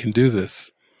that we can do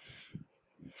this.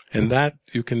 And that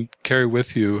you can carry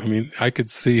with you. I mean, I could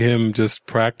see him just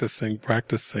practicing,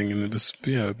 and it was,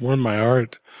 it warmed my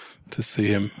heart to see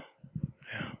him.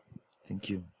 Yeah. Thank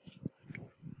you.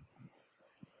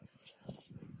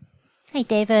 Hey,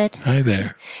 David. Hi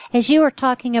there. As you were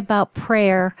talking about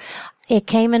prayer, it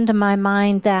came into my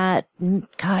mind that,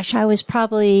 gosh, I was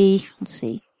probably,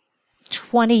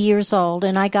 20 years old,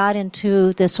 and I got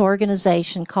into this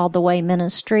organization called the Way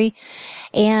Ministry,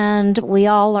 and we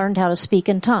all learned how to speak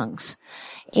in tongues.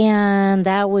 And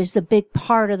that was the big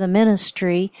part of the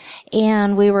ministry,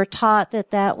 and we were taught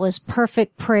that that was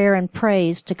perfect prayer and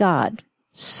praise to God.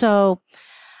 So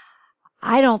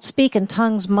I don't speak in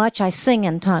tongues much. I sing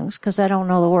in tongues because I don't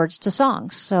know the words to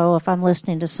songs. So if I'm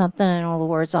listening to something and I know the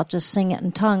words, I'll just sing it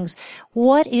in tongues.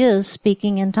 What is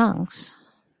speaking in tongues?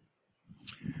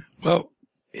 Well,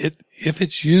 if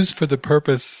it's used for the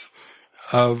purpose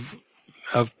of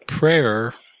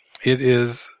prayer, it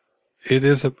is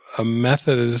a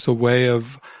method. It is a way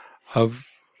of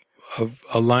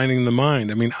aligning the mind.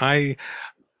 I mean, I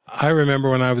remember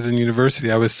when I was in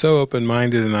university, I was so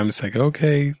open-minded, and I'm just like,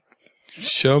 okay,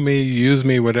 show me, use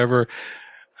me, whatever.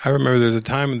 I remember there's a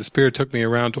time when the Spirit took me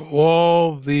around to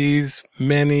all these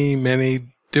many,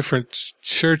 many different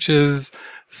churches,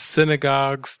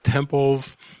 synagogues,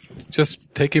 temples,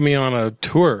 just taking me on a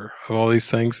tour of all these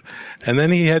things. And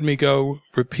then he had me go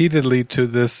repeatedly to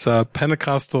this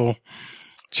Pentecostal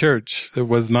church that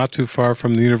was not too far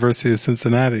from the University of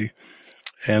Cincinnati.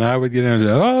 And I would get into,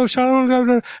 oh,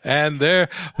 shalom, and there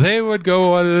they would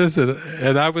go on this.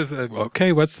 And I was,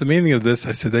 okay, what's the meaning of this?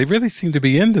 I said, they really seem to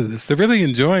be into this. They're really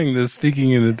enjoying this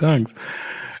speaking in the tongues.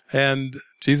 And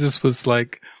Jesus was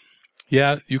like,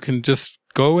 yeah, you can just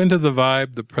go into the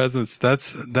vibe, the presence.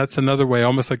 That's another way.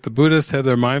 Almost like the Buddhists have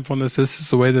their mindfulness. This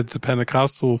is the way that the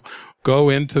Pentecostals go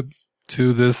into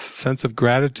this sense of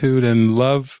gratitude and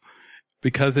love,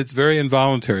 because it's very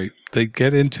involuntary. They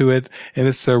get into it, and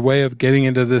it's their way of getting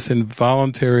into this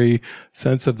involuntary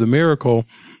sense of the miracle.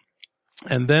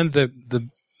 And then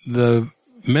the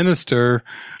minister,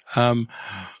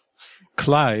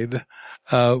 Clyde,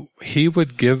 he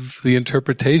would give the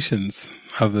interpretations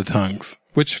of the tongues,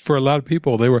 which for a lot of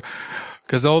people,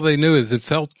 because all they knew is it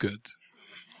felt good.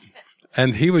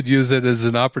 And he would use it as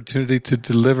an opportunity to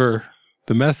deliver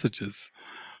the messages.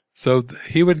 So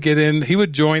he would get in, he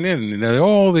would join in,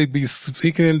 they'd be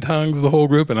speaking in tongues, the whole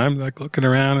group, and I'm like looking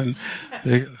around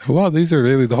and, wow, these are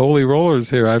really the holy rollers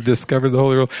here. I've discovered the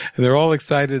holy roller. And they're all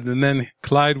excited. And then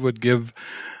Clyde would give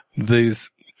these,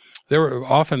 they were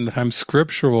oftentimes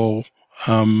scriptural,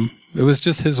 it was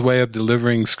just his way of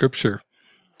delivering scripture.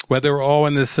 Where they were all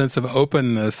in this sense of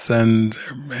openness and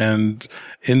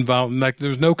involved, like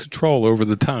there's no control over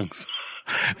the tongues.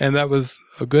 And that was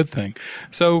a good thing.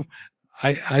 So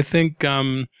I think,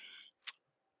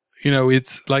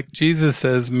 it's like Jesus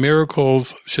says,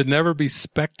 miracles should never be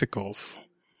spectacles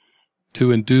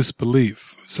to induce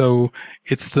belief. So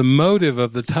it's the motive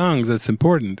of the tongues that's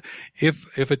important.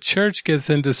 If a church gets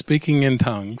into speaking in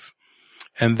tongues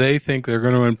and they think they're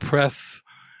going to impress,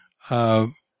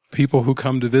 people who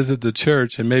come to visit the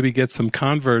church and maybe get some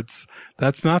converts,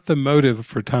 that's not the motive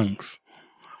for tongues.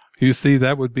 You see,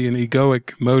 that would be an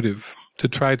egoic motive to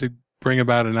try to bring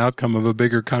about an outcome of a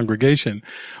bigger congregation.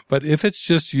 But if it's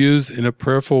just used in a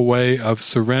prayerful way of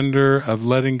surrender, of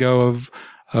letting go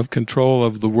of control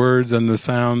of the words and the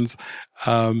sounds,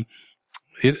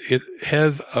 it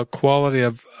has a quality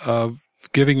of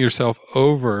giving yourself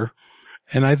over.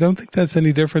 And I don't think that's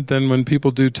any different than when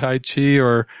people do Tai Chi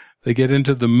or they get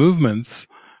into the movements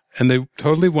and they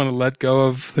totally want to let go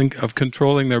of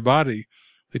controlling their body.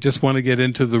 They just want to get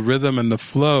into the rhythm and the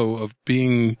flow of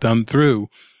being done through.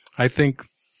 I think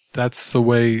that's the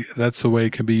way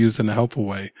it can be used in a helpful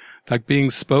way. Like being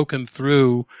spoken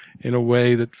through in a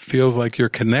way that feels like you're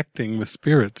connecting with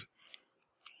spirit,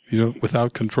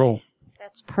 without control.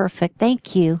 That's perfect.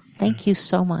 Thank you. Thank you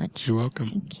so much. You're welcome.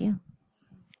 Thank you.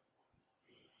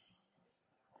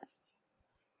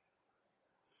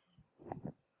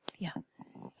 Yeah.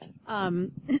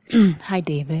 Hi,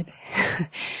 David.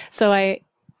 So I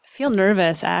feel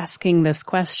nervous asking this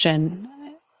question.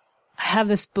 I have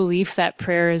this belief that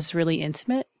prayer is really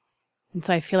intimate. And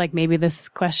so I feel like maybe this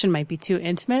question might be too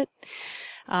intimate.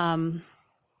 So I'm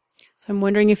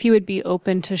wondering if you would be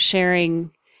open to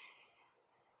sharing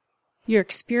your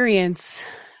experience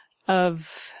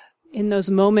of, in those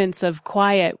moments of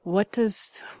quiet, what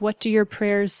do your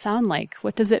prayers sound like?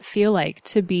 What does it feel like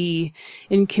to be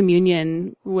in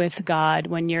communion with God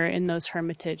when you're in those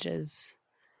hermitages?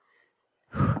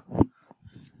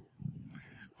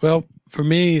 Well, for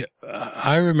me,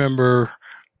 I remember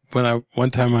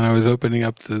one time when I was opening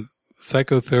up the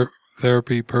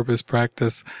psychotherapy purpose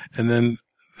practice and then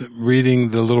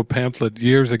reading the little pamphlet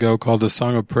years ago called The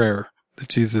Song of Prayer that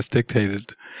Jesus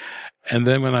dictated. And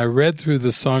then when I read through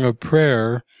the Song of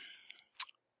Prayer,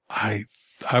 I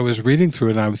was reading through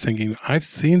it and I was thinking, I've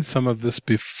seen some of this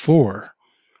before.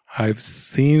 I've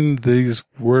seen these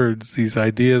words, these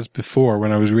ideas before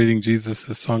when I was reading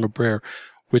Jesus' Song of Prayer,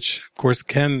 which, of course,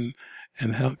 Ken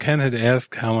had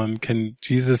asked Helen, can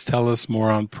Jesus tell us more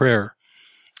on prayer?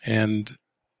 And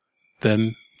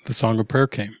then the Song of Prayer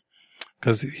came.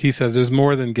 Because he said there's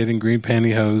more than getting green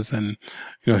pantyhose, and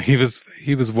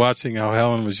he was watching how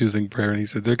Helen was using prayer, and he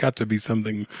said there got to be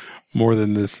something more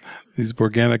than these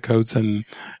organic coats and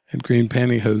green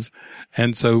pantyhose,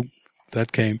 and so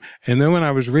that came. And then when I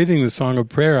was reading the Song of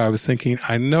Prayer, I was thinking,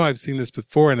 I know I've seen this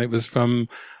before, and it was from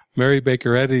Mary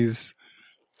Baker Eddy's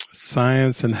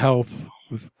Science and Health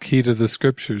with Key to the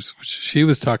Scriptures, which she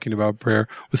was talking about prayer,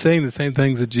 was saying the same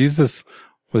things that Jesus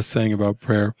was saying about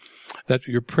prayer. That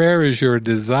your prayer is your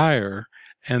desire,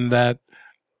 and that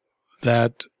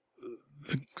the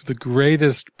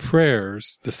greatest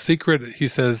prayers, the secret, he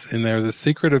says in there, the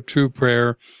secret of true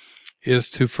prayer is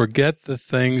to forget the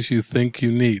things you think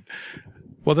you need.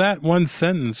 Well, that one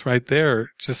sentence right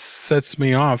there just sets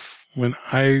me off when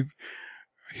I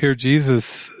hear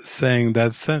Jesus saying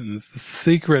that sentence, the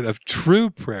secret of true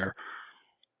prayer.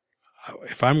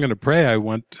 If I'm going to pray, I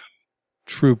want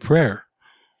true prayer.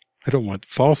 I don't want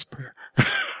false prayer.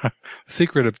 The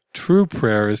secret of true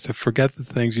prayer is to forget the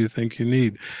things you think you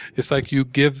need. It's like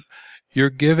you're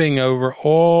giving over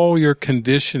all your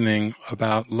conditioning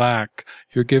about lack.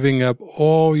 You're giving up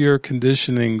all your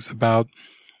conditionings about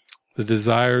the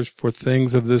desires for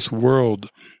things of this world,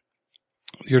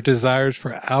 your desires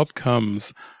for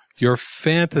outcomes, your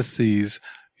fantasies,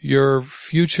 your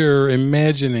future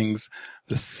imaginings.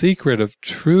 The secret of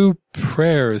true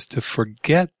prayer is to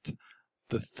forget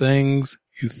the things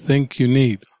you think you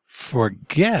need.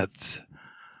 Forget.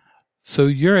 So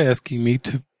you're asking me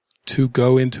to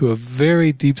go into a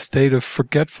very deep state of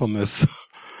forgetfulness.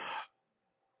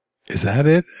 Is that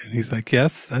it? And he's like,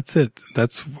 yes, that's it.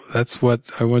 That's what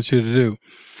I want you to do.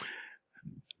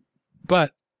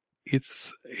 But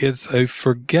it's a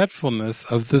forgetfulness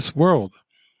of this world.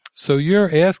 So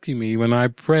you're asking me when I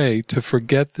pray to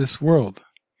forget this world.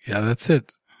 Yeah, that's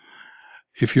it.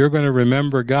 If you're going to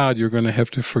remember God, you're going to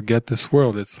have to forget this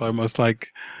world. It's almost like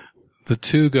the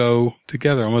two go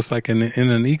together, almost like in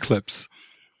an eclipse.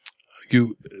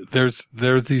 There's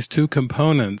these two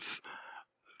components.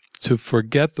 To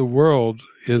forget the world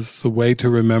is the way to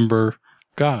remember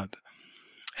God.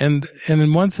 And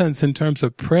in one sense, in terms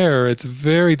of prayer, it's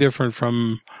very different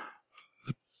from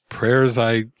the prayers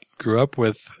I grew up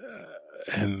with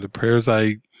and the prayers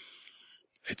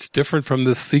it's different from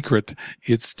The Secret.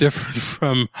 It's different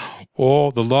from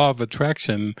all the law of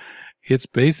attraction. It's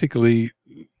basically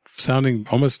sounding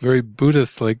almost very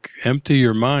Buddhist, like empty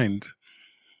your mind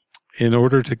in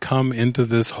order to come into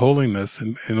this holiness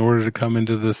and in order to come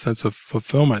into this sense of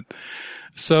fulfillment.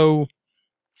 So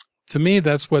to me,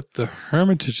 that's what the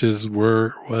hermitages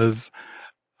was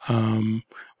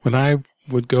when I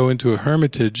would go into a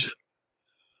hermitage,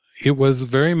 it was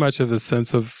very much of a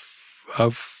sense of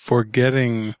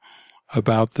forgetting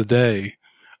about the day,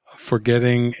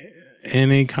 forgetting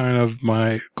any kind of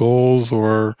my goals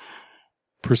or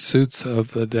pursuits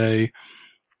of the day.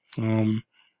 It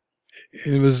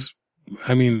was,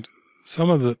 some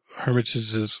of the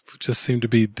hermitages just seemed to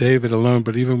be David alone,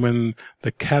 but even when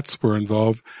the cats were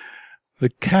involved, the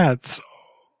cats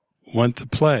want to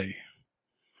play.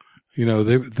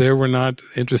 They were not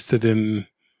interested in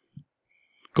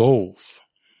goals.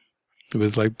 It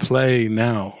was like, play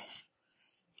now.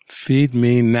 Feed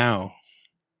me now.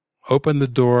 Open the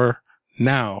door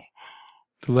now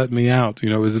to let me out.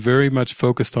 It was very much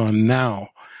focused on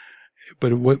now.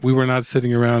 But we were not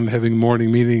sitting around having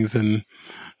morning meetings and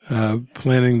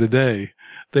planning the day.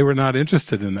 They were not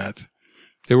interested in that.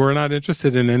 They were not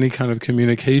interested in any kind of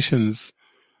communications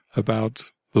about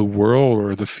the world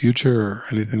or the future or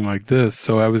anything like this.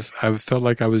 So I felt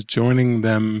like I was joining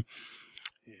them,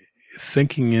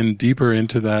 sinking in deeper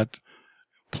into that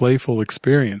playful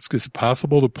experience. Is it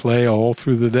possible to play all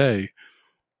through the day?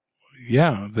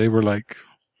 Yeah. They were like,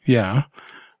 yeah.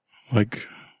 Like,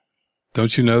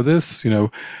 don't you know this?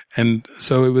 And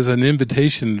so it was an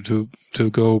invitation to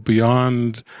go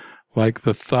beyond like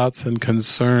the thoughts and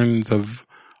concerns of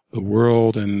the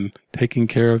world and taking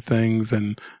care of things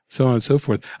and so on and so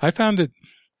forth. I found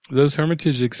those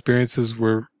hermitage experiences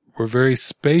were very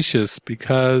spacious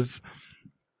because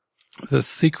the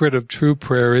secret of true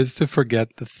prayer is to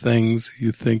forget the things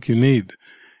you think you need.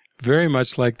 Very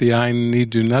much like the I need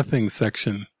do nothing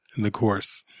section in the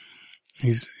Course.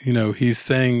 He's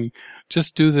saying,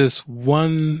 just do this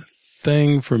one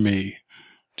thing for me.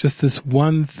 Just this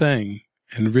one thing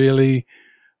and really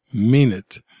mean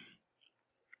it.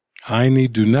 I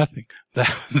need do nothing.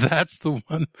 That's the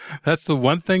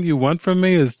one thing you want from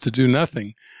me is to do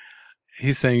nothing.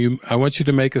 he's saying, I want you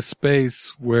to make a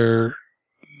space where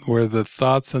the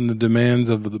thoughts and the demands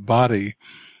of the body,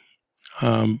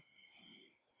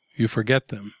 you forget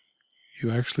them.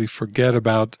 You actually forget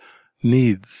about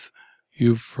needs.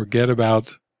 You forget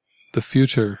about the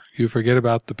future. You forget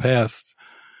about the past.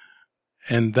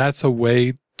 And that's a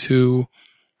way to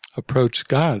approach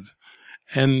God.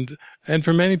 And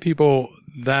for many people,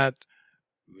 that,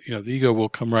 the ego will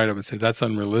come right up and say, that's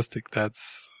unrealistic.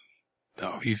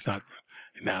 He's not,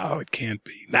 no, it can't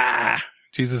be. Nah,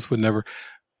 Jesus would never.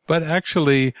 But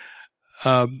actually,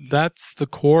 that's the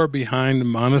core behind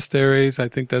monasteries. I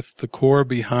think that's the core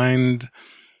behind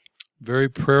very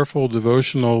prayerful,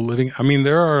 devotional living. I mean,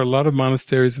 there are a lot of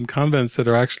monasteries and convents that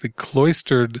are actually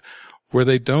cloistered where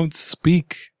they don't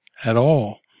speak at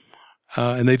all,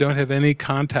 and they don't have any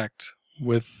contact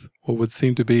with what would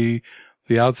seem to be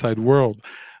the outside world.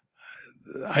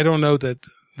 I don't know that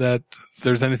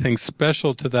there's anything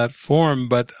special to that form,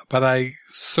 but I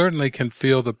certainly can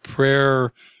feel the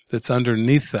prayer that's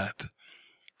underneath that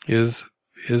is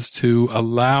to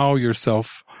allow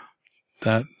yourself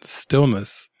that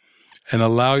stillness, and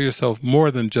allow yourself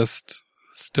more than just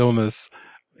stillness.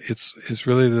 It's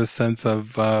really the sense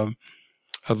of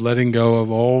letting go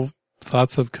of all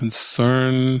thoughts of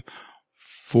concern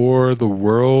for the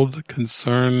world,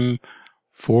 concern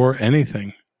for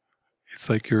anything. It's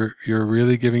like you're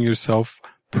really giving yourself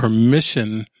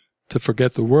permission to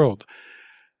forget the world.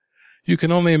 You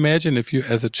can only imagine if you,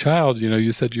 as a child,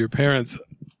 you said to your parents,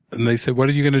 and they said, what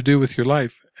are you going to do with your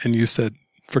life? And you said,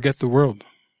 forget the world.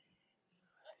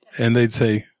 And they'd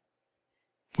say,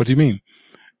 what do you mean?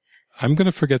 I'm going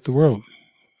to forget the world.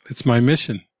 It's my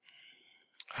mission.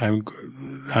 I'm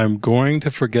going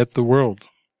to forget the world.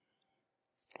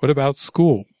 What about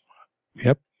school?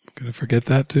 Yep, I'm going to forget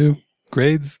that too.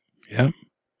 Grades? Yep.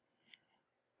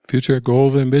 Future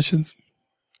goals, ambitions?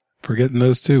 Forgetting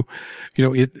those too.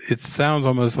 It sounds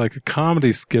almost like a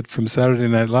comedy skit from Saturday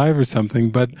Night Live or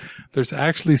something, but there's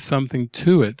actually something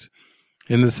to it,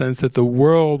 in the sense that the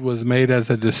world was made as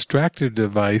a distractor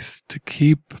device to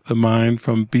keep the mind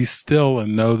from be still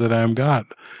and know that I am God.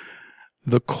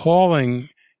 The calling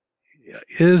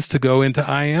is to go into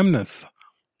I amness.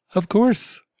 Of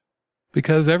course.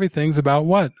 Because everything's about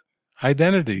what?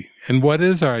 Identity. And what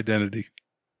is our identity?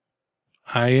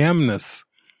 I amness.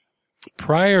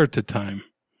 Prior to time.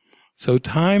 So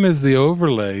time is the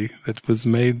overlay that was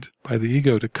made by the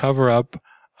ego to cover up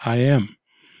I am.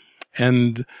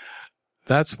 And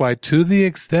that's why, to the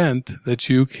extent that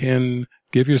you can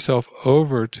give yourself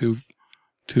over to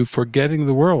forgetting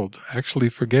the world, actually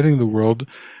forgetting the world,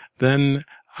 then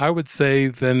I would say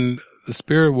then the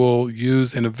Spirit will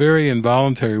use, in a very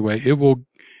involuntary way,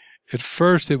 at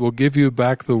first it will give you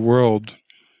back the world,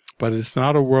 but it's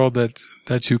not a world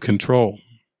that you control.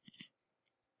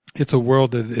 It's a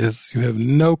world that you have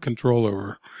no control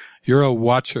over. You're a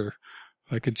watcher.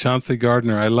 Like in Chauncey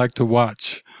Gardner, I like to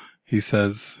watch. He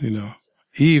says,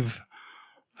 Eve,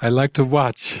 I like to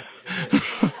watch.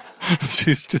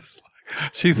 She's just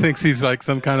she thinks he's like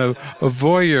some kind of a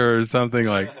voyeur or something,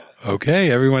 like, okay,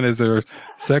 everyone has their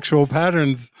sexual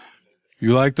patterns.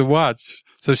 You like to watch.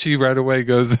 So she right away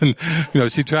goes and,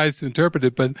 she tries to interpret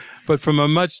it, but from a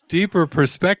much deeper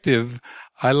perspective,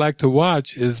 I like to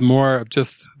watch is more of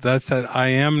just, that's that I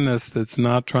amness that's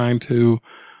not trying to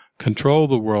control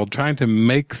the world, trying to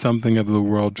make something of the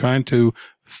world, trying to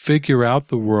figure out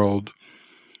the world,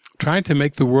 trying to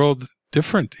make the world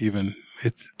different even.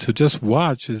 To just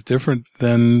watch is different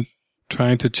than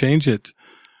trying to change it,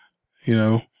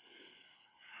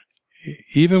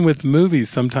 Even with movies,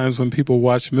 sometimes when people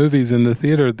watch movies in the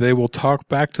theater, they will talk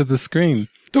back to the screen.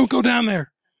 Don't go down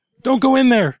there. Don't go in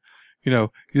there.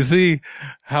 You see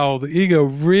how the ego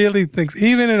really thinks,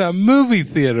 even in a movie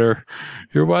theater,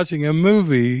 you're watching a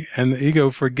movie and the ego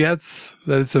forgets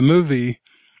that it's a movie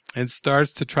and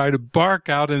starts to try to bark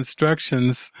out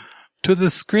instructions to the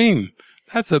screen.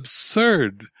 That's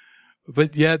absurd.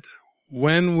 But yet,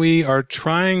 when we are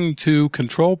trying to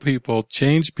control people,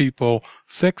 change people,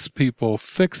 fix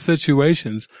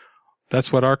situations,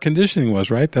 that's what our conditioning was,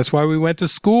 right? That's why we went to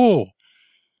school.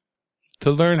 To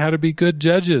learn how to be good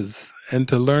judges and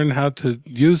to learn how to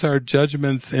use our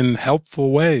judgments in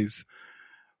helpful ways.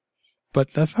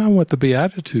 But that's not what the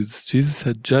Beatitudes, Jesus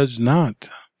said, judge not.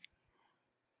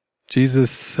 Jesus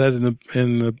said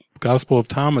in the Gospel of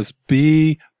Thomas,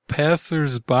 be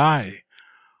passers-by.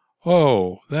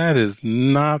 Oh, that is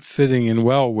not fitting in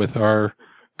well with our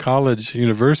college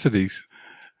universities.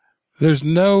 There's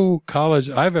no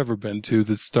college I've ever been to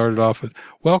that started off with,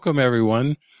 welcome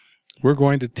everyone. We're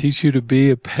going to teach you to be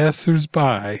a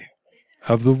passers-by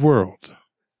of the world.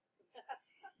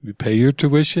 You pay your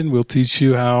tuition, we'll teach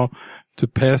you how to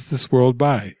pass this world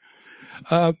by.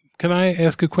 Can I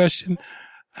ask a question?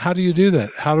 How do you do that?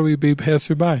 How do we be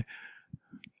passerby?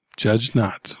 Judge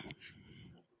not.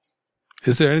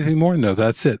 Is there anything more? No,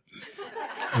 that's it.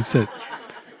 That's it.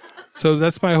 So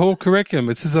that's my whole curriculum.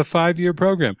 This is a 5-year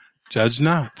program. Judge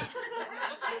not.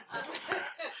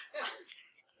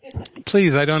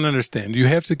 Please, I don't understand. You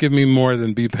have to give me more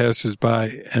than be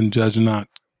passersby and judge not.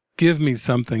 Give me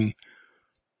something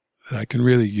that I can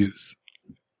really use.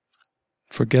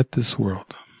 Forget this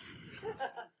world.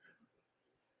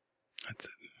 That's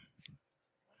it.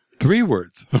 3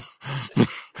 words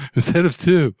instead of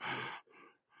 2.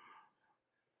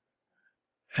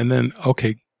 And then,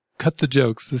 okay, cut the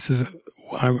jokes.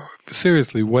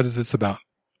 Seriously, what is this about?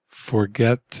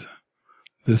 Forget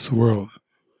this world.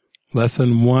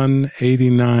 Lesson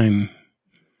 189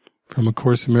 from A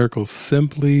Course in Miracles.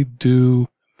 Simply do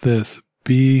this.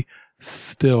 Be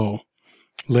still.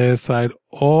 Lay aside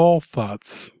all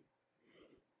thoughts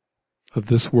of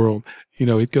this world.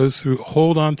 It goes through,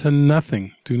 hold on to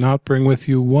nothing. Do not bring with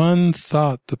you one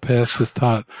thought to pass this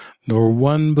thought, nor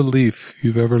one belief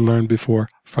you've ever learned before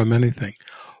from anything.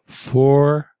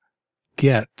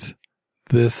 Forget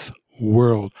this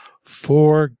world.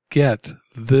 Forget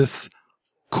this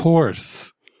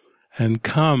course, and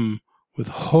come with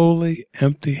wholly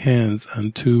empty hands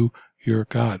unto your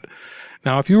God.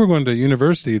 Now, if you were going to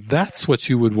university, that's what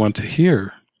you would want to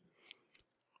hear,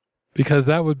 because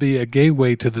that would be a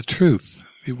gateway to the truth.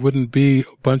 It wouldn't be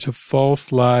a bunch of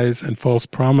false lies and false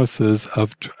promises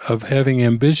of having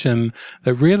ambition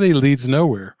that really leads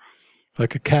nowhere,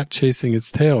 like a cat chasing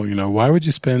its tail. Why would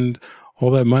you spend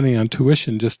all that money on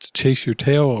tuition just to chase your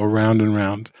tail around and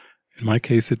around? In my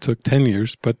case, it took 10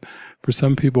 years, but for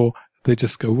some people, they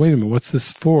just go, wait a minute, what's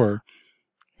this for?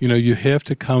 You have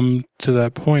to come to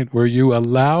that point where you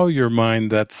allow your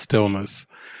mind that stillness.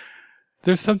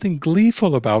 There's something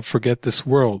gleeful about forget this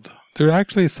world. There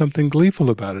actually is something gleeful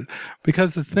about it,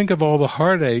 because to think of all the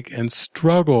heartache and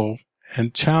struggle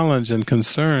and challenge and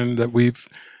concern that we've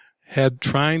had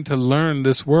trying to learn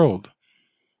this world.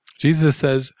 Jesus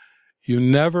says, you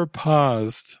never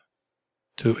paused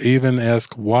to even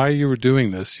ask why you were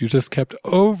doing this. You just kept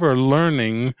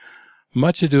over-learning,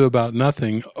 much ado about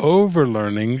nothing,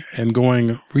 over-learning and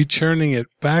rechurning it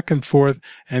back and forth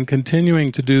and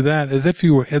continuing to do that as if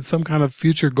you had some kind of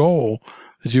future goal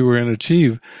that you were going to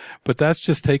achieve. But that's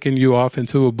just taken you off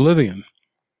into oblivion.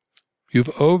 You've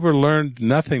over-learned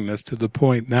nothingness to the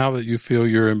point now that you feel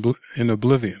you're in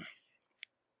oblivion.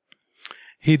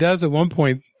 He does at one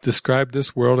point describe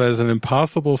this world as an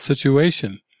impossible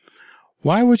situation.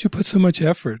 Why would you put so much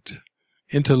effort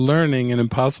into learning an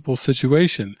impossible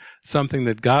situation, something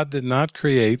that God did not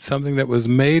create, something that was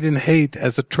made in hate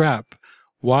as a trap?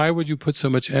 Why would you put so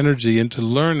much energy into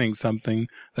learning something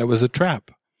that was a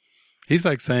trap? He's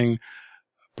like saying,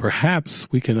 perhaps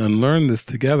we can unlearn this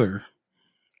together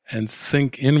and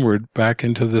sink inward back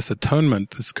into this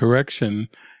atonement, this correction,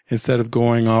 instead of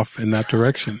going off in that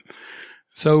direction.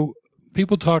 So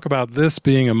people talk about this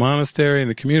being a monastery and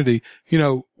a community.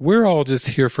 We're all just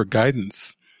here for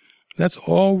guidance. That's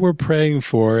all we're praying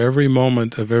for every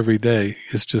moment of every day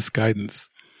is just guidance.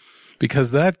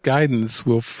 Because that guidance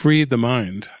will free the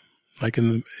mind, like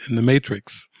in the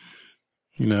Matrix,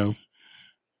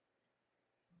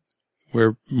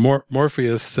 where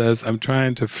Morpheus says, I'm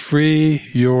trying to free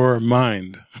your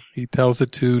mind. He tells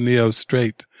it to Neo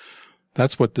straight.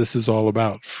 That's what this is all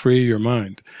about, free your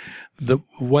mind.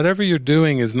 Whatever you're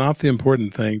doing is not the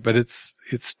important thing, but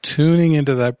it's tuning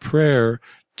into that prayer,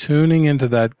 tuning into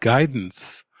that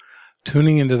guidance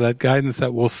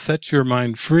that will set your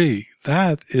mind free.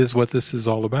 That is what this is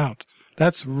all about.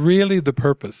 That's really the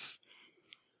purpose.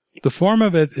 The form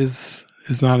of it is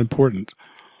not important.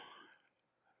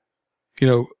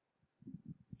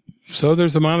 So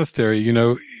there's a monastery,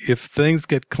 if things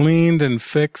get cleaned and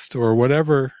fixed or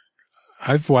whatever,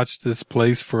 I've watched this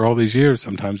place for all these years.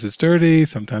 Sometimes it's dirty,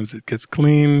 sometimes it gets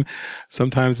clean,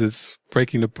 sometimes it's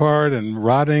breaking apart and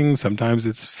rotting, sometimes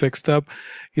it's fixed up.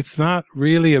 It's not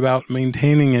really about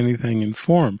maintaining anything in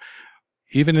form.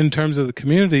 Even in terms of the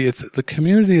community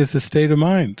is a state of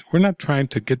mind. We're not trying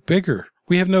to get bigger.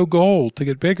 We have no goal to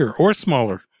get bigger or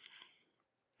smaller.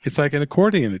 It's like an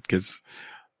accordion.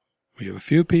 We have a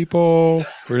few people.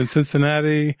 We're in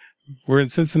Cincinnati.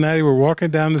 We're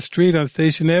walking down the street on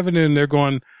Station Avenue, and they're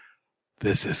going,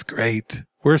 this is great.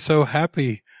 We're so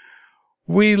happy.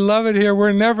 We love it here.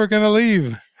 We're never going to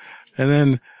leave. And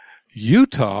then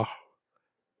Utah.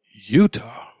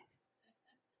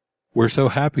 We're so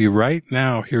happy right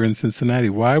now here in Cincinnati.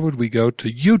 Why would we go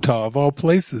to Utah of all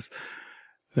places?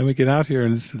 Then we get out here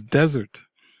and it's a desert.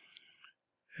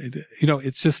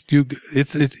 It's just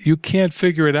you can't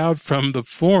figure it out from the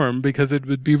form because it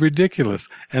would be ridiculous.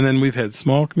 And then we've had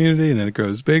small community, and then it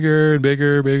grows bigger and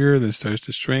bigger and bigger, and then it starts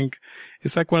to shrink.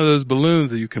 It's like one of those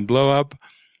balloons that you can blow up.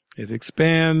 It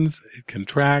expands, it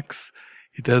contracts.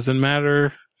 It doesn't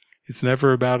matter. It's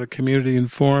never about a community in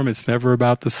form. It's never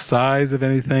about the size of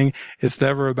anything. It's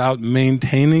never about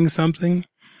maintaining something.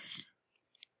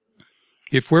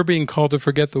 If we're being called to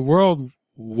forget the world,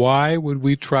 why would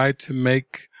we try to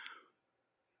make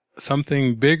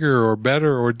something bigger or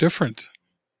better or different?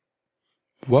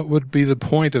 What would be the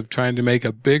point of trying to make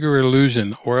a bigger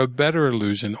illusion or a better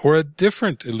illusion or a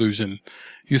different illusion?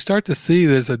 You start to see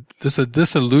there's a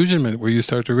disillusionment where you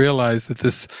start to realize that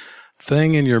this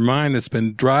thing in your mind that's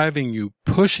been driving you,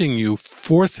 pushing you,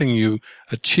 forcing you,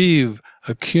 achieve,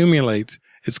 accumulate,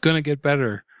 it's going to get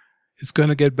better. It's going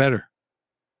to get better.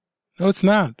 No, it's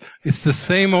not. It's the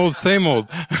same old, same old.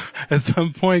 At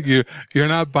some point, you're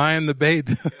not buying the bait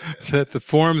that the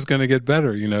form's going to get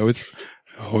better.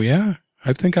 Oh yeah,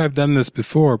 I think I've done this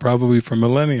before, probably for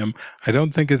millennium. I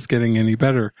don't think it's getting any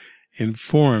better in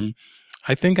form.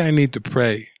 I think I need to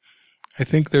pray. I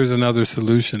think there's another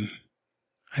solution.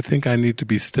 I think I need to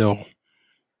be still.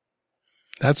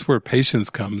 That's where patience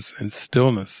comes, and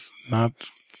stillness, not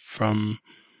from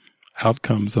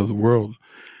outcomes of the world.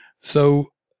 So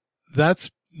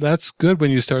that's good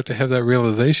when you start to have that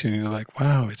realization. You're like,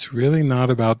 wow, it's really not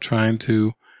about trying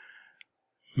to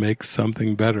make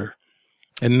something better.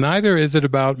 And neither is it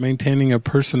about maintaining a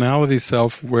personality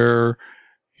self where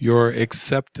you're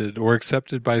accepted or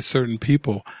accepted by certain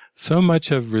people. So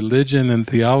much of religion and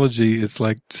theology is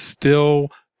like still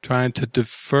trying to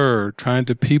defer, trying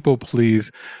to people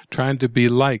please, trying to be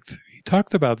liked. He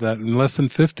talked about that in Lesson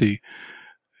 50.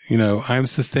 I'm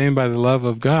sustained by the love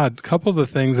of God. A couple of the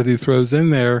things that he throws in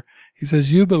there, he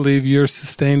says, you believe you're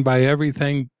sustained by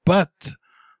everything but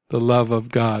the love of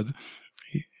God.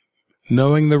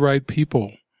 Knowing the right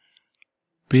people.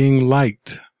 Being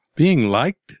liked. Being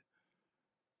liked?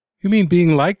 You mean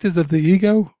being liked is of the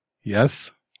ego?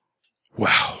 Yes.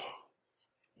 Wow.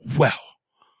 Well.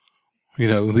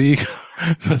 The ego.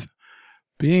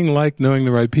 Being like knowing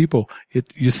the right people,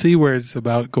 you see where it's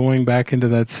about going back into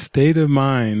that state of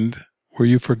mind where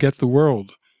you forget the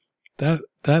world. That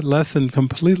lesson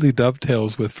completely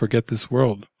dovetails with forget this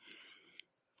world.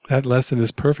 That lesson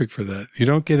is perfect for that. You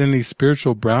don't get any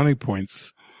spiritual brownie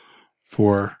points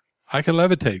for, I can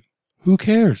levitate. Who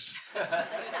cares?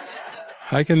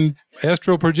 I can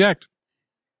astral project.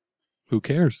 Who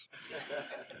cares?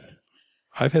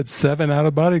 I've had 7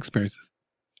 out-of-body experiences.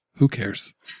 Who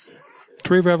cares?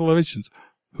 3 revelations.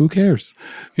 Who cares?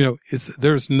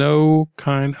 There's no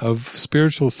kind of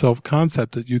spiritual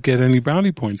self-concept that you get any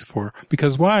brownie points for.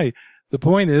 Because why? The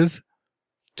point is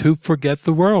to forget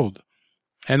the world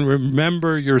and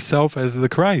remember yourself as the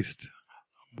Christ.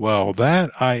 Well, that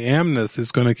I amness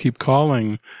is going to keep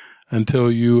calling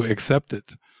until you accept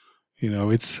it.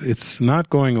 It's not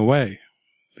going away.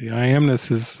 The I amness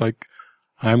is like,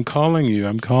 I'm calling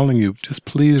you. Just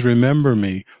please remember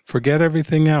me. Forget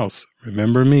everything else.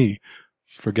 Remember me.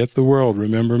 Forget the world.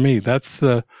 Remember me. That's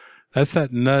that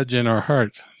nudge in our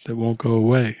heart that won't go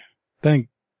away. Thank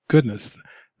goodness.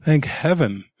 Thank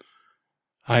heaven.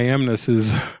 I amness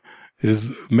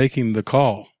is making the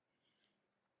call.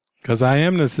 Because I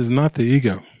amness is not the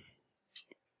ego.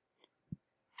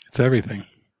 It's everything.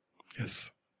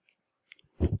 Yes.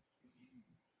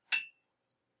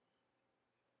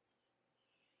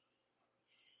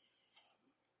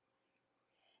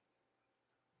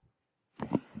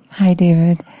 Hi,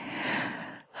 David.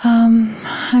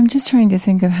 I'm just trying to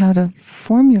think of how to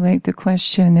formulate the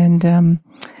question. And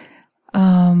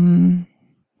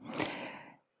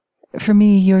for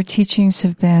me, your teachings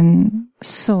have been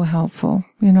so helpful.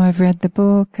 I've read the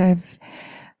book. I've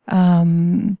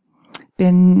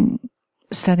been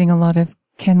studying a lot of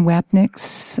Ken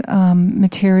Wapnick's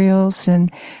materials, and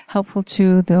helpful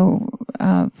too, though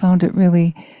found it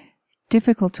really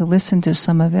difficult to listen to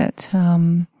some of it.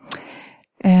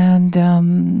 And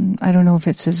I don't know if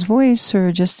it's his voice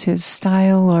or just his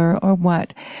style or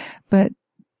what, but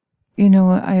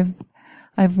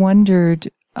I've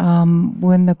wondered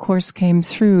when the course came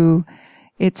through,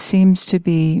 it seems to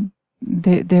be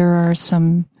there are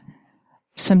some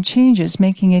changes,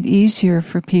 making it easier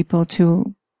for people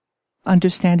to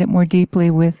understand it more deeply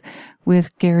with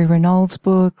Gary Renault's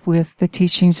book, with the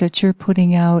teachings that you're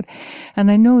putting out.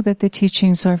 And I know that the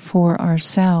teachings are for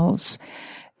ourselves.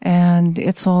 And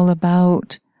it's all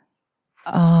about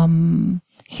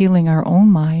healing our own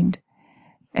mind.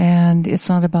 And it's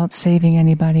not about saving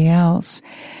anybody else.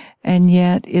 And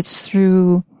yet it's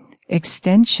through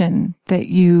extension that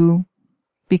you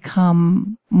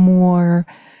become more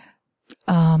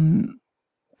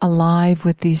alive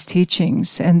with these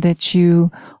teachings, and that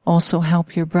you also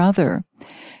help your brother.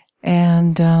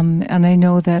 And I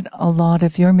know that a lot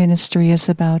of your ministry is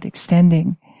about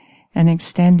extending. And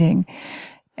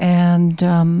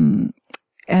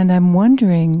I'm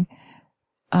wondering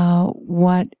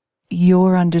what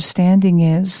your understanding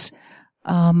is.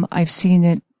 I've seen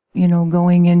it,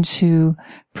 going into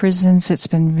prisons. It's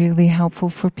been really helpful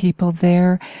for people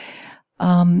there.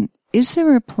 Is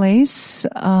there a place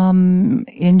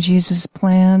in Jesus'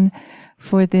 plan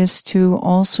for this to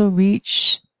also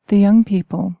reach the young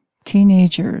people,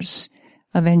 teenagers,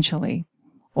 eventually?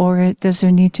 Or does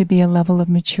there need to be a level of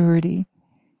maturity?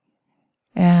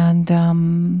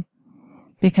 And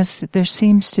because there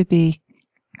seems to be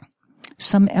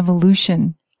some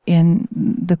evolution in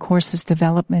the course's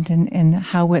development and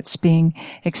how it's being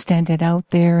extended out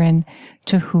there and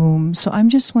to whom. So I'm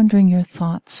just wondering your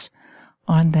thoughts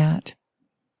on that.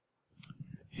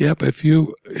 Yep. If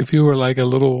you were like a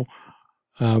little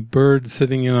bird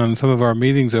sitting in on some of our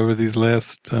meetings over these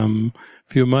last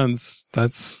few months,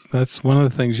 that's one of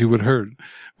the things you would heard.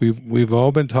 We've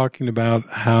all been talking about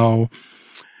how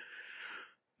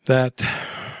that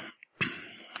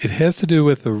it has to do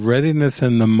with the readiness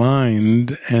in the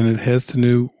mind, and it has to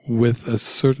do with a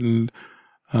certain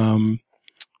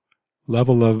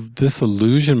level of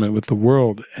disillusionment with the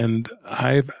world. And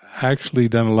I've actually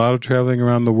done a lot of traveling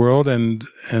around the world, and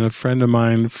a friend of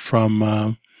mine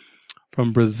from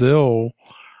Brazil,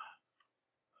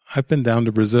 I've been down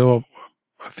to Brazil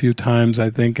a few times, I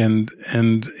think, and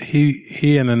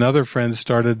he and another friend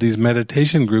started these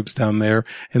meditation groups down there,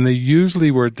 and they usually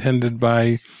were attended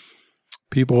by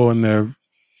people in their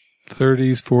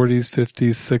 30s, 40s,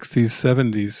 50s, 60s,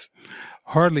 70s.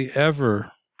 Hardly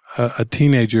ever a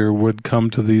teenager would come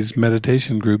to these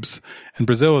meditation groups. And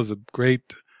Brazil is a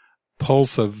great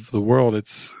pulse of the world.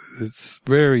 It's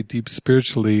very deep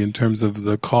spiritually in terms of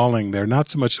the calling there. Not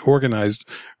so much organized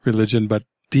religion, but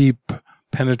deep,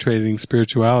 penetrating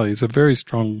spirituality. It's a very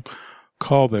strong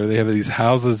call there. They have these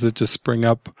houses that just spring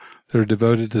up that are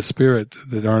devoted to spirit,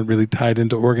 that aren't really tied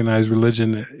into organized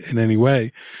religion in any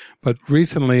way. But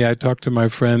recently I talked to my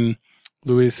friend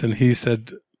Luis, and he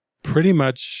said pretty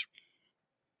much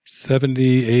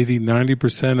 70, 80,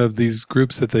 90% of these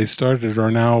groups that they started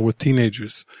are now with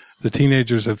teenagers. The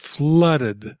teenagers have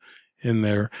flooded in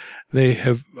there. They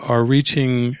are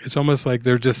reaching, it's almost like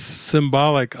they're just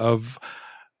symbolic of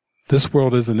this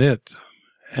world isn't it,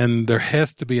 and there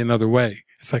has to be another way.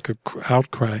 It's like a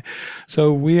outcry.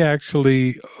 So we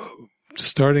actually,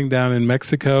 starting down in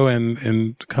Mexico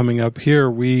and coming up here,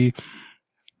 we've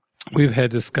had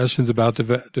discussions about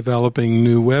developing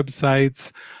new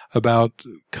websites, about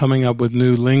coming up with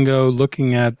new lingo,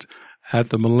 looking at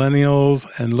the millennials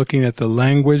and looking at the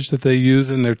language that they use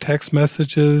in their text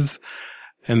messages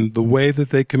and the way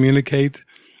that they communicate.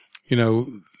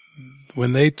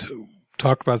 When they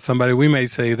talk about somebody, we may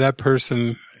say that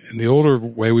person, in the older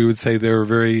way, we would say they're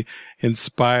very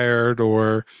inspired,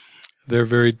 or they're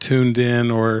very tuned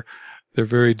in, or they're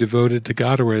very devoted to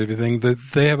God, or everything. That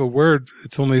they have a word.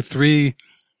 It's only three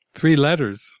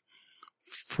letters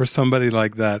for somebody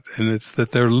like that, and it's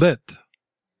that they're lit.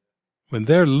 When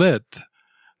they're lit,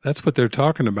 that's what they're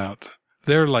talking about.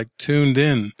 They're like tuned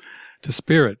in to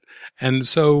spirit. And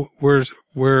so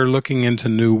we're looking into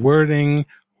new wording,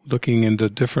 looking into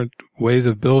different ways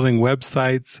of building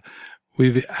websites.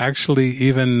 We've actually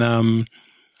even,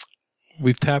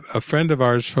 we've tapped, a friend of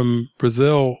ours from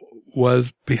Brazil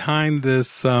was behind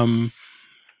this website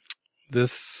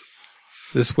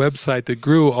that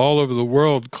grew all over the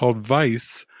world called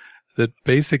Vice, that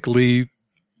basically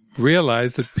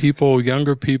realized that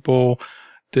younger people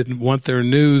didn't want their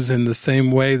news in the same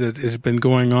way that it had been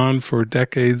going on for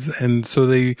decades. And so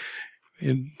they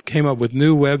came up with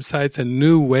new websites and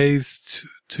new ways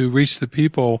to reach the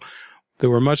people that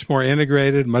were much more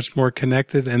integrated, much more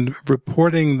connected, and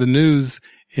reporting the news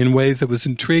in ways that was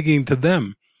intriguing to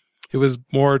them. It was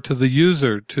more to the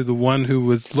user, to the one who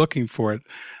was looking for it.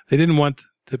 They didn't want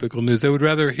typical news. They would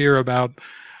rather hear about,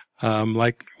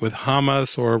 like with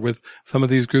Hamas or with some of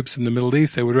these groups in the Middle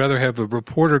East, they would rather have a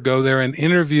reporter go there and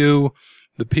interview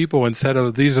the people instead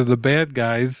of, these are the bad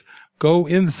guys. Go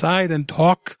inside and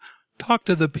talk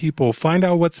to the people, find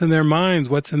out what's in their minds,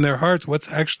 what's in their hearts,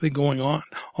 what's actually going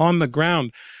on the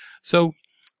ground. So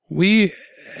we're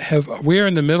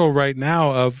in the middle right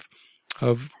now of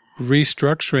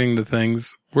restructuring the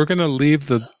things. We're going to leave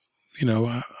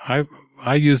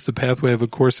I used the pathway of A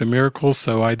Course in Miracles,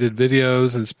 so I did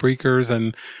videos and speakers,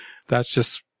 and that's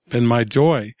just been my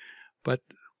joy. But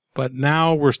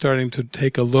now we're starting to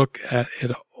take a look at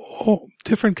it all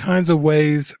different kinds of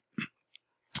ways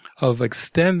of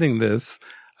extending this,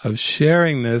 of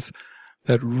sharing this,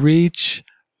 that reach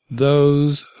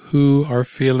those who are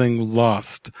feeling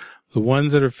lost, the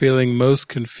ones that are feeling most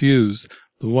confused,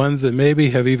 the ones that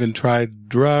maybe have even tried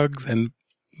drugs and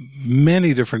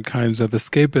many different kinds of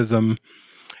escapism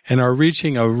and are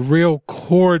reaching a real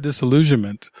core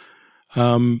disillusionment,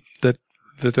 that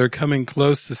they're coming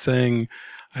close to saying,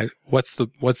 what's the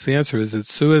answer? Is it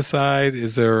suicide?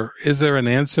 Is there an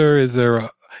answer? Is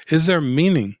there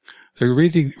meaning? They're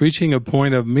reaching a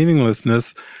point of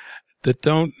meaninglessness that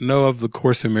don't know of the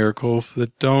Course in Miracles,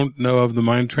 that don't know of the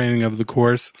mind training of the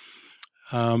Course,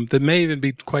 that may even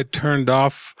be quite turned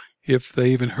off if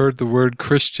they even heard the word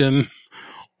Christian,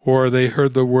 or they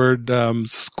heard the word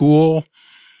school,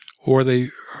 or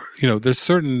there's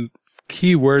certain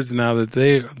key words now that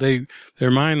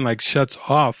their mind like shuts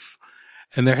off,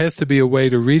 and there has to be a way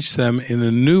to reach them in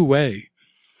a new way.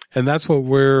 And that's what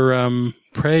we're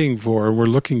praying for, we're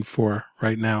looking for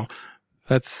right now.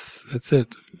 That's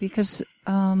it. Because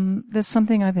there's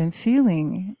something I've been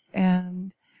feeling,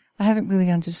 and I haven't really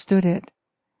understood it.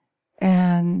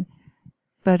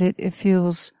 But it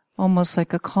feels almost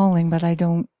like a calling, but I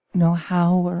don't know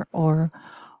how or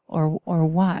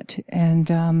what.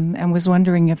 And was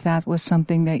wondering if that was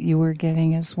something that you were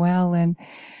getting as well.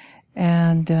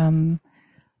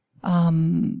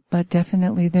 But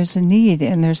definitely there's a need,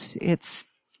 and it's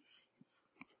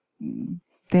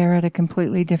they're at a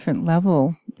completely different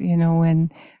level,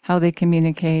 and how they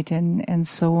communicate and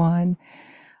so on.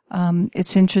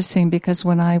 It's interesting because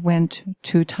when I went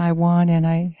to Taiwan, and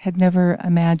I had never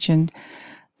imagined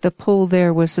the pull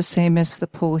there was the same as the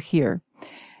pull here.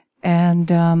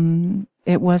 And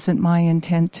it wasn't my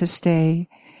intent to stay.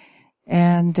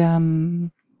 And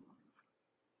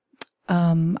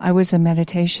I was in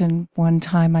meditation one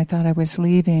time. I thought I was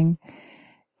leaving,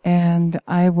 and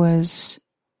I was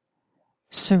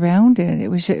surrounded. It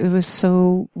was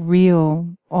so real.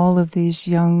 All of these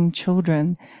young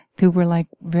children who were like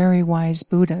very wise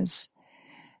Buddhas,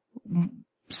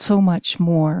 so much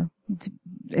more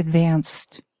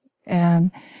advanced,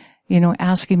 and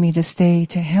asking me to stay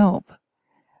to help.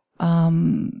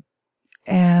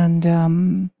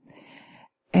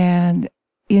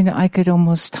 I could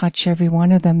almost touch every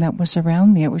one of them that was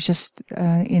around me. It was just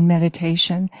in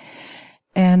meditation,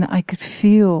 and I could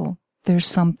feel there's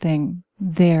something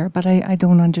there, but I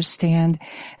don't understand.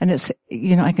 And it's,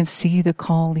 I can see the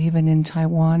call even in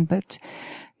Taiwan, but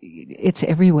it's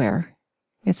everywhere.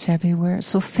 It's everywhere.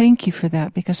 So thank you for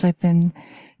that, because I've been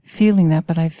feeling that,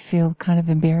 but I feel kind of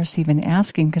embarrassed even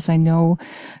asking, because I know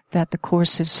that the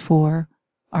Course is for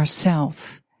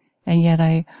ourself. And yet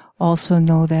I also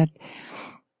know that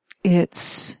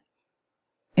it's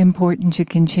important to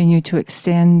continue to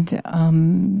extend,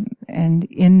 and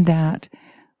in that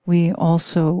we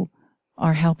also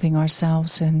are helping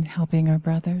ourselves and helping our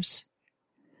brothers.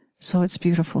 So it's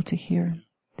beautiful to hear.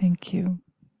 Thank you.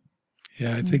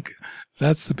 Yeah, I think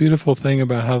that's the beautiful thing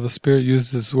about how the Spirit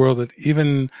uses this world, that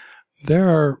even there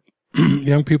are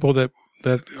young people that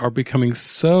are becoming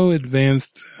so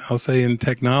advanced, I'll say, in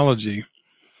technology.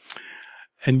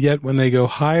 And yet when they go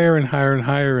higher and higher and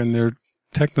higher in their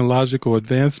technological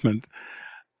advancement,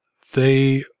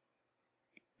 they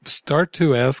start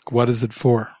to ask, what is it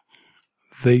for?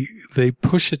 They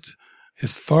push it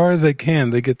as far as they can.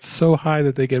 They get so high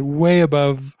that they get way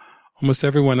above almost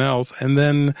everyone else. And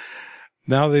then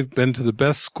now they've been to the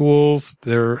best schools.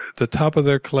 They're at the top of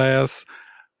their class.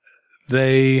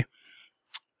 They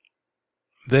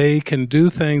can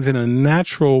do things in a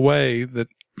natural way that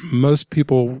most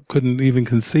people couldn't even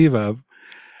conceive of.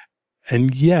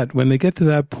 And yet, when they get to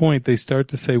that point, they start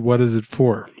to say, what is it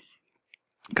for?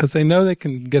 Because they know they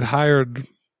can get hired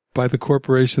by the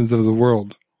corporations of the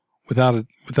world without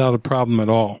a problem at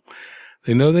all.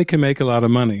 They know they can make a lot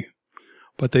of money,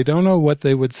 but they don't know what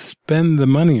they would spend the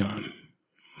money on.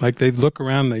 Like, they look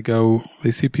around,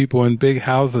 they see people in big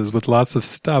houses with lots of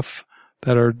stuff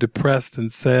that are depressed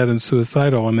and sad and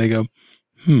suicidal, and they go,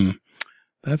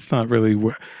 that's not really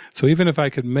so even if I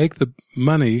could make the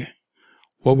money,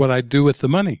 what would I do with the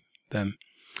money then?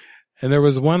 And there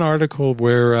was one article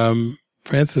where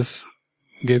Francis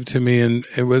gave to me, and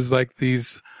it was like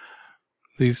these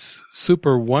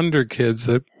super wonder kids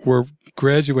that were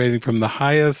graduating from the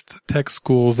highest tech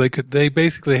schools. They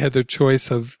basically had their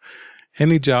choice of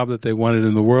any job that they wanted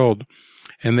in the world,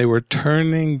 and they were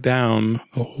turning down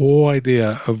the whole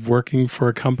idea of working for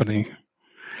a company.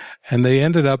 And they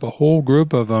ended up, a whole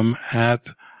group of them, at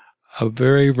a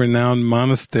very renowned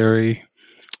monastery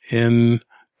in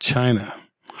China.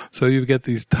 So you get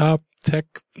these top tech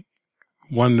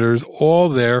wonders, all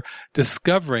there,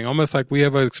 discovering, almost like we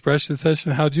have an expression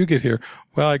session. How'd you get here?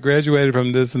 Well, I graduated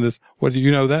from this and this. What do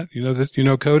you know that? You know this? You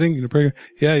know coding? You know programming?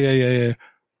 Yeah.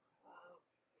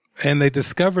 And they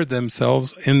discovered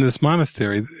themselves in this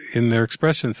monastery in their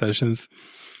expression sessions.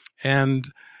 And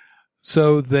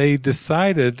so they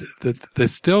decided that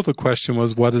the question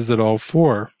was, what is it all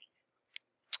for?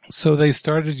 So they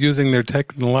started using their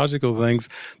technological things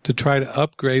to try to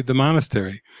upgrade the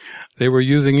monastery. They were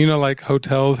using, like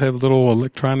hotels have little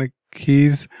electronic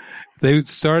keys. They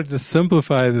started to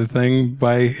simplify the thing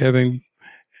by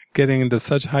getting into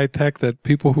such high tech that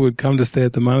people who would come to stay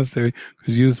at the monastery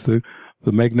could use the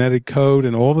magnetic code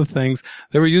and all the things.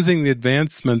 They were using the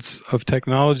advancements of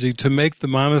technology to make the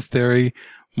monastery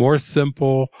more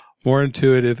simple, more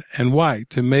intuitive. And why?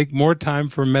 To make more time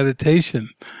for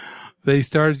meditation. They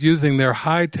started using their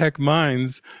high-tech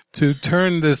minds to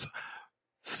turn this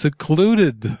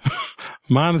secluded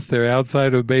monastery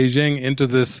outside of Beijing into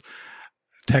this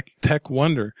tech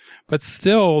wonder. But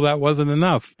still, that wasn't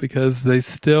enough because they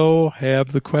still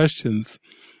have the questions.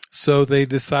 So they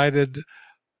decided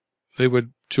they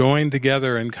would join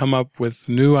together and come up with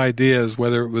new ideas,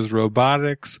 whether it was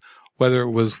robotics, whether it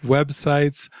was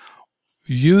websites,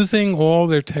 using all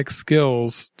their tech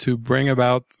skills to bring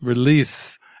about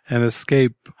release and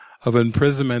escape of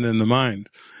imprisonment in the mind.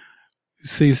 You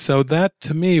see, so that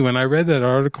to me, when I read that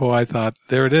article, I thought,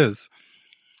 there it is.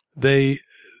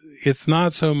 It's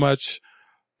not so much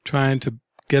trying to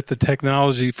get the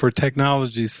technology for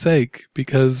technology's sake,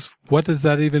 because what does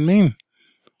that even mean?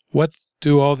 What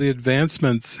do all the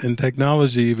advancements in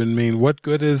technology even mean? What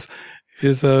good is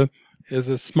a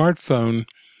smartphone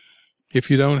if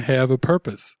you don't have a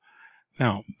purpose?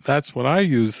 Now, that's what I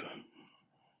use.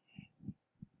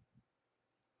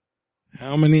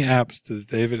 How many apps does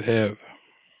David have?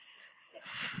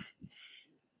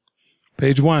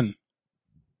 Page 1,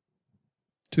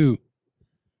 2,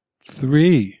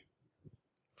 3,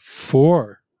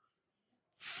 4,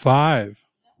 5,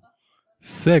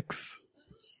 6,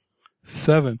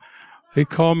 7. They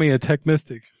call me a tech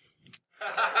mystic.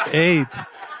 8,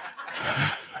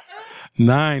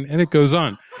 9, and it goes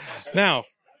on. Now,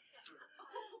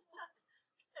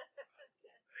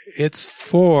 it's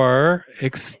for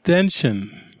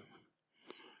extension.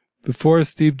 Before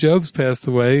Steve Jobs passed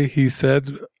away, he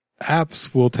said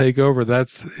apps will take over.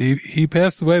 He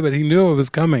passed away, but he knew it was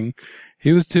coming.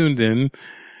 He was tuned in.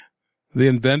 The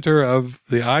inventor of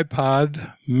the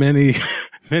iPod many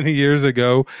years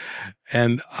ago,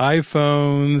 and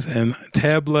iPhones and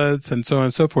tablets and so on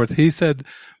and so forth. He said,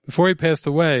 before he passed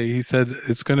away, he said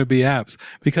it's going to be apps.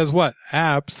 Because what?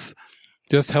 Apps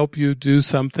just help you do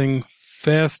something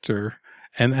faster.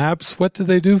 And apps, what do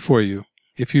they do for you?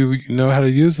 If you know how to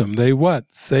use them, they what?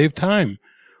 Save time.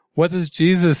 What does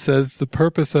Jesus says the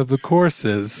purpose of the Course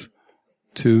is?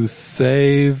 To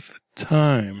save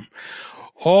time.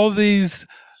 All these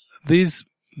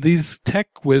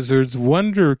tech wizards,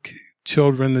 wonder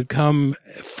children that come,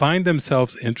 find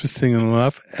themselves interesting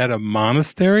enough at a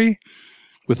monastery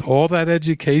with all that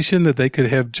education that they could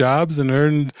have jobs and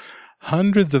earn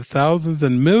hundreds of thousands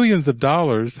and millions of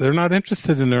dollars. They're not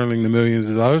interested in earning the millions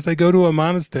of dollars. They go to a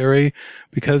monastery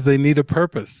because they need a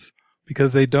purpose,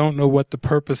 because they don't know what the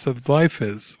purpose of life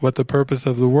is, what the purpose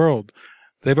of the world.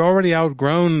 They've already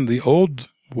outgrown the old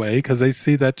way because they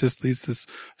see that just leads to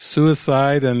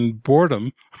suicide and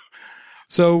boredom.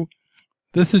 So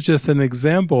this is just an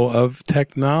example of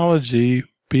technology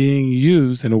being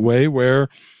used in a way where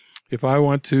if I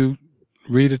want to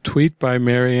read a tweet by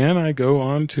Marianne, I go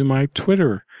on to my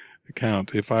Twitter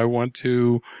account. If I want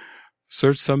to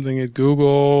search something at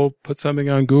Google, put something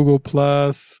on Google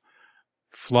Plus,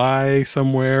 fly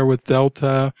somewhere with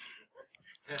Delta.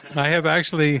 I have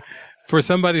actually, for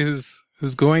somebody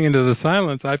who's going into the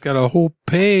silence, I've got a whole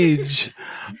page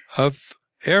of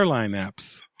airline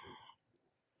apps.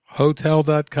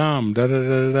 Hotel.com,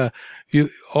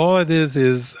 all it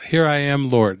is, here I am,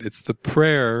 Lord. It's the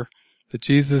prayer that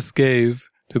Jesus gave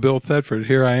to Bill Thetford,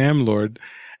 here I am, Lord.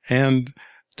 And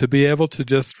to be able to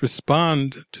just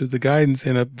respond to the guidance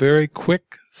in a very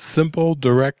quick, simple,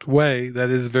 direct way that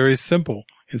is very simple.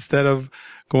 Instead of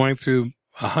going through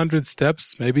 100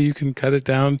 steps, maybe you can cut it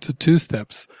down to 2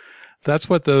 steps. That's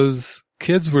what those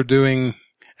kids were doing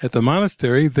at the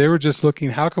monastery. They were just looking,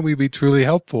 how can we be truly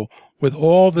helpful? With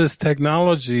all this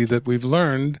technology that we've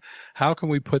learned, how can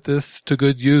we put this to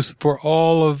good use for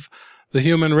all of the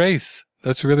human race?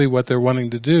 That's really what they're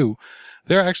wanting to do.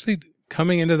 They're actually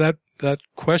coming into that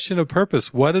question of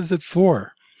purpose. What is it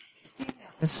for?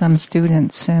 With some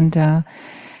students, and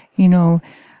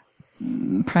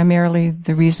primarily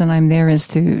the reason I'm there is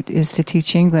to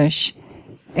teach English.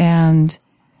 And,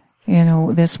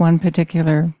 this one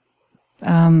particular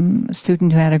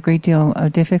student who had a great deal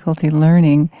of difficulty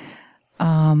learning,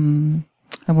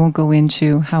 I won't go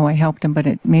into how I helped him, but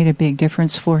it made a big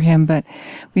difference for him. But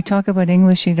we talk about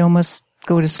English, he'd almost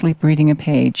go to sleep reading a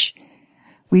page.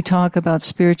 We talk about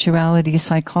spirituality,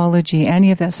 psychology,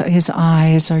 any of that. So his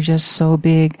eyes are just so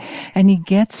big, and he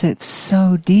gets it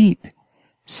so deep.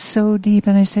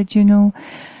 And I said,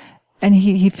 and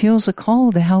he feels a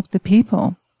call to help the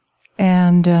people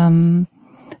and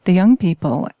the young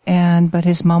people. But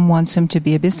his mom wants him to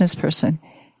be a business person.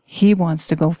 He wants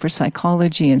to go for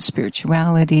psychology and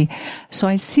spirituality. So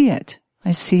I see it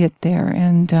there.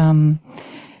 And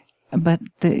but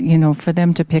for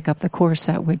them to pick up the course,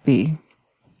 that would be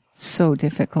so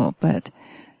difficult, but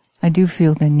I do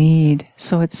feel the need.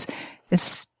 So it's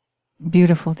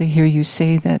beautiful to hear you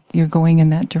say that you're going in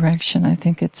that direction. I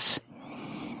think it's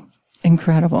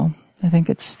incredible. I think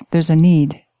there's a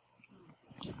need.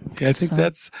 Yeah, I think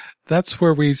that's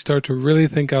where we start to really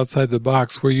think outside the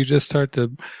box, where you just start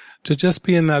to just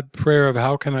be in that prayer of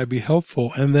how can I be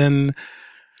helpful? And then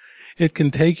it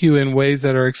can take you in ways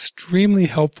that are extremely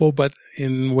helpful, but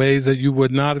in ways that you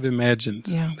would not have imagined.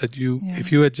 Yeah.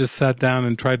 If you had just sat down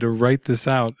and tried to write this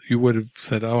out, you would have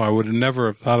said, I would have never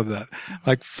have thought of that.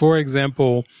 Like, for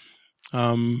example,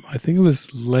 I think it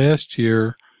was last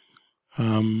year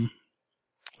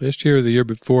or the year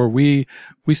before, we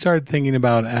started thinking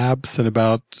about apps and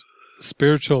about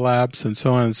spiritual apps and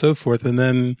so on and so forth. And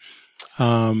then,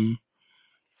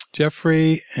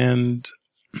 Jeffrey and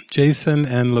Jason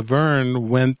and Laverne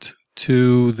went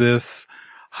to this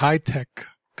high-tech,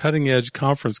 cutting-edge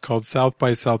conference called South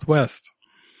by Southwest.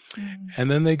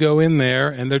 And then they go in there,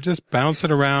 and they're just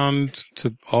bouncing around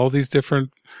to all these different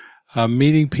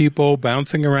meeting people,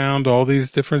 bouncing around all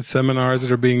these different seminars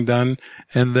that are being done.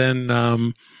 And then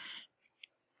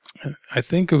I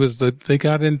think it was they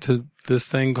got into this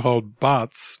thing called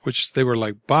bots, which they were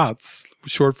like bots,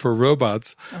 short for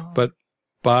robots, but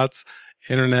bots,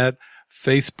 internet,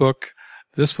 Facebook.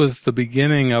 This was the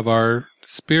beginning of our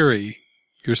Spiri,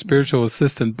 your spiritual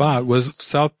assistant bot, was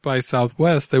South by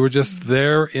Southwest. They were just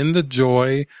there in the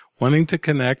joy, wanting to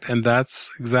connect, and that's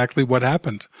exactly what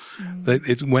happened.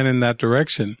 It went in that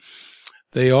direction.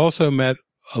 They also met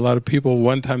a lot of people.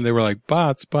 One time they were like,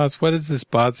 bots, what is this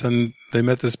bots? And they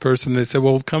met this person. They said,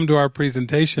 well, come to our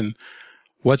presentation.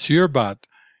 What's your bot?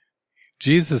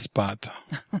 Jesus bot.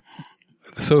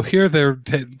 So here they're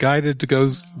guided to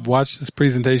go watch this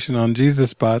presentation on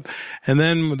Jesus bot. And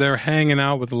then they're hanging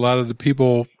out with a lot of the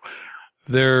people.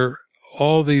 They're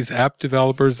all these app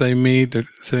developers they meet. They're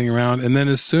sitting around. And then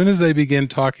as soon as they begin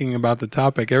talking about the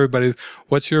topic, everybody's,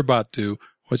 what's your bot do?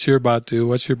 What's your bot do?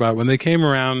 What's your bot? When they came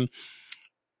around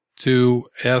to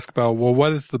ask about, well,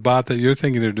 what is the bot that you're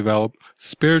thinking to develop?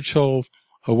 Spiritual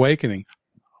awakening.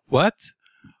 What?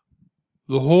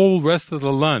 The whole rest of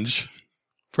the lunch,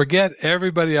 forget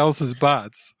everybody else's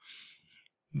bots.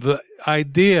 The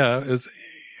idea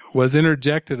was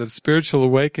interjected of spiritual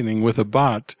awakening with a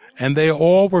bot, and they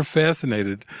all were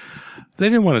fascinated. They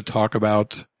didn't want to talk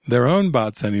about their own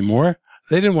bots anymore.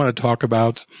 They didn't want to talk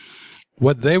about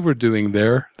what they were doing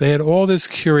there. They had all this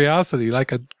curiosity,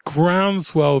 like a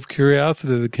groundswell of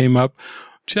curiosity that came up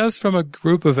just from a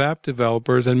group of app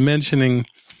developers and mentioning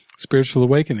spiritual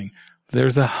awakening.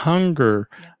 There's a hunger.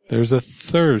 There's a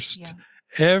thirst.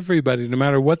 Everybody, no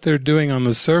matter what they're doing on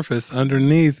the surface,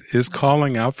 underneath is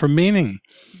calling out for meaning.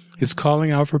 It's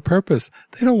calling out for purpose.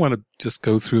 They don't want to just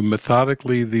go through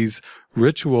methodically these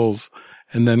rituals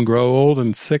and then grow old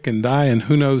and sick and die, and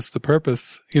who knows the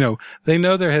purpose. They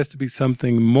know there has to be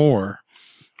something more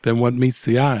than what meets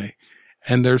the eye.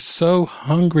 And they're so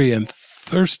hungry and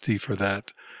thirsty for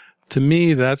that. To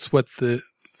me, that's what the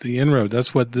inroad,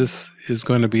 that's what this is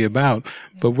going to be about.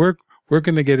 But we're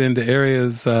going to get into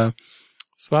areas,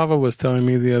 Slava was telling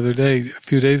me the other day, a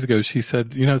few days ago, she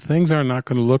said, things are not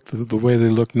going to look the way they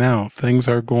look now. Things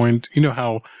are going to,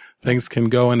 how things can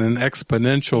go in an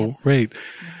exponential rate.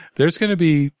 There's going to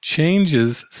be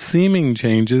changes, seeming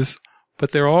changes,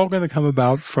 but they're all going to come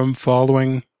about from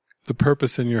following the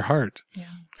purpose in your heart. Yeah.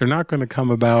 They're not going to come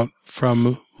about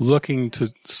from looking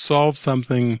to solve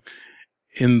something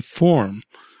in form.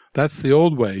 That's the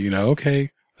old way, okay,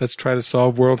 let's try to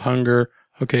solve world hunger.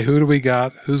 Okay, who do we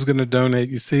got? Who's going to donate?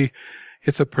 You see,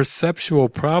 it's a perceptual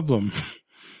problem.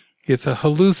 It's a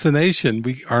hallucination.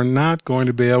 We are not going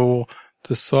to be able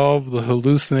to solve the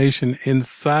hallucination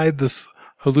inside this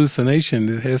hallucination.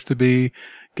 It has to be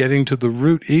getting to the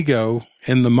root ego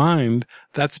in the mind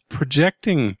that's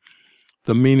projecting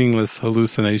the meaningless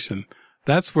hallucination.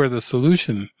 That's where the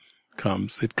solution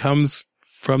comes. It comes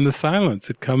from the silence.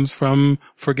 It comes from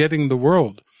forgetting the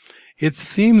world. It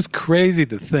seems crazy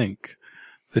to think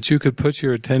that you could put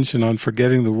your attention on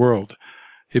forgetting the world.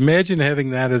 Imagine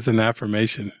having that as an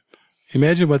affirmation.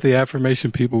 Imagine what the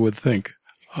affirmation people would think.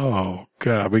 Oh,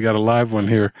 God, we got a live one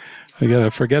here. We got to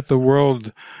forget the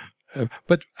world.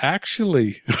 But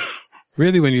actually,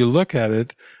 really, when you look at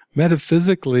it,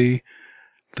 metaphysically,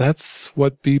 that's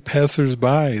what Be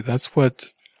Passers-by. That's what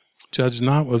Judge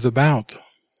Not was about.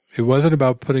 It wasn't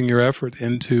about putting your effort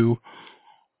into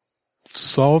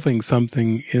solving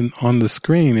something on the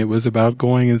screen. It was about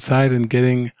going inside and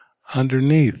getting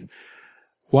underneath.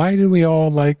 Why do we all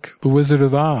like The Wizard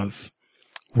of Oz?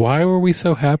 Why were we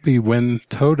so happy when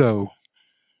Toto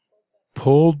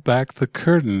pulled back the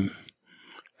curtain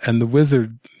and the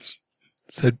wizard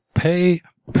said, pay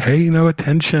no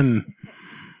attention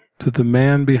to the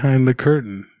man behind the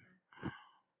curtain?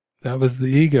 That was the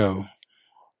ego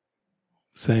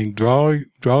saying, draw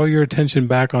your attention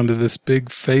back onto this big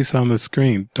face on the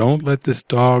screen. Don't let this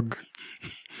dog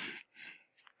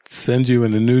send you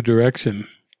in a new direction.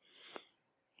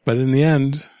 But in the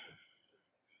end,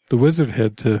 the wizard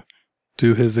had to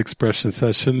do his expression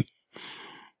session.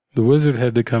 The wizard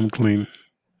had to come clean.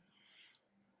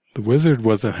 The wizard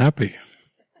wasn't happy.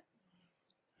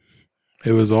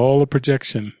 It was all a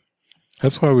projection.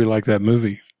 That's why we like that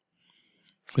movie.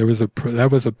 That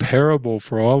was a parable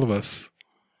for all of us.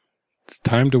 It's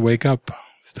time to wake up.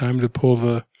 It's time to pull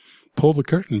the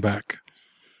curtain back.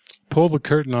 Pull the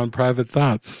curtain on private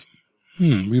thoughts.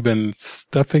 We've been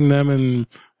stuffing them and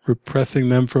repressing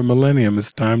them for millennium.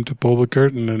 It's time to pull the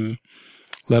curtain and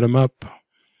let them up.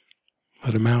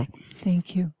 Let them out.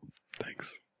 Thank you.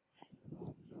 Thanks.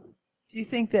 Do you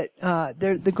think that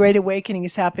the Great Awakening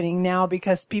is happening now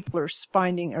because people are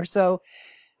so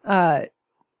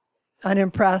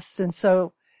unimpressed and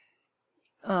so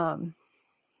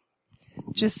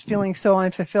just feeling so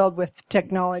unfulfilled with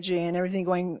technology and everything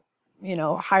going,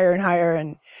 higher and higher,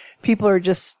 and people are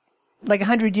just like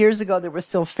 100 years ago, there was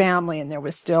still family and there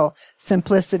was still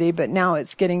simplicity, but now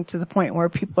it's getting to the point where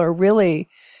people are really,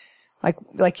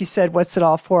 like you said, what's it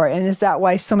all for? And is that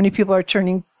why so many people are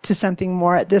turning to something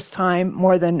more at this time,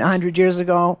 more than 100 years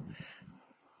ago?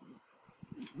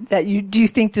 Do you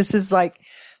think this is like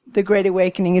the Great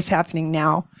Awakening is happening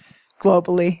now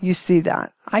globally? You see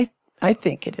that? I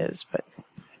think it is, but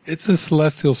it's a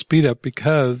celestial speed up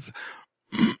because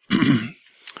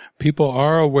people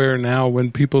are aware now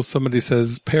when somebody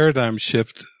says paradigm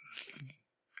shift.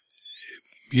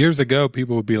 Years ago,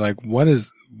 people would be like,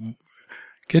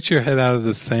 get your head out of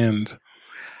the sand.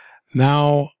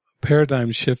 Now,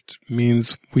 paradigm shift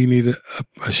means we need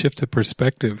a shift of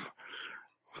perspective.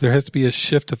 There has to be a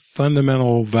shift of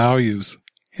fundamental values.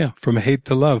 Yeah, from hate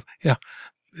to love. Yeah,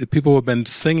 people have been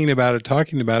singing about it,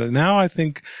 talking about it. Now I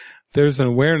think there's an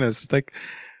awareness, like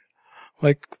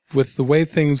with the way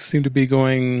things seem to be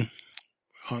going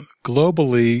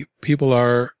globally, people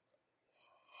are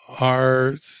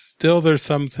still, there's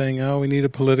some saying, oh, we need a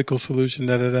political solution,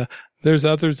 da-da-da. There's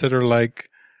others that are like,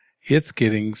 it's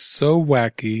getting so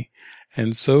wacky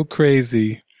and so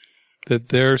crazy that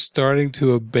they're starting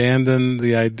to abandon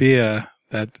the idea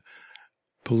that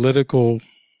political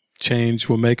change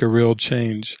will make a real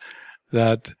change,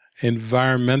 that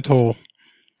environmental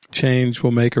change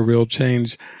will make a real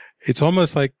change. It's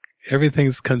almost like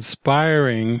everything's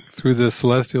conspiring through the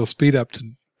celestial speed up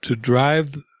to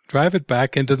drive it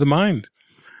back into the mind,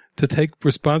 to take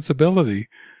responsibility.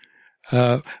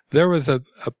 There was a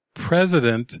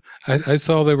president, I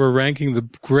saw they were ranking the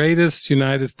greatest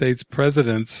United States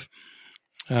presidents,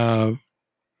 and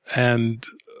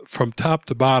from top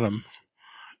to bottom.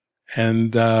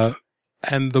 And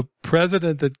the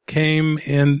president that came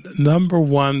in number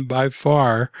one by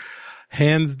far,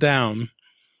 hands down,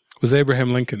 was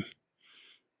Abraham Lincoln.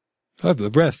 Oh, the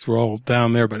rest were all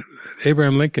down there, but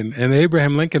Abraham Lincoln. And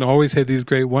Abraham Lincoln always had these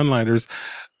great one-liners.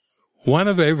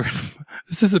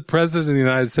 This is a president of the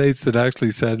United States that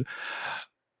actually said,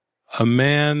 a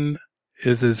man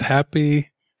is as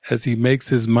happy as he makes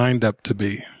his mind up to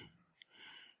be.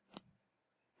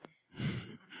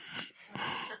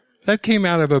 That came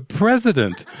out of a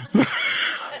president.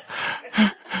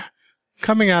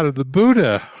 Coming out of the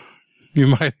Buddha, you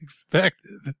might expect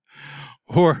it.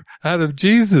 Or out of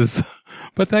Jesus.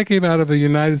 But that came out of a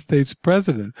United States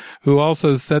president who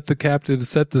also set the captives,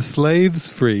 set the slaves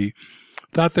free,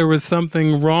 thought there was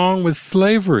something wrong with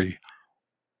slavery.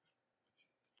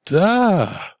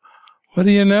 Duh. What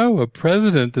do you know? A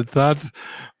president that thought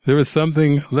there was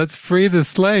something, let's free the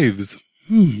slaves.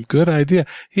 Good idea.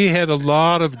 He had a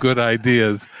lot of good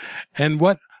ideas. And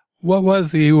what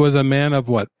was he? He was a man of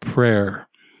what? Prayer.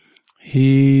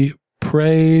 He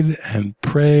prayed and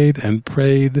prayed and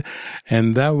prayed,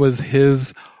 and that was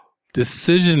his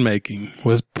decision making,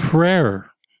 was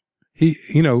prayer. He,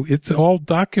 it's all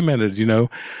documented,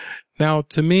 Now,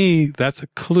 to me, that's a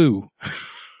clue.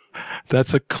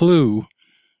 That's a clue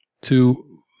to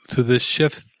this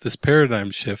shift, this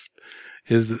paradigm shift.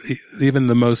 Is even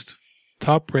the most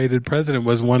top-rated president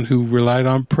was one who relied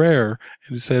on prayer and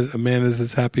who said, a man is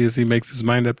as happy as he makes his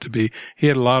mind up to be. He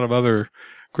had a lot of other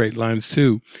great lines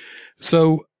too.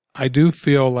 So I do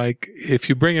feel like if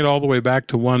you bring it all the way back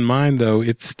to one mind, though,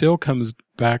 it still comes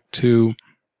back to,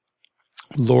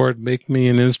 Lord, make me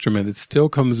an instrument. It still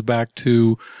comes back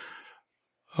to,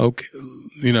 okay,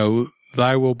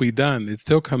 thy will be done. It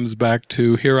still comes back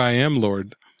to, here I am,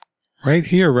 Lord, right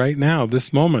here, right now,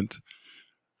 this moment.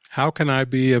 How can I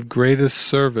be of greatest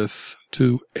service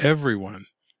to everyone,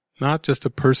 not just a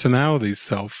personality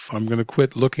self? I'm going to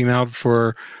quit looking out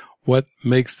for what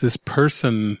makes this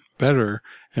person better,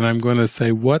 and I'm going to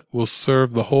say what will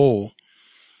serve the whole.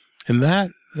 And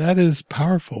that is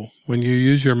powerful when you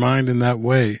use your mind in that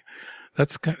way.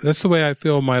 That's the way I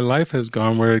feel my life has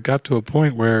gone, where it got to a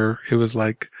point where it was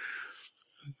like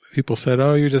people said,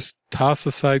 oh, you just toss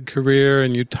aside career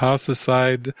and you toss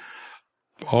aside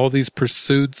all these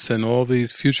pursuits and all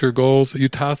these future goals. You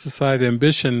toss aside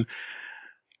ambition.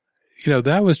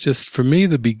 That was just, for me,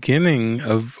 the beginning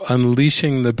of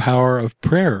unleashing the power of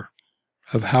prayer,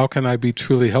 of how can I be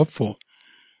truly helpful.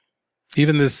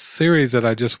 Even this series that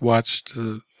I just watched,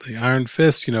 the Iron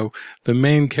Fist, the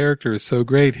main character is so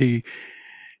great.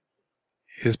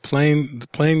 the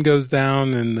plane goes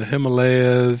down in the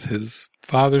Himalayas. His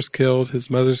father's killed. His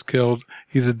mother's killed.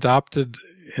 He's adopted,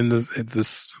 and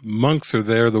the monks are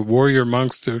there, the warrior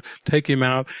monks, to take him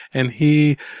out. And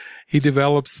he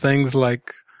develops things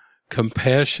like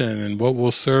compassion and what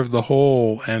will serve the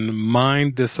whole and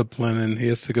mind discipline. And he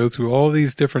has to go through all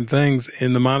these different things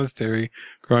in the monastery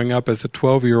growing up as a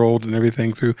 12-year-old and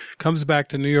everything through. Comes back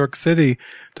to New York City.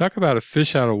 Talk about a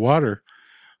fish out of water.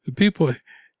 The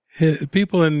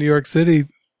people in New York City,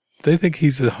 they think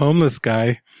he's a homeless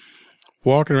guy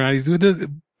walking around. He's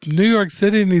New York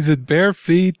City, and he's at bare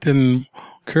feet and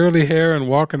curly hair and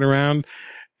walking around.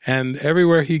 And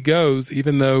everywhere he goes,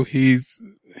 even though he's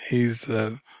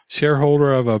a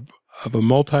shareholder of a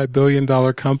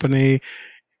multi-billion-dollar company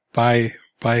by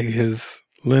his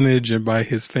lineage and by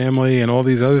his family and all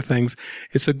these other things,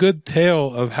 it's a good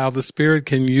tale of how the Spirit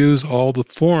can use all the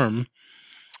form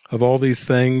of all these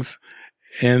things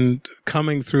and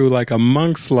coming through like a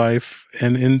monk's life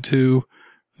and into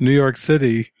New York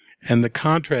City. And the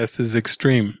contrast is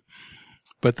extreme.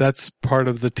 But that's part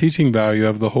of the teaching value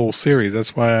of the whole series.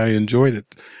 That's why I enjoyed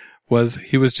it.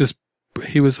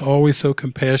 He was always so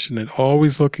compassionate,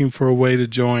 always looking for a way to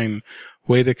join,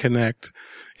 way to connect.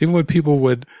 Even when people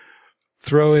would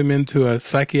throw him into a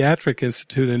psychiatric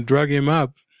institute and drug him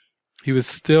up, he was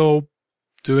still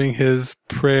doing his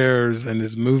prayers and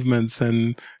his movements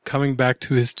and coming back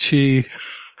to his chi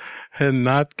and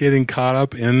not getting caught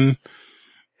up in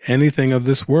anything of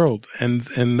this world. And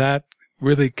that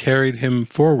really carried him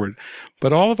forward.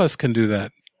 But all of us can do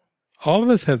that. All of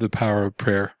us have the power of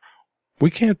prayer.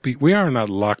 We are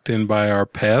not locked in by our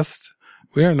past.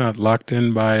 We are not locked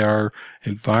in by our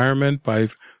environment, by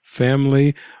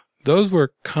family. Those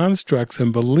were constructs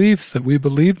and beliefs that we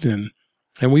believed in.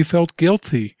 And we felt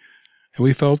guilty. And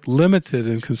we felt limited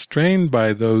and constrained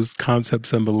by those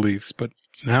concepts and beliefs. But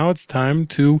now it's time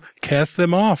to cast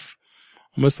them off.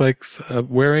 Almost like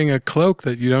wearing a cloak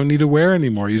that you don't need to wear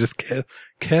anymore. You just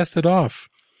cast it off.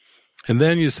 And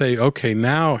then you say, okay,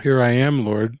 now here I am,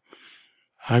 Lord.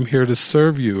 I'm here to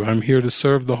serve you. I'm here to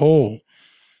serve the whole.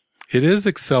 It is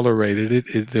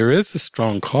accelerated. There is a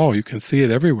strong call. You can see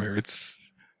it everywhere. It's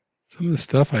some of the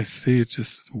stuff I see. It's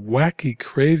just wacky,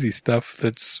 crazy stuff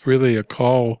that's really a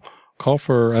call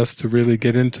for us to really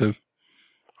get into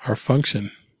our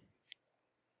function.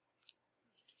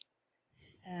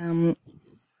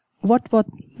 What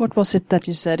was it that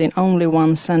you said in only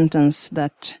one sentence,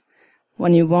 that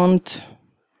when you want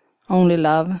only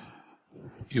love,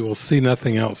 you will see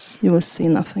nothing else? You will see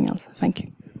nothing else. Thank you.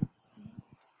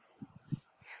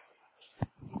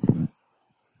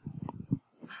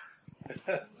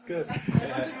 That's good.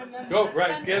 Go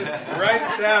right, write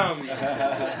it down.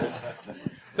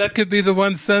 That could be the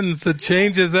one sentence that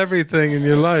changes everything in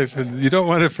your life, and you don't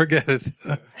want to forget it.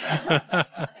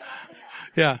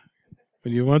 Yeah.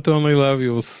 When you want only love,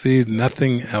 you will see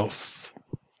nothing else.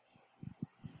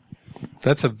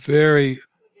 That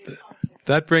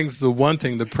brings the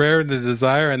wanting, the prayer, the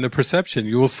desire, and the perception.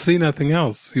 You will see nothing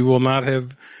else. You will not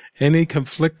have any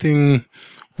conflicting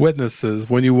witnesses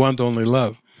when you want only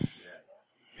love.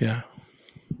 Yeah.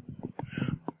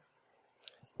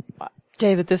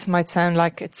 David, this might sound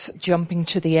like it's jumping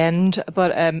to the end,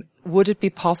 but would it be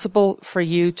possible for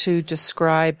you to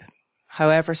describe,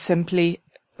 however simply,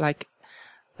 like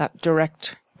that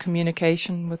direct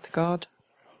communication with God?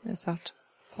 Is that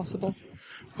possible?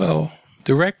 Well,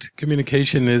 direct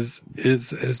communication is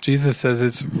as Jesus says,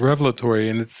 it's revelatory,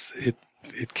 and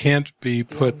it can't be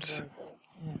put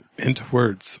into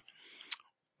words.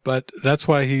 But that's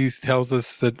why he tells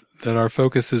us that our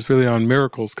focus is really on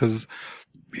miracles, because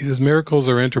these miracles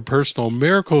are interpersonal.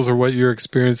 Miracles are what you're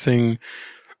experiencing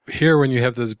here when you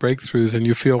have those breakthroughs and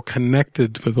you feel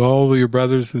connected with all your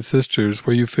brothers and sisters,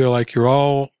 where you feel like you're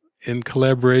all in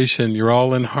collaboration, you're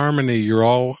all in harmony, you're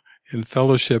all in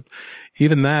fellowship.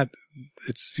 Even that,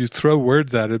 you throw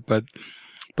words at it, but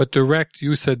direct,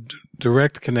 you said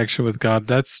direct connection with God,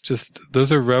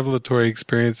 those are revelatory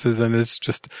experiences, and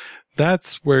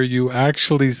that's where you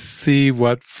actually see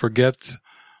what forget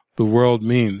the world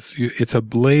means. It's a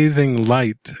blazing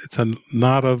light. It's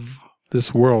not of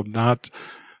this world, not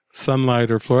sunlight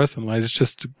or fluorescent light. It's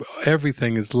just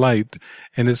everything is light,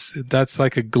 and that's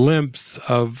like a glimpse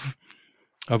of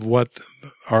what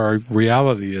our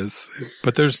reality is.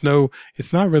 But it's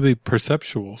not really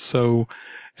perceptual. So,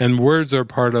 and words are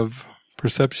part of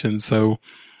perception. So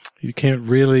you can't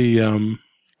really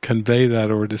convey that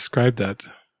or describe that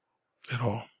at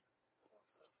all.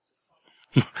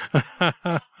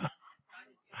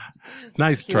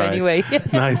 Nice try. Anyway.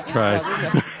 Nice try.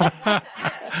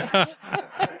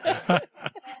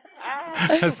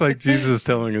 That's like Jesus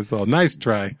telling us all, nice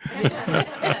try.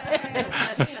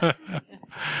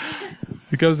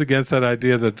 It goes against that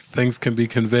idea that things can be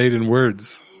conveyed in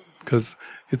words, because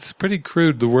it's pretty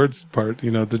crude, the words part.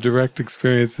 The direct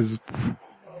experience is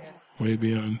way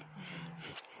beyond.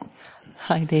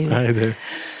 Hi, David. Hi there.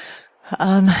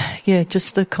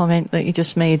 Just the comment that you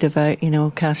just made about,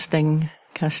 casting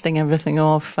everything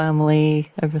off,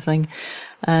 family, everything.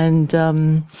 And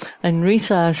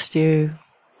Rita asked you,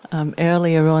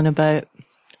 earlier on about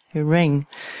your ring.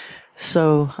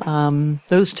 So,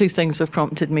 those two things have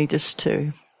prompted me just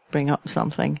to bring up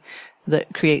something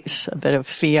that creates a bit of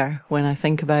fear when I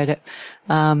think about it.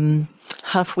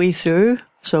 Halfway through,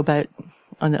 so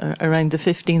around the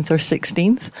 15th or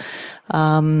 16th,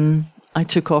 I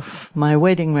took off my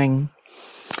wedding ring,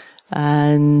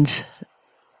 and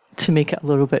to make it a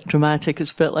little bit dramatic,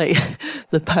 it's a bit like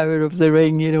the power of the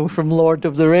ring, from Lord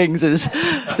of the Rings is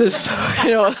this,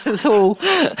 this whole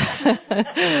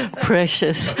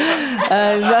precious.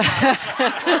 But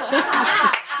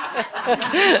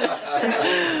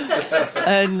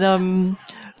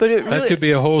it really, that could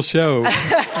be a whole show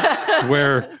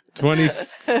where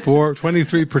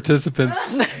 23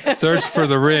 participants search for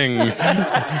the ring,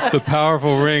 the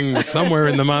powerful ring, somewhere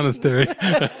in the monastery.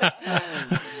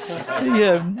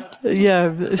 Yeah.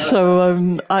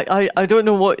 So, I don't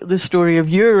know what the story of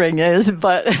your ring is,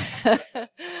 but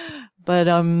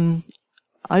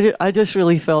I just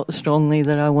really felt strongly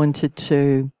that I wanted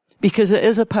to, because it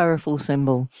is a powerful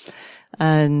symbol,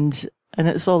 and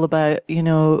it's all about,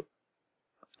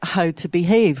 how to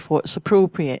behave, what's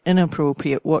appropriate,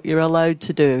 inappropriate, what you're allowed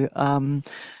to do.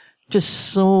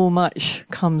 Just so much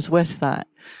comes with that.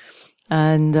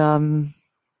 And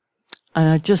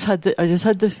I just had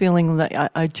the feeling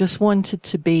that I just wanted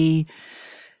to be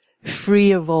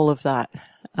free of all of that.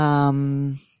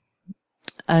 And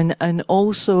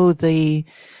also the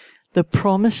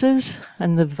promises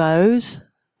and the vows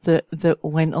that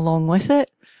went along with it.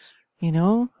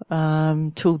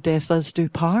 Till death us do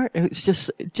part. It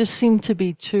just seemed to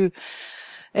be too,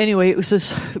 anyway, it was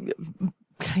this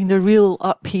kind of real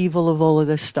upheaval of all of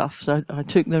this stuff. So I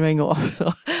took the ring off.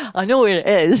 So I know where it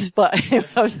is, but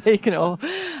I was taking it off.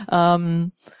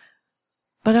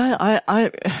 But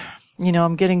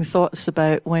I'm getting thoughts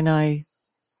about when I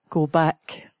go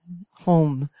back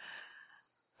home.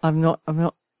 I'm not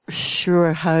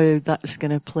sure how that's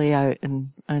going to play out,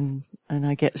 and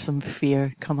I get some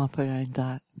fear come up around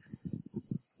that.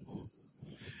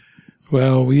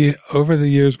 Well, over the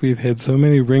years, we've had so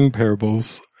many ring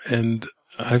parables, and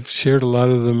I've shared a lot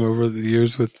of them over the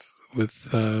years with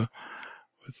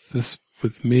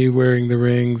me wearing the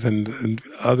rings and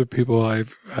other people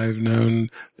I've known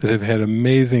that have had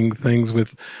amazing things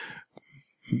with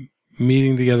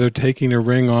meeting together, taking a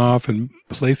ring off and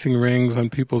placing rings on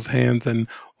people's hands, and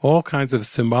all kinds of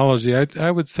symbology.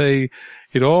 I would say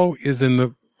it all is in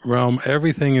the realm,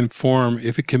 everything in form.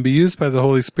 If it can be used by the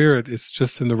Holy Spirit, it's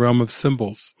just in the realm of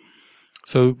symbols.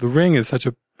 So the ring is such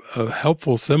a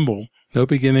helpful symbol. No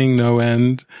beginning, no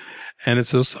end. And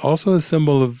it's also a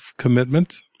symbol of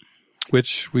commitment,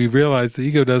 which we realize the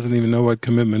ego doesn't even know what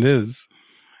commitment is.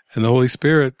 And the Holy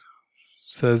Spirit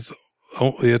says,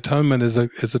 the atonement is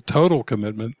a total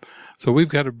commitment. So we've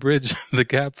got to bridge the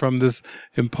gap from this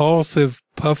impulsive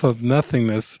puff of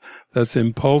nothingness that's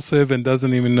impulsive and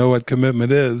doesn't even know what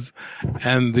commitment is,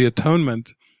 and the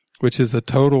atonement, which is a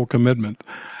total commitment.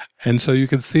 And so you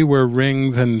can see where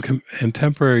rings and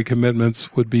temporary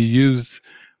commitments would be used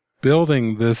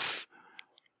building this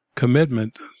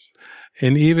commitment.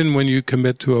 And even when you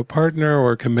commit to a partner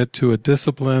or commit to a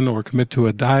discipline or commit to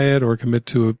a diet or commit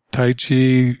to a Tai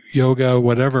Chi, yoga,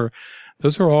 whatever,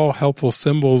 those are all helpful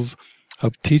symbols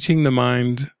of teaching the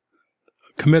mind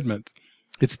commitment.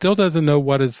 It still doesn't know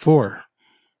what it's for.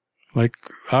 Like,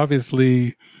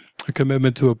 obviously, a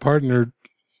commitment to a partner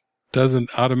doesn't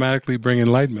automatically bring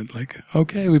enlightenment. Like,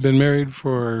 okay, we've been married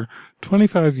for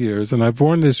 25 years and I've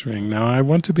worn this ring. Now I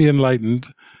want to be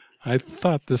enlightened. I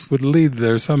thought this would lead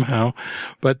there somehow,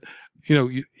 but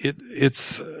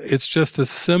it's just a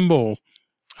symbol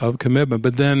of commitment.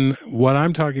 But then what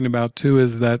I'm talking about too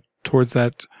is that towards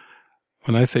that,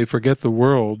 when I say forget the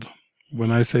world,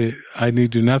 when I say I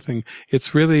need do nothing,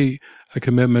 it's really a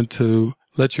commitment to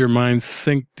let your mind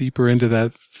sink deeper into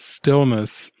that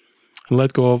stillness and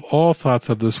let go of all thoughts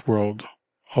of this world,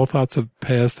 all thoughts of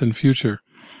past and future.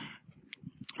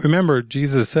 Remember,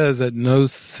 Jesus says at no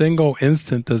single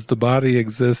instant does the body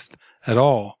exist at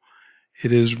all.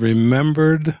 It is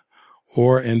remembered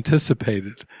or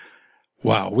anticipated.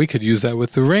 Wow, we could use that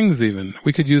with the rings even.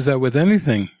 We could use that with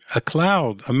anything. A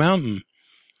cloud, a mountain.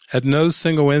 At no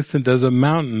single instant does a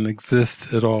mountain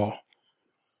exist at all.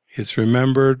 It's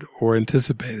remembered or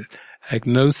anticipated. At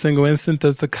no single instant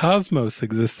does the cosmos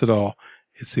exist at all.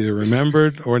 It's either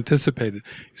remembered or anticipated.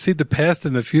 You see, the past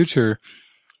and the future,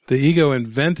 the ego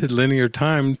invented linear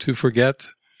time to forget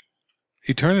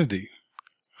eternity.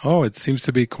 Oh, it seems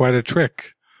to be quite a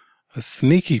trick, a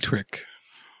sneaky trick,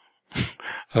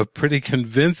 a pretty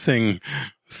convincing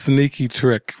sneaky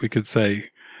trick, we could say,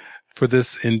 for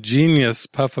this ingenious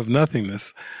puff of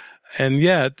nothingness. And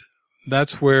yet,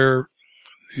 that's where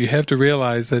you have to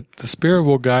realize that the Spirit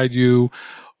will guide you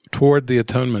toward the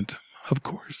atonement. Of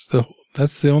course,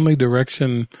 that's the only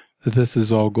direction that this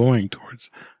is all going towards.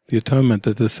 The atonement,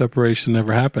 that the separation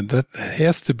never happened. That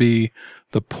has to be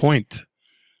the point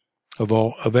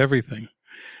of everything.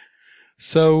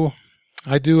 So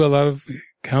I do a lot of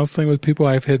counseling with people.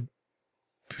 I've had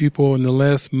people in the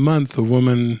last month, a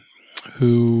woman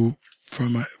who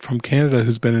from Canada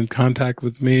who's been in contact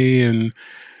with me, and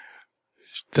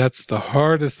that's the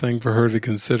hardest thing for her to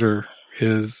consider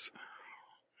is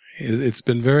it's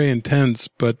been very intense,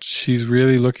 but she's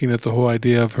really looking at the whole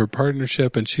idea of her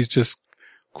partnership, and she's just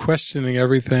questioning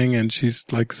everything, and she's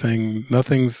like saying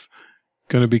nothing's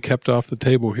going to be kept off the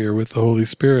table here with the Holy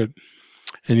Spirit.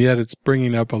 And yet it's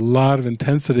bringing up a lot of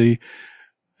intensity.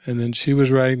 And then she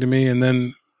was writing to me, and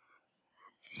then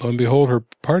lo and behold, her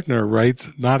partner writes,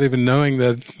 not even knowing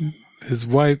that his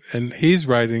wife, and he's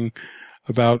writing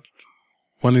about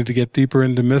wanting to get deeper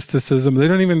into mysticism. They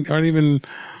aren't even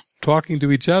talking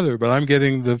to each other, but I'm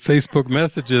getting the Facebook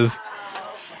messages.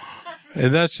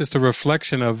 And that's just a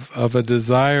reflection of a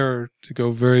desire to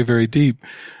go very, very deep.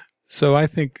 So I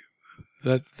think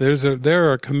that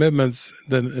there are commitments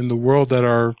that in the world that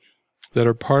are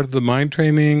part of the mind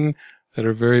training that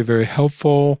are very, very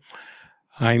helpful.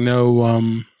 I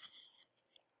know,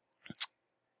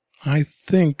 I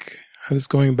think I was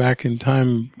going back in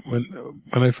time when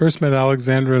I first met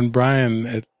Alexandra and Brian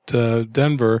at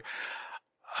Denver.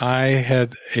 I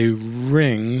had a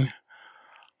ring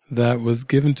that was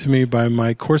given to me by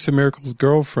my Course in Miracles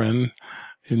girlfriend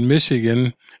in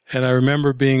Michigan. And I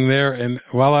remember being there, and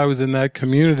while I was in that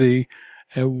community,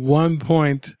 at one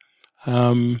point,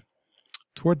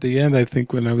 toward the end, I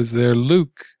think when I was there,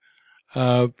 Luke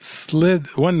slid.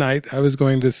 One night I was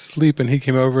going to sleep, and he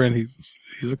came over and he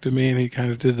looked at me and he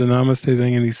kind of did the namaste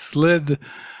thing, and he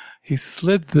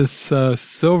slid this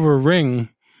silver ring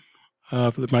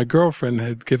that my girlfriend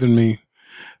had given me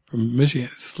from Michigan,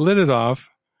 slid it off,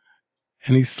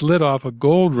 and he slid off a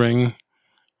gold ring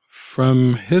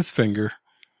from his finger.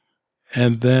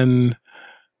 And then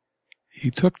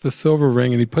he took the silver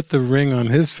ring and he put the ring on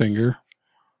his finger.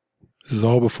 This is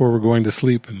all before we're going to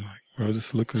sleep. And we're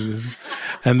just looking at it.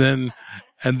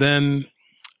 And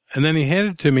then he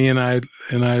handed it to me, and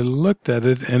I looked at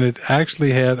it, and it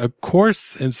actually had a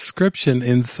Course inscription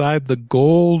inside the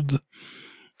gold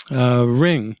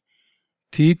ring.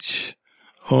 Teach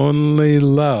only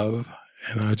love.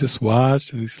 And I just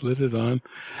watched, and he slid it on.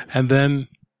 And then,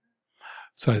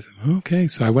 so I said, okay.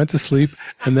 So I went to sleep.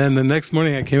 And then the next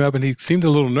morning I came up, and he seemed a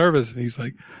little nervous, and he's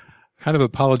like, kind of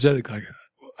apologetic, like,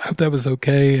 I hope that was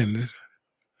okay. And I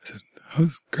said, oh,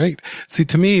 it's great. See,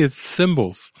 to me, it's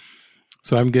symbols.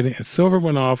 So I'm getting, silver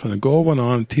went off and the gold went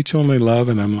on, teach only love.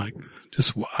 And I'm like,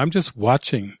 I'm just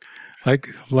watching.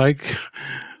 Like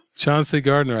Chauncey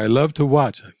Gardner, I love to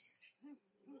watch.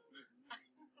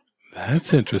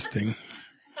 That's interesting.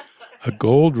 A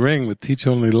gold ring with teach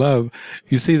only love.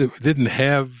 You see that didn't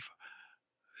have,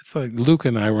 it's like Luke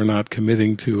and I were not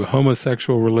committing to a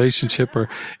homosexual relationship or,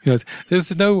 there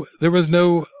was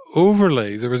no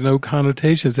overlay. There was no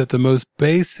connotations. At the most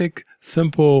basic,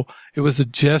 simple, it was a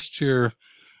gesture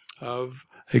of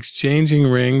exchanging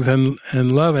rings and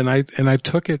love. And I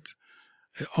took it,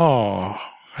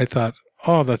 I thought,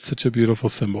 that's such a beautiful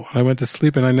symbol. And I went to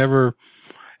sleep and I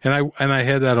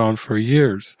had that on for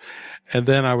years. And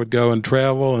then I would go and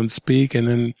travel and speak. And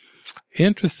then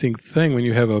interesting thing, when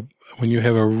you have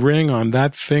a ring on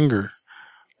that finger,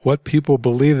 what people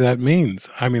believe that means.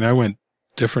 I mean, I went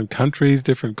different countries,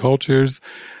 different cultures.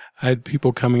 I had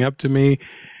people coming up to me.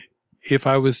 If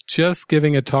I was just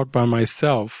giving a talk by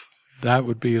myself, that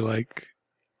would be like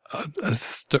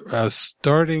a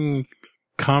starting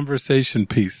conversation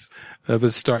piece. That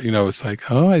would start, it's like,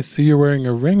 oh, I see you're wearing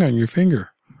a ring on your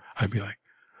finger. I'd be like,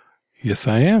 yes,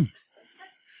 I am.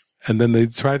 And then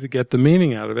they'd try to get the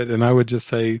meaning out of it. And I would just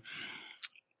say,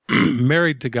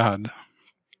 married to God.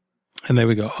 And they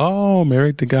would go, oh,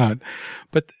 married to God.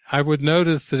 But I would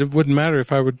notice that it wouldn't matter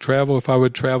if I would travel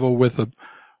with a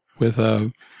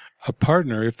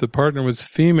partner. If the partner was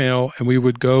female and we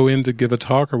would go in to give a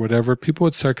talk or whatever, people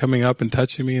would start coming up and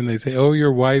touching me and they say, oh,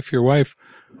 your wife.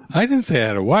 I didn't say I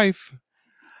had a wife.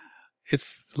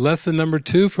 It's lesson number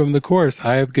 2 from the Course.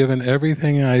 I have given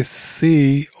everything I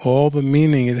see, all the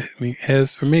meaning it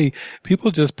has for me.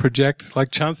 People just project,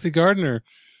 like Chauncey Gardner.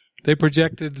 They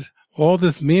projected all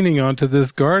this meaning onto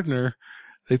this gardener.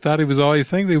 They thought he was all these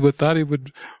things. In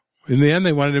the end,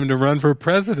 they wanted him to run for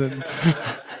president.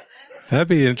 That'd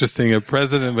be interesting, a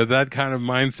president with that kind of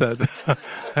mindset.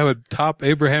 That would top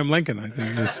Abraham Lincoln, I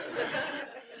think.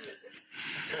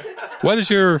 What is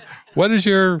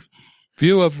your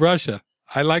view of Russia?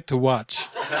 I like to watch.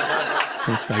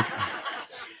 It's like,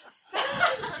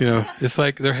 it's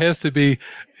like there has to be,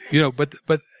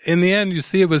 but in the end, you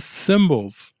see it was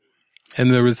symbols. And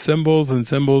there was symbols and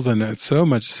so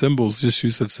much symbols, just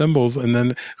use of symbols. And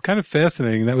then it's kind of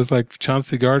fascinating. That was like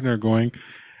Chauncey Gardner going.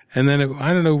 And then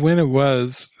I don't know when it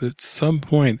was, at some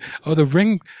point, the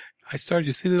ring,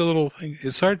 you see the little thing,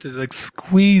 it started to like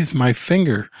squeeze my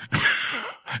finger.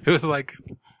 It was like,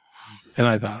 and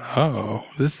I thought,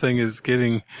 this thing is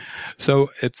getting, so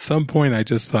at some point I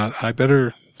just thought I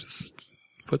better just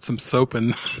put some soap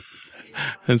in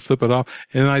and slip it off.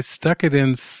 And I stuck it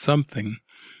in something.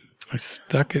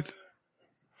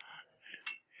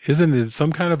 Isn't it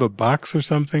some kind of a box or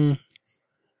something?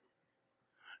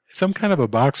 Some kind of a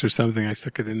box or something. I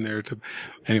stuck it in there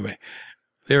anyway,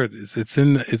 there it is. It's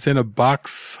in a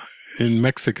box in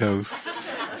Mexico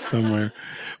somewhere.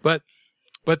 But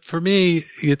for me,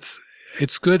 it's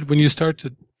good when you start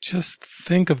to just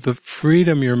think of the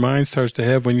freedom your mind starts to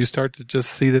have when you start to just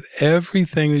see that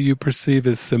everything that you perceive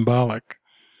is symbolic.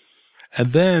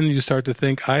 And then you start to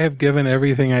think, I have given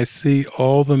everything I see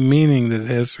all the meaning that it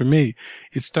has for me.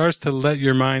 It starts to let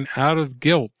your mind out of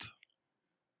guilt.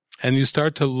 And you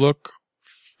start to look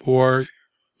for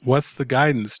what's the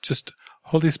guidance. Just,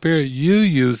 Holy Spirit, you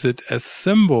use it as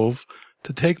symbols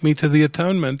to take me to the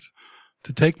atonement,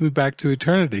 to take me back to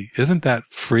eternity. Isn't that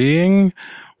freeing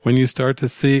when you start to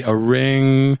see a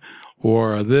ring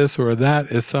or this or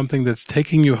that as something that's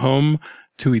taking you home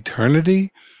to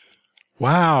eternity?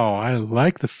 Wow, I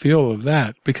like the feel of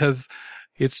that because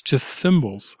it's just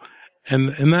symbols.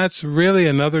 And that's really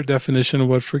another definition of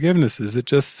what forgiveness is. It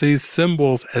just sees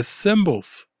symbols as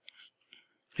symbols.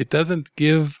 It doesn't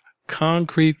give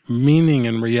concrete meaning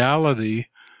and reality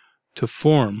to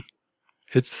form.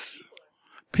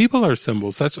 People are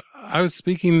symbols. I was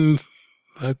speaking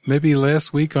maybe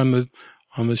last week on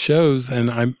the shows, and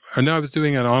I was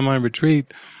doing an online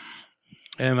retreat,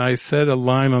 and I said a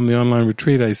line on the online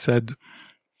retreat. I said,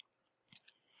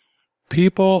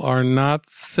 people are not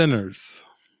sinners.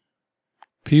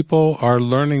 People are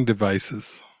learning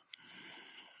devices.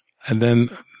 And then,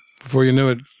 before you knew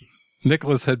it,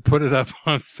 Nicholas had put it up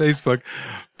on Facebook.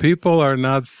 People are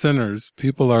not sinners.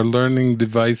 People are learning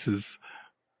devices.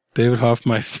 David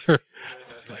Hoffmeister.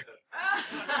 I was like,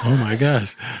 oh my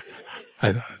gosh.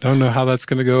 I don't know how that's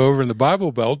going to go over in the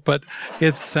Bible Belt, but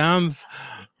it sounds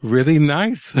really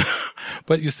nice.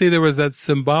 But you see, there was that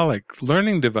symbolic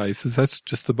learning devices. That's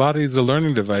just the body is a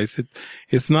learning device.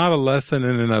 It's not a lesson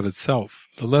in and of itself.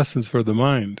 The lesson's for the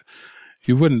mind.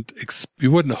 You wouldn't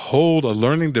hold a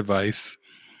learning device.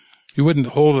 You wouldn't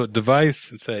hold a device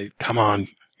and say, come on,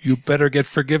 you better get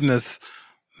forgiveness.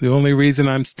 The only reason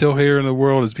I'm still here in the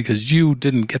world is because you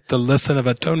didn't get the lesson of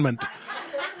atonement.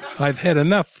 I've had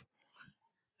enough.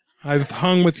 I've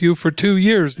hung with you for 2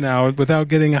 years now without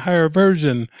getting a higher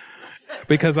version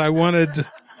because I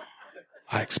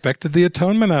expected the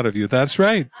atonement out of you. That's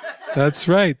right. That's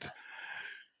right.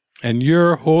 And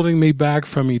you're holding me back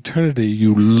from eternity,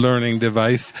 you learning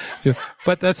device.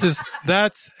 But that's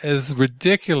as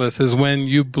ridiculous as when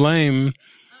you blame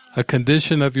a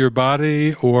condition of your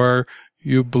body, or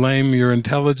you blame your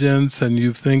intelligence and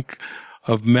you think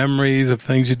of memories of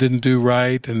things you didn't do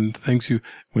right and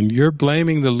when you're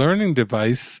blaming the learning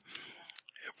device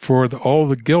for all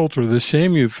the guilt or the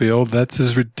shame you feel, that's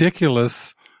as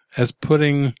ridiculous as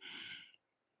blaming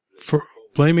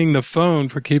the phone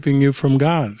for keeping you from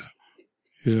God.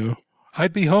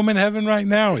 I'd be home in heaven right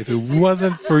now if it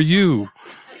wasn't for you.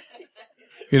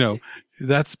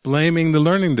 That's blaming the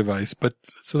learning device.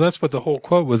 So that's what the whole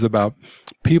quote was about.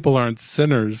 People aren't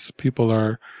sinners. People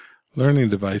are learning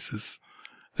devices.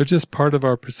 They're just part of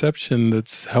our perception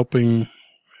that's helping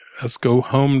us go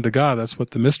home to God. That's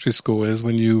what the mystery school is.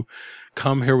 When you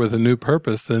come here with a new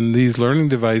purpose, then these learning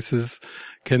devices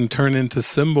can turn into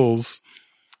symbols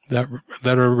that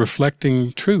are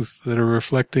reflecting truth, that are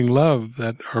reflecting love,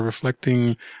 that are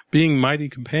reflecting being mighty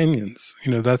companions.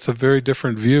 That's a very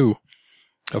different view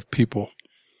of people.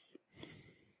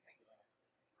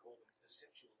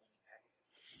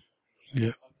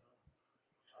 Yeah.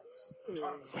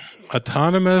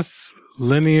 Autonomous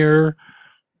linear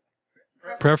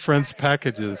preference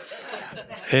packages.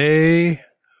 ALPP.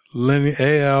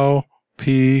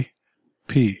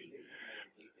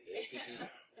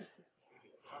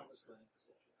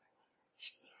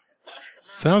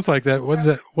 Sounds like that. What is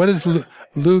that? What is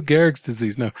Lou Gehrig's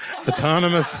disease? No.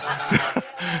 Autonomous.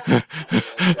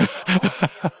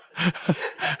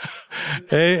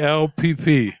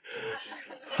 ALPP.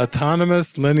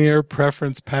 Autonomous linear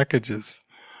preference packages.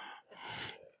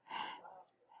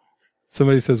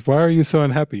 Somebody says, "Why are you so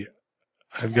unhappy?"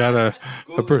 I've got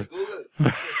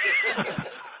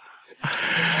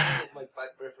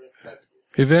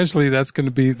Eventually they're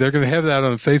going to have that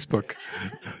on Facebook.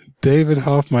 David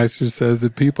Hoffmeister says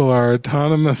that people are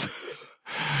autonomous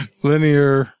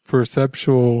linear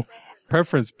perceptual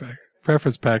preference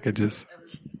packages.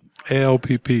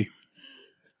 ALPP.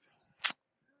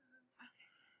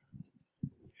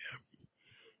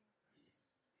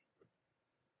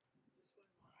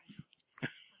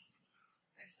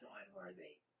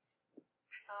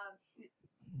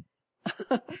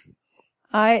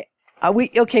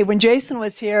 When Jason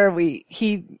was here,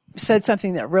 he said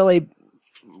something that really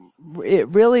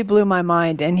blew my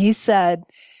mind. And he said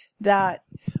that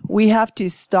we have to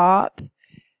stop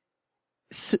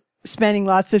spending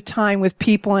lots of time with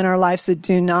people in our lives that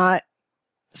do not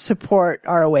support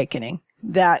our awakening.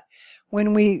 That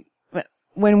when we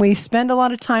spend a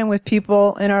lot of time with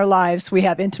people in our lives, we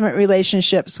have intimate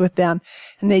relationships with them,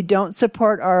 and they don't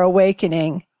support our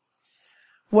awakening.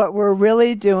 What we're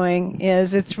really doing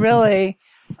is it's really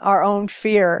our own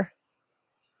fear.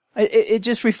 It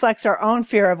just reflects our own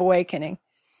fear of awakening.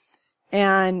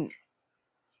 And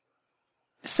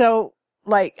so,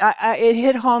 it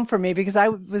hit home for me because I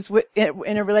was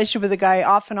in a relationship with a guy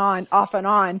off and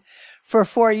on for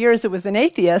 4 years. It was an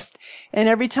atheist. And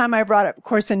every time I brought up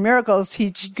Course in Miracles, he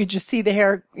could just see the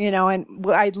hair, and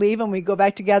I'd leave and we'd go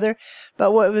back together.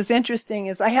 But what was interesting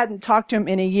is I hadn't talked to him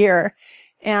in a year.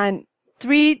 And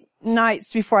 3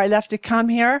 nights before I left to come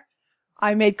here,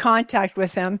 I made contact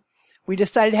with him. We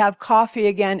decided to have coffee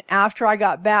again after I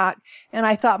got back. And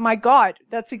I thought, my God,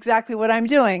 that's exactly what I'm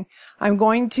doing. I'm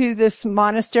going to this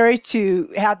monastery to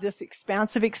have this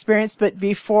expansive experience. But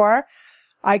before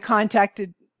I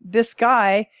contacted this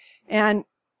guy, and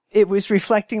it was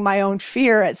reflecting my own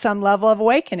fear at some level of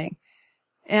awakening.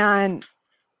 And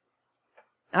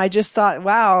I just thought,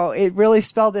 wow, it really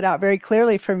spelled it out very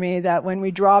clearly for me that when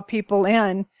we draw people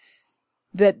in,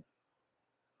 that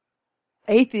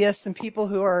atheists and people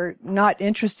who are not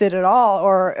interested at all,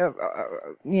 or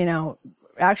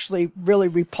actually really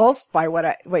repulsed by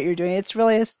what you're doing, it's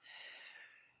really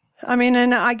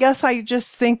and I guess I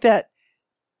just think that,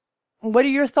 what are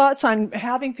your thoughts on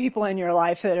having people in your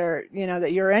life that are,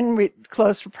 that you're in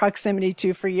close proximity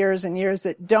to for years and years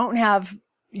that don't have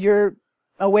your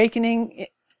awakening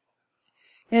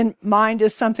in mind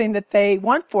as something that they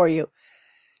want for you?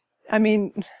 I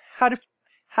mean, how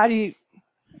do you?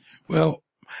 Well,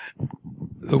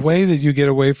 the way that you get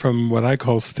away from what I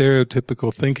call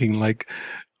stereotypical thinking, like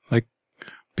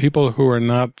people who are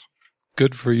not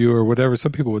good for you or whatever,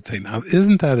 some people would say, now,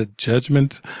 isn't that a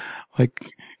judgment?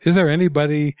 Is there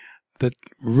anybody that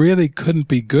really couldn't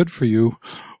be good for you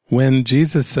when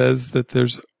Jesus says that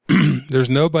there's there's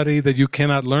nobody that you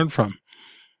cannot learn from.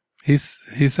 He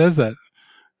says that.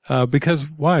 Because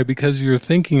why? Because you're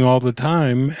thinking all the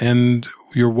time and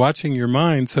you're watching your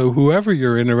mind. So whoever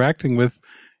you're interacting with,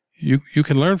 you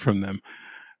can learn from them.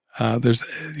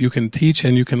 You can teach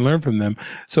and you can learn from them.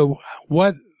 So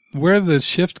where the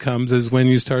shift comes is when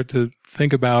you start to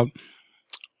think about,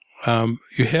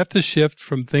 you have to shift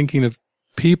from thinking of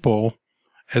people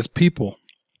as people.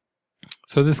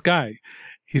 So this guy,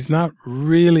 he's not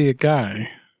really a guy.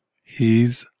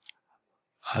 He's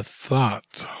a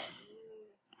thought.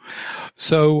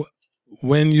 So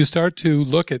when you start to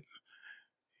look at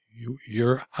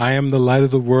I am the light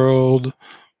of the world.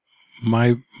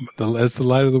 As the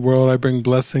light of the world, I bring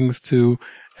blessings to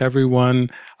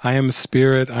everyone. I am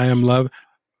spirit. I am love.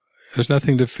 There's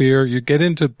nothing to fear. You get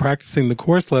into practicing the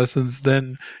Course lessons,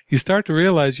 then you start to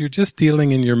realize you're just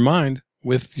dealing in your mind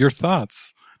with your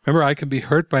thoughts. Remember, I can be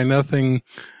hurt by nothing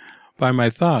by my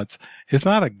thoughts. It's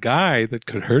not a guy that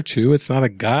could hurt you. It's not a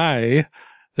guy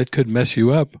that could mess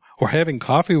you up. Or having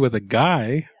coffee with a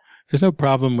guy. There's no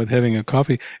problem with having a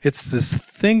coffee. It's this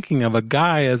thinking of a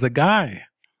guy as a guy.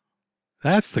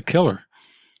 That's the killer.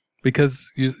 Because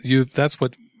that's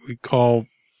what we call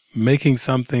making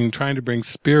something, trying to bring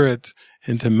spirit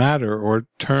into matter or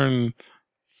turn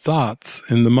thoughts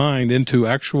in the mind into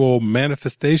actual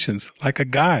manifestations like a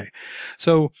guy.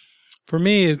 So for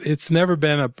me, it's never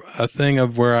been a thing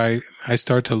of where I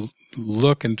start to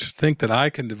look and think that I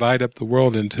can divide up the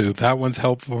world into that one's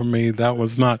helpful for me, that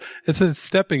one's not. It's a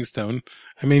stepping stone.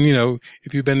 I mean,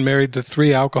 if you've been married to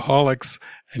 3 alcoholics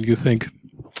and you think,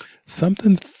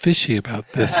 something's fishy about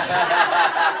this.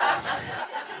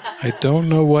 I don't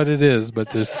know what it is,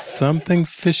 but there's something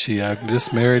fishy. I've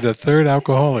just married a 3rd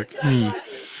alcoholic.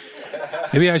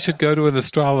 Maybe I should go to an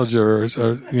astrologer or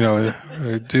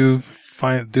do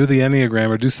the Enneagram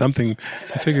or do something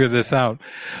to figure this out.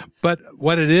 But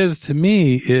what it is to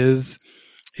me is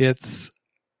it's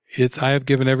I have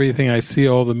given everything I see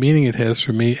all the meaning it has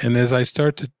for me. And as I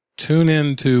start to tune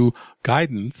into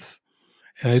guidance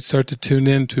and I start to tune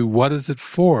into what is it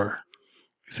for?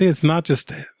 You see, it's not just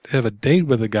to have a date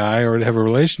with a guy or to have a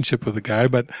relationship with a guy,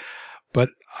 but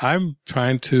I'm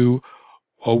trying to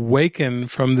awaken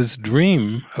from this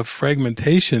dream of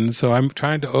fragmentation. So I'm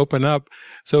trying to open up.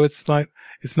 So it's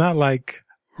not like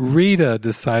Rita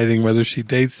deciding whether she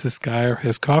dates this guy or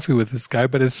has coffee with this guy,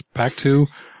 but it's back to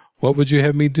what would you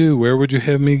have me do? Where would you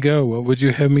have me go? What would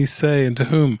you have me say and to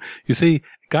whom? You see,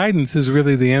 guidance is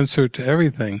really the answer to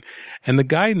everything. And the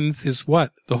guidance is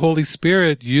what? The Holy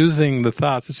Spirit using the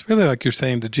thoughts. It's really like you're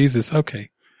saying to Jesus, okay,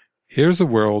 here's a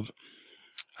world.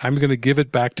 I'm going to give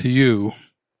it back to you.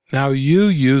 Now you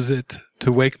use it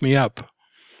to wake me up.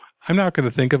 I'm not going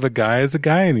to think of a guy as a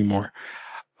guy anymore.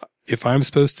 If I'm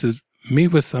supposed to meet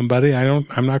with somebody, I'm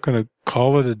not going to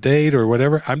call it a date or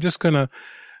whatever. I'm just going to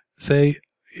say,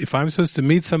 if I'm supposed to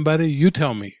meet somebody, you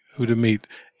tell me who to meet.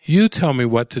 You tell me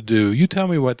what to do. You tell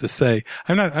me what to say.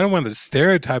 I don't want to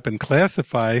stereotype and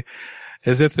classify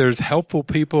as if there's helpful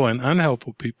people and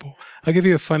unhelpful people. I'll give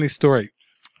you a funny story.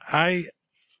 I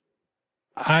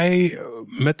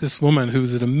met this woman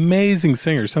who's an amazing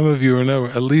singer. Some of you know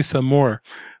Elisa Moore.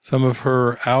 Some of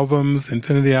her albums,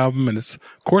 Infinity album, and it's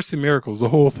Course in Miracles. The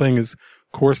whole thing is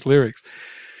Course lyrics.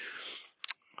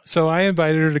 So I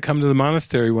invited her to come to the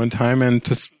monastery one time and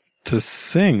to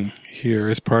sing here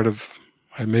as part of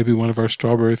maybe one of our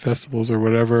strawberry festivals or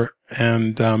whatever.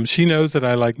 And she knows that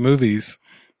I like movies.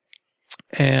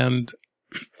 And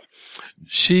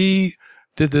she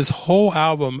did this whole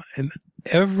album, and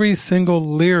every single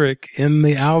lyric in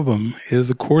the album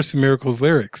is a Course in Miracles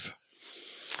lyrics.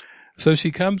 So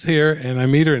she comes here and I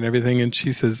meet her and everything, and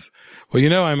she says,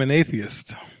 well, I'm an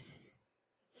atheist.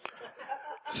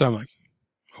 So I'm like,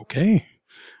 okay.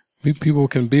 People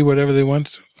can be whatever they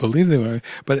want, believe they want.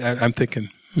 But I'm thinking,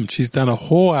 she's done a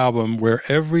whole album where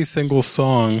every single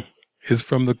song is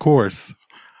from the Course.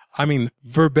 I mean,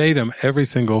 verbatim, every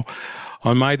single,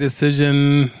 On My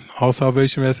Decision, All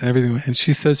Salvation Rests, and everything. And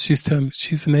she says she's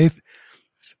an atheist.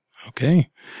 Okay.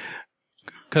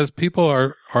 Because people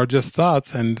are just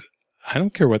thoughts, and I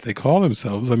don't care what they call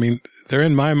themselves. I mean, they're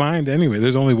in my mind anyway.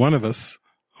 There's only one of us,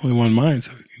 only one mind.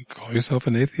 So you can call yourself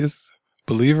an atheist,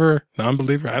 believer,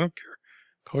 non-believer. I don't care.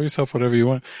 Call yourself whatever you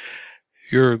want.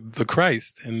 You're the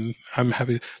Christ, and I'm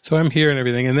happy. So I'm here and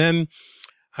everything. And then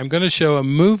I'm going to show a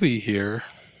movie here,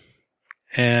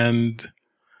 and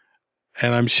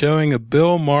I'm showing a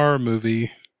Bill Maher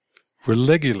movie,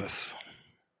 Religulous.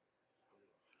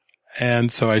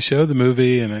 And so I show the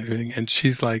movie and everything, and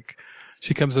she's like,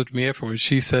 she comes up to me afterwards.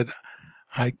 She said,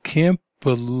 I can't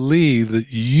believe that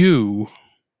you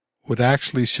would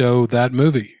actually show that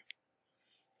movie.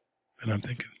 And I'm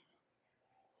thinking,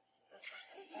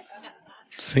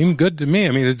 seemed good to me.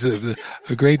 I mean, it's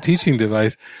a great teaching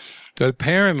device. But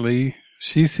apparently,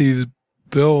 she sees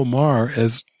Bill Maher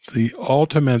as the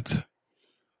ultimate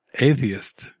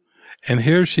atheist. And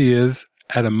here she is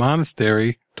at a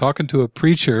monastery talking to a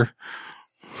preacher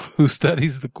who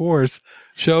studies the Course,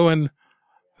 showing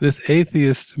this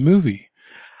atheist movie.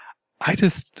 I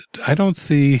don't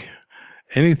see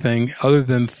anything other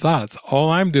than thoughts. All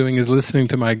I'm doing is listening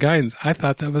to my guidance. I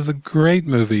thought that was a great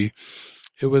movie.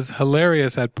 It was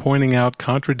hilarious at pointing out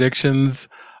contradictions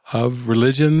of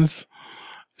religions,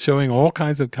 showing all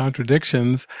kinds of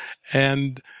contradictions,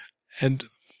 and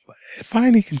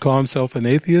fine, he can call himself an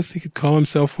atheist. He could call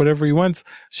himself whatever he wants.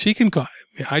 She can call.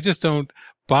 I just don't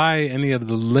buy any of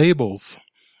the labels.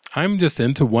 I'm just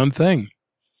into one thing.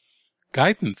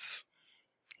 Guidance.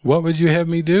 What would you have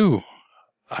me do?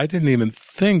 I didn't even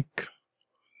think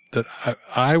that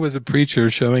I was a preacher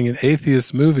showing an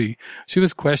atheist movie. She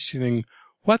was questioning,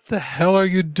 what the hell are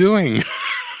you doing?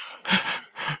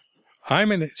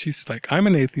 She's like, I'm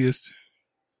an atheist.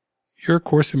 You're a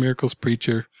Course in Miracles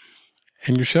preacher.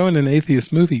 And you're showing an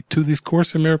atheist movie to this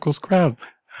Course in Miracles crowd.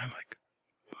 I'm like,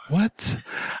 what?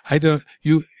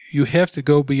 You have to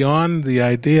go beyond the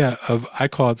idea of, I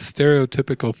call it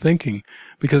stereotypical thinking,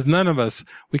 because none of us,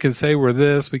 we can say we're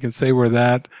this, we can say we're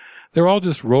that. They're all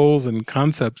just roles and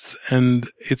concepts. And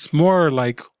it's more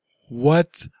like,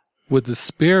 what would the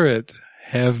Spirit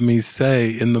have me say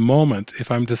in the moment if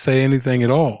I'm to say anything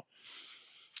at all?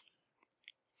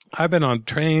 I've been on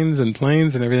trains and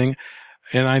planes and everything,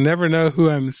 and I never know who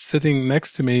I'm sitting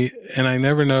next to me, and I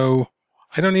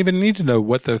don't even need to know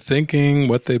what they're thinking,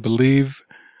 what they believe.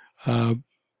 I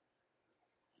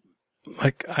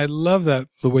love that,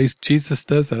 the way Jesus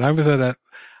does that. I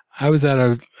was at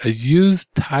a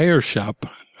used tire shop,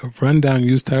 a rundown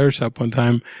used tire shop one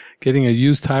time, getting a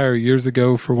used tire years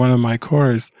ago for one of my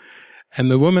cars. And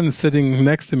the woman sitting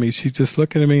next to me, she's just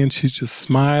looking at me and she's just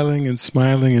smiling and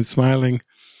smiling and smiling.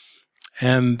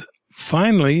 And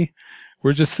finally,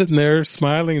 we're just sitting there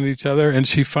smiling at each other, and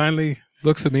she finally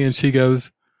looks at me and she goes,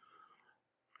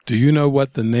 do you know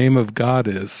what the name of God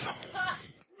is?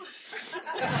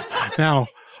 Now,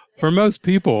 for most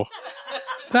people,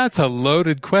 that's a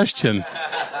loaded question.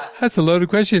 That's a loaded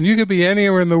question. You could be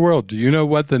anywhere in the world. Do you know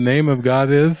what the name of God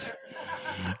is?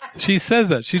 She says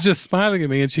that. She's just smiling at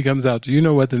me, and she comes out, do you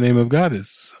know what the name of God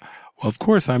is? Well, of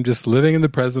course, I'm just living in the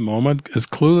present moment, as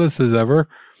clueless as ever.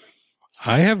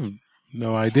 I have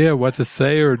no idea what to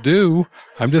say or do.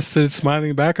 I'm just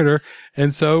smiling back at her.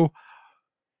 And so,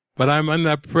 but I'm on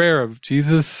that prayer of,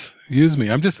 Jesus, use me.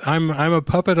 I'm a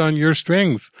puppet on your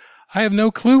strings. I have no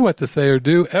clue what to say or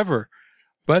do ever,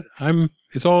 but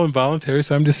it's all involuntary.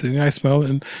 So I'm just sitting, I smell it.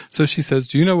 And so she says,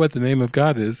 do you know what the name of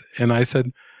God is? And I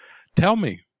said, tell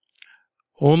me.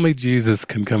 Only Jesus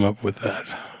can come up with that.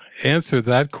 Answer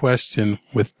that question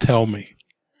with tell me.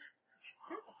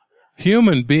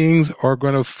 Human beings are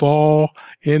going to fall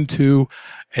into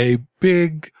a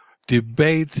big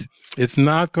debate. It's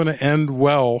not going to end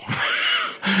well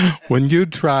when you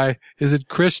try. Is it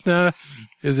Krishna?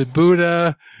 Is it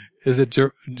Buddha? Is it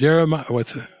Jeremiah?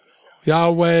 What's it?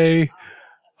 Yahweh?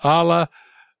 Allah?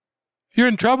 You're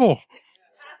in trouble.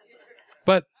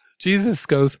 But Jesus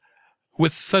goes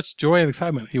with such joy and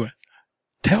excitement. He went,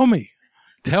 tell me.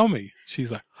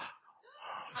 She's like,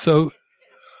 so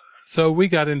we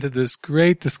got into this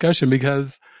great discussion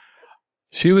because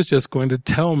she was just going to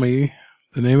tell me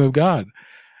the name of God.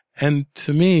 And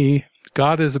to me,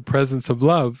 God is a presence of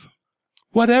love.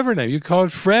 Whatever name. You call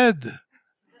it Fred.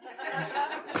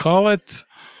 Call it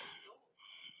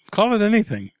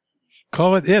anything.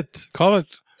 Call it.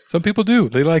 Some people do.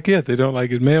 They like it. They don't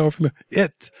like it male or female.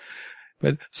 It.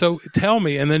 But so tell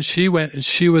me. And then she went and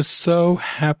she was so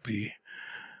happy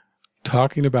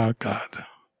talking about God.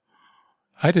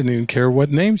 I didn't even care what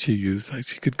name she used.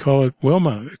 She could call it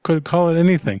Wilma. Could call it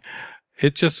anything.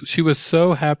 She was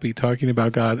so happy talking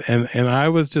about God. And I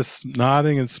was just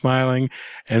nodding and smiling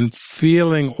and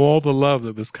feeling all the love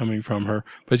that was coming from her.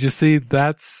 But you see,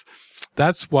 that's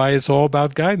why it's all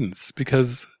about guidance,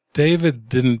 because David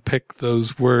didn't pick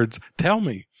those words. Tell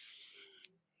me.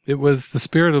 It was the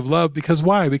spirit of love. Because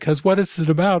why? Because what is it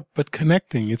about but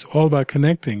connecting? It's all about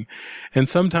connecting. And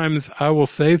sometimes I will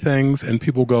say things and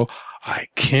people go, I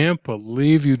can't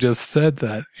believe you just said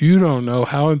that. You don't know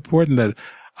how important that is.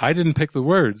 I didn't pick the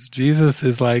words. Jesus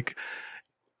is like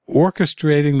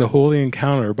orchestrating the holy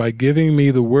encounter by giving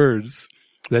me the words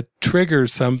that trigger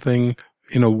something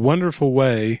in a wonderful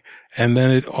way. And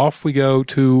then off we go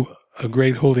to a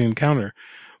great holy encounter.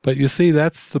 But you see,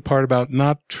 that's the part about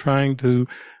not trying to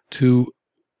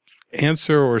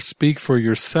answer or speak for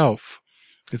yourself.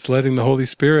 It's letting the Holy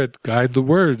Spirit guide the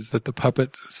words that the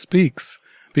puppet speaks.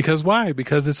 Because why?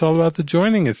 Because it's all about the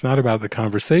joining. It's not about the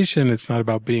conversation. It's not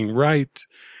about being right.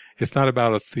 It's not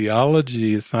about a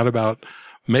theology. It's not about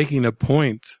making a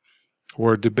point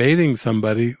or debating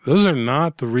somebody. Those are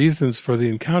not the reasons for the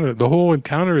encounter. The whole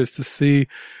encounter is to see,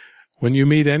 when you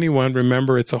meet anyone,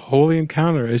 remember it's a holy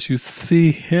encounter. As you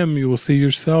see him, you will see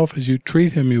yourself. As you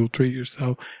treat him, you will treat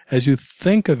yourself. As you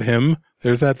think of him,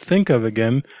 there's that think of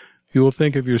again, you will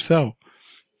think of yourself.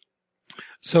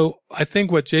 So I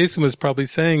think what Jason was probably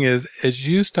saying is, as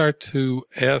you start to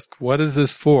ask, what is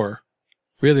this for?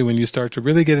 Really, when you start to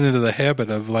really get into the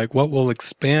habit of like, what will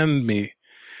expand me?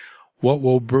 What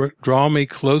will draw me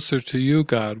closer to you,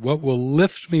 God? What will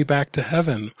lift me back to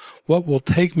heaven? What will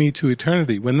take me to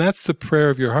eternity? When that's the prayer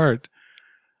of your heart,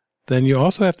 then you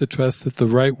also have to trust that the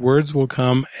right words will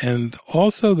come and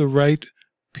also the right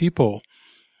people.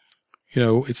 You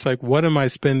know, it's like, what am I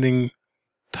spending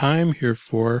time here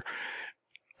for?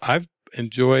 I've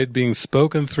enjoyed being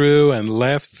spoken through and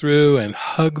laughed through and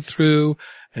hugged through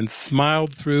and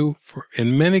smiled through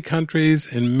in many countries,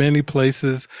 in many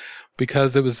places,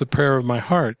 because it was the prayer of my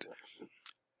heart.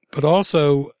 But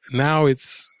also now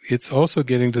it's also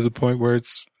getting to the point where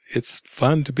it's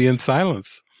fun to be in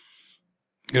silence.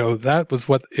 You know, that was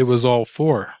what it was all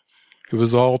for. It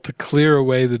was all to clear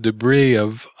away the debris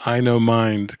of I know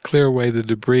mind, clear away the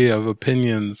debris of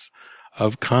opinions,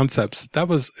 of concepts. It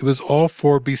was all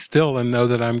for be still and know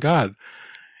that I'm God.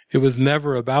 It was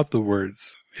never about the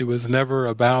words. It was never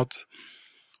about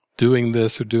doing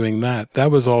this or doing that.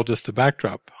 That was all just a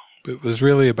backdrop. It was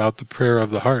really about the prayer of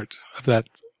the heart, of that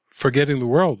forgetting the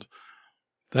world.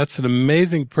 That's an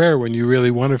amazing prayer when you really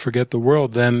want to forget the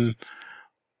world. Then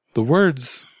the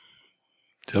words,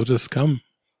 they'll just come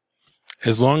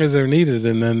as long as they're needed,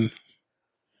 and then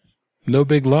no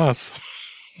big loss.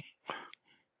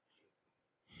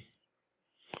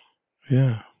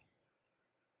 Yeah.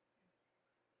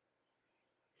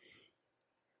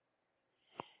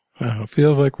 Wow, it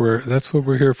feels like that's what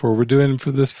we're here for. We're doing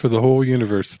this for the whole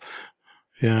universe.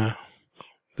 Yeah.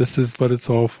 This is what it's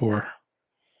all for.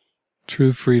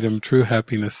 True freedom, true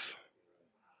happiness.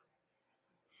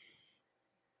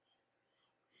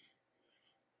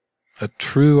 A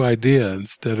true idea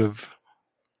instead of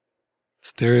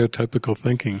stereotypical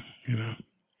thinking, you know.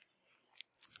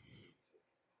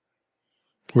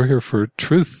 We're here for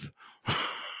truth.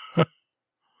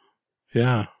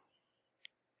 Yeah.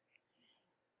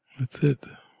 That's it.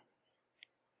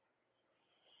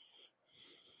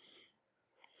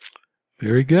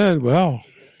 Very good. Well,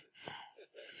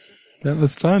 that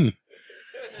was fun.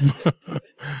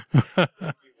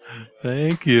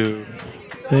 Thank you.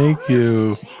 Thank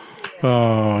you.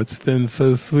 Oh, it's been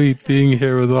so sweet being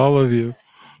here with all of you.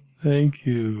 Thank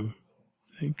you.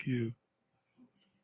 Thank you.